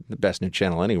 248, the best new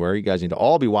channel anywhere. You guys need to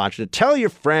all be watching it. Tell your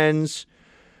friends.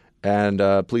 And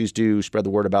please do spread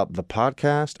the word about the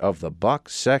podcast of The Buck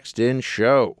Sexton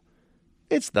Show.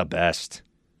 It's the best.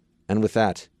 And with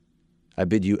that, I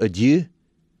bid you adieu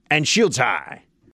and shields high.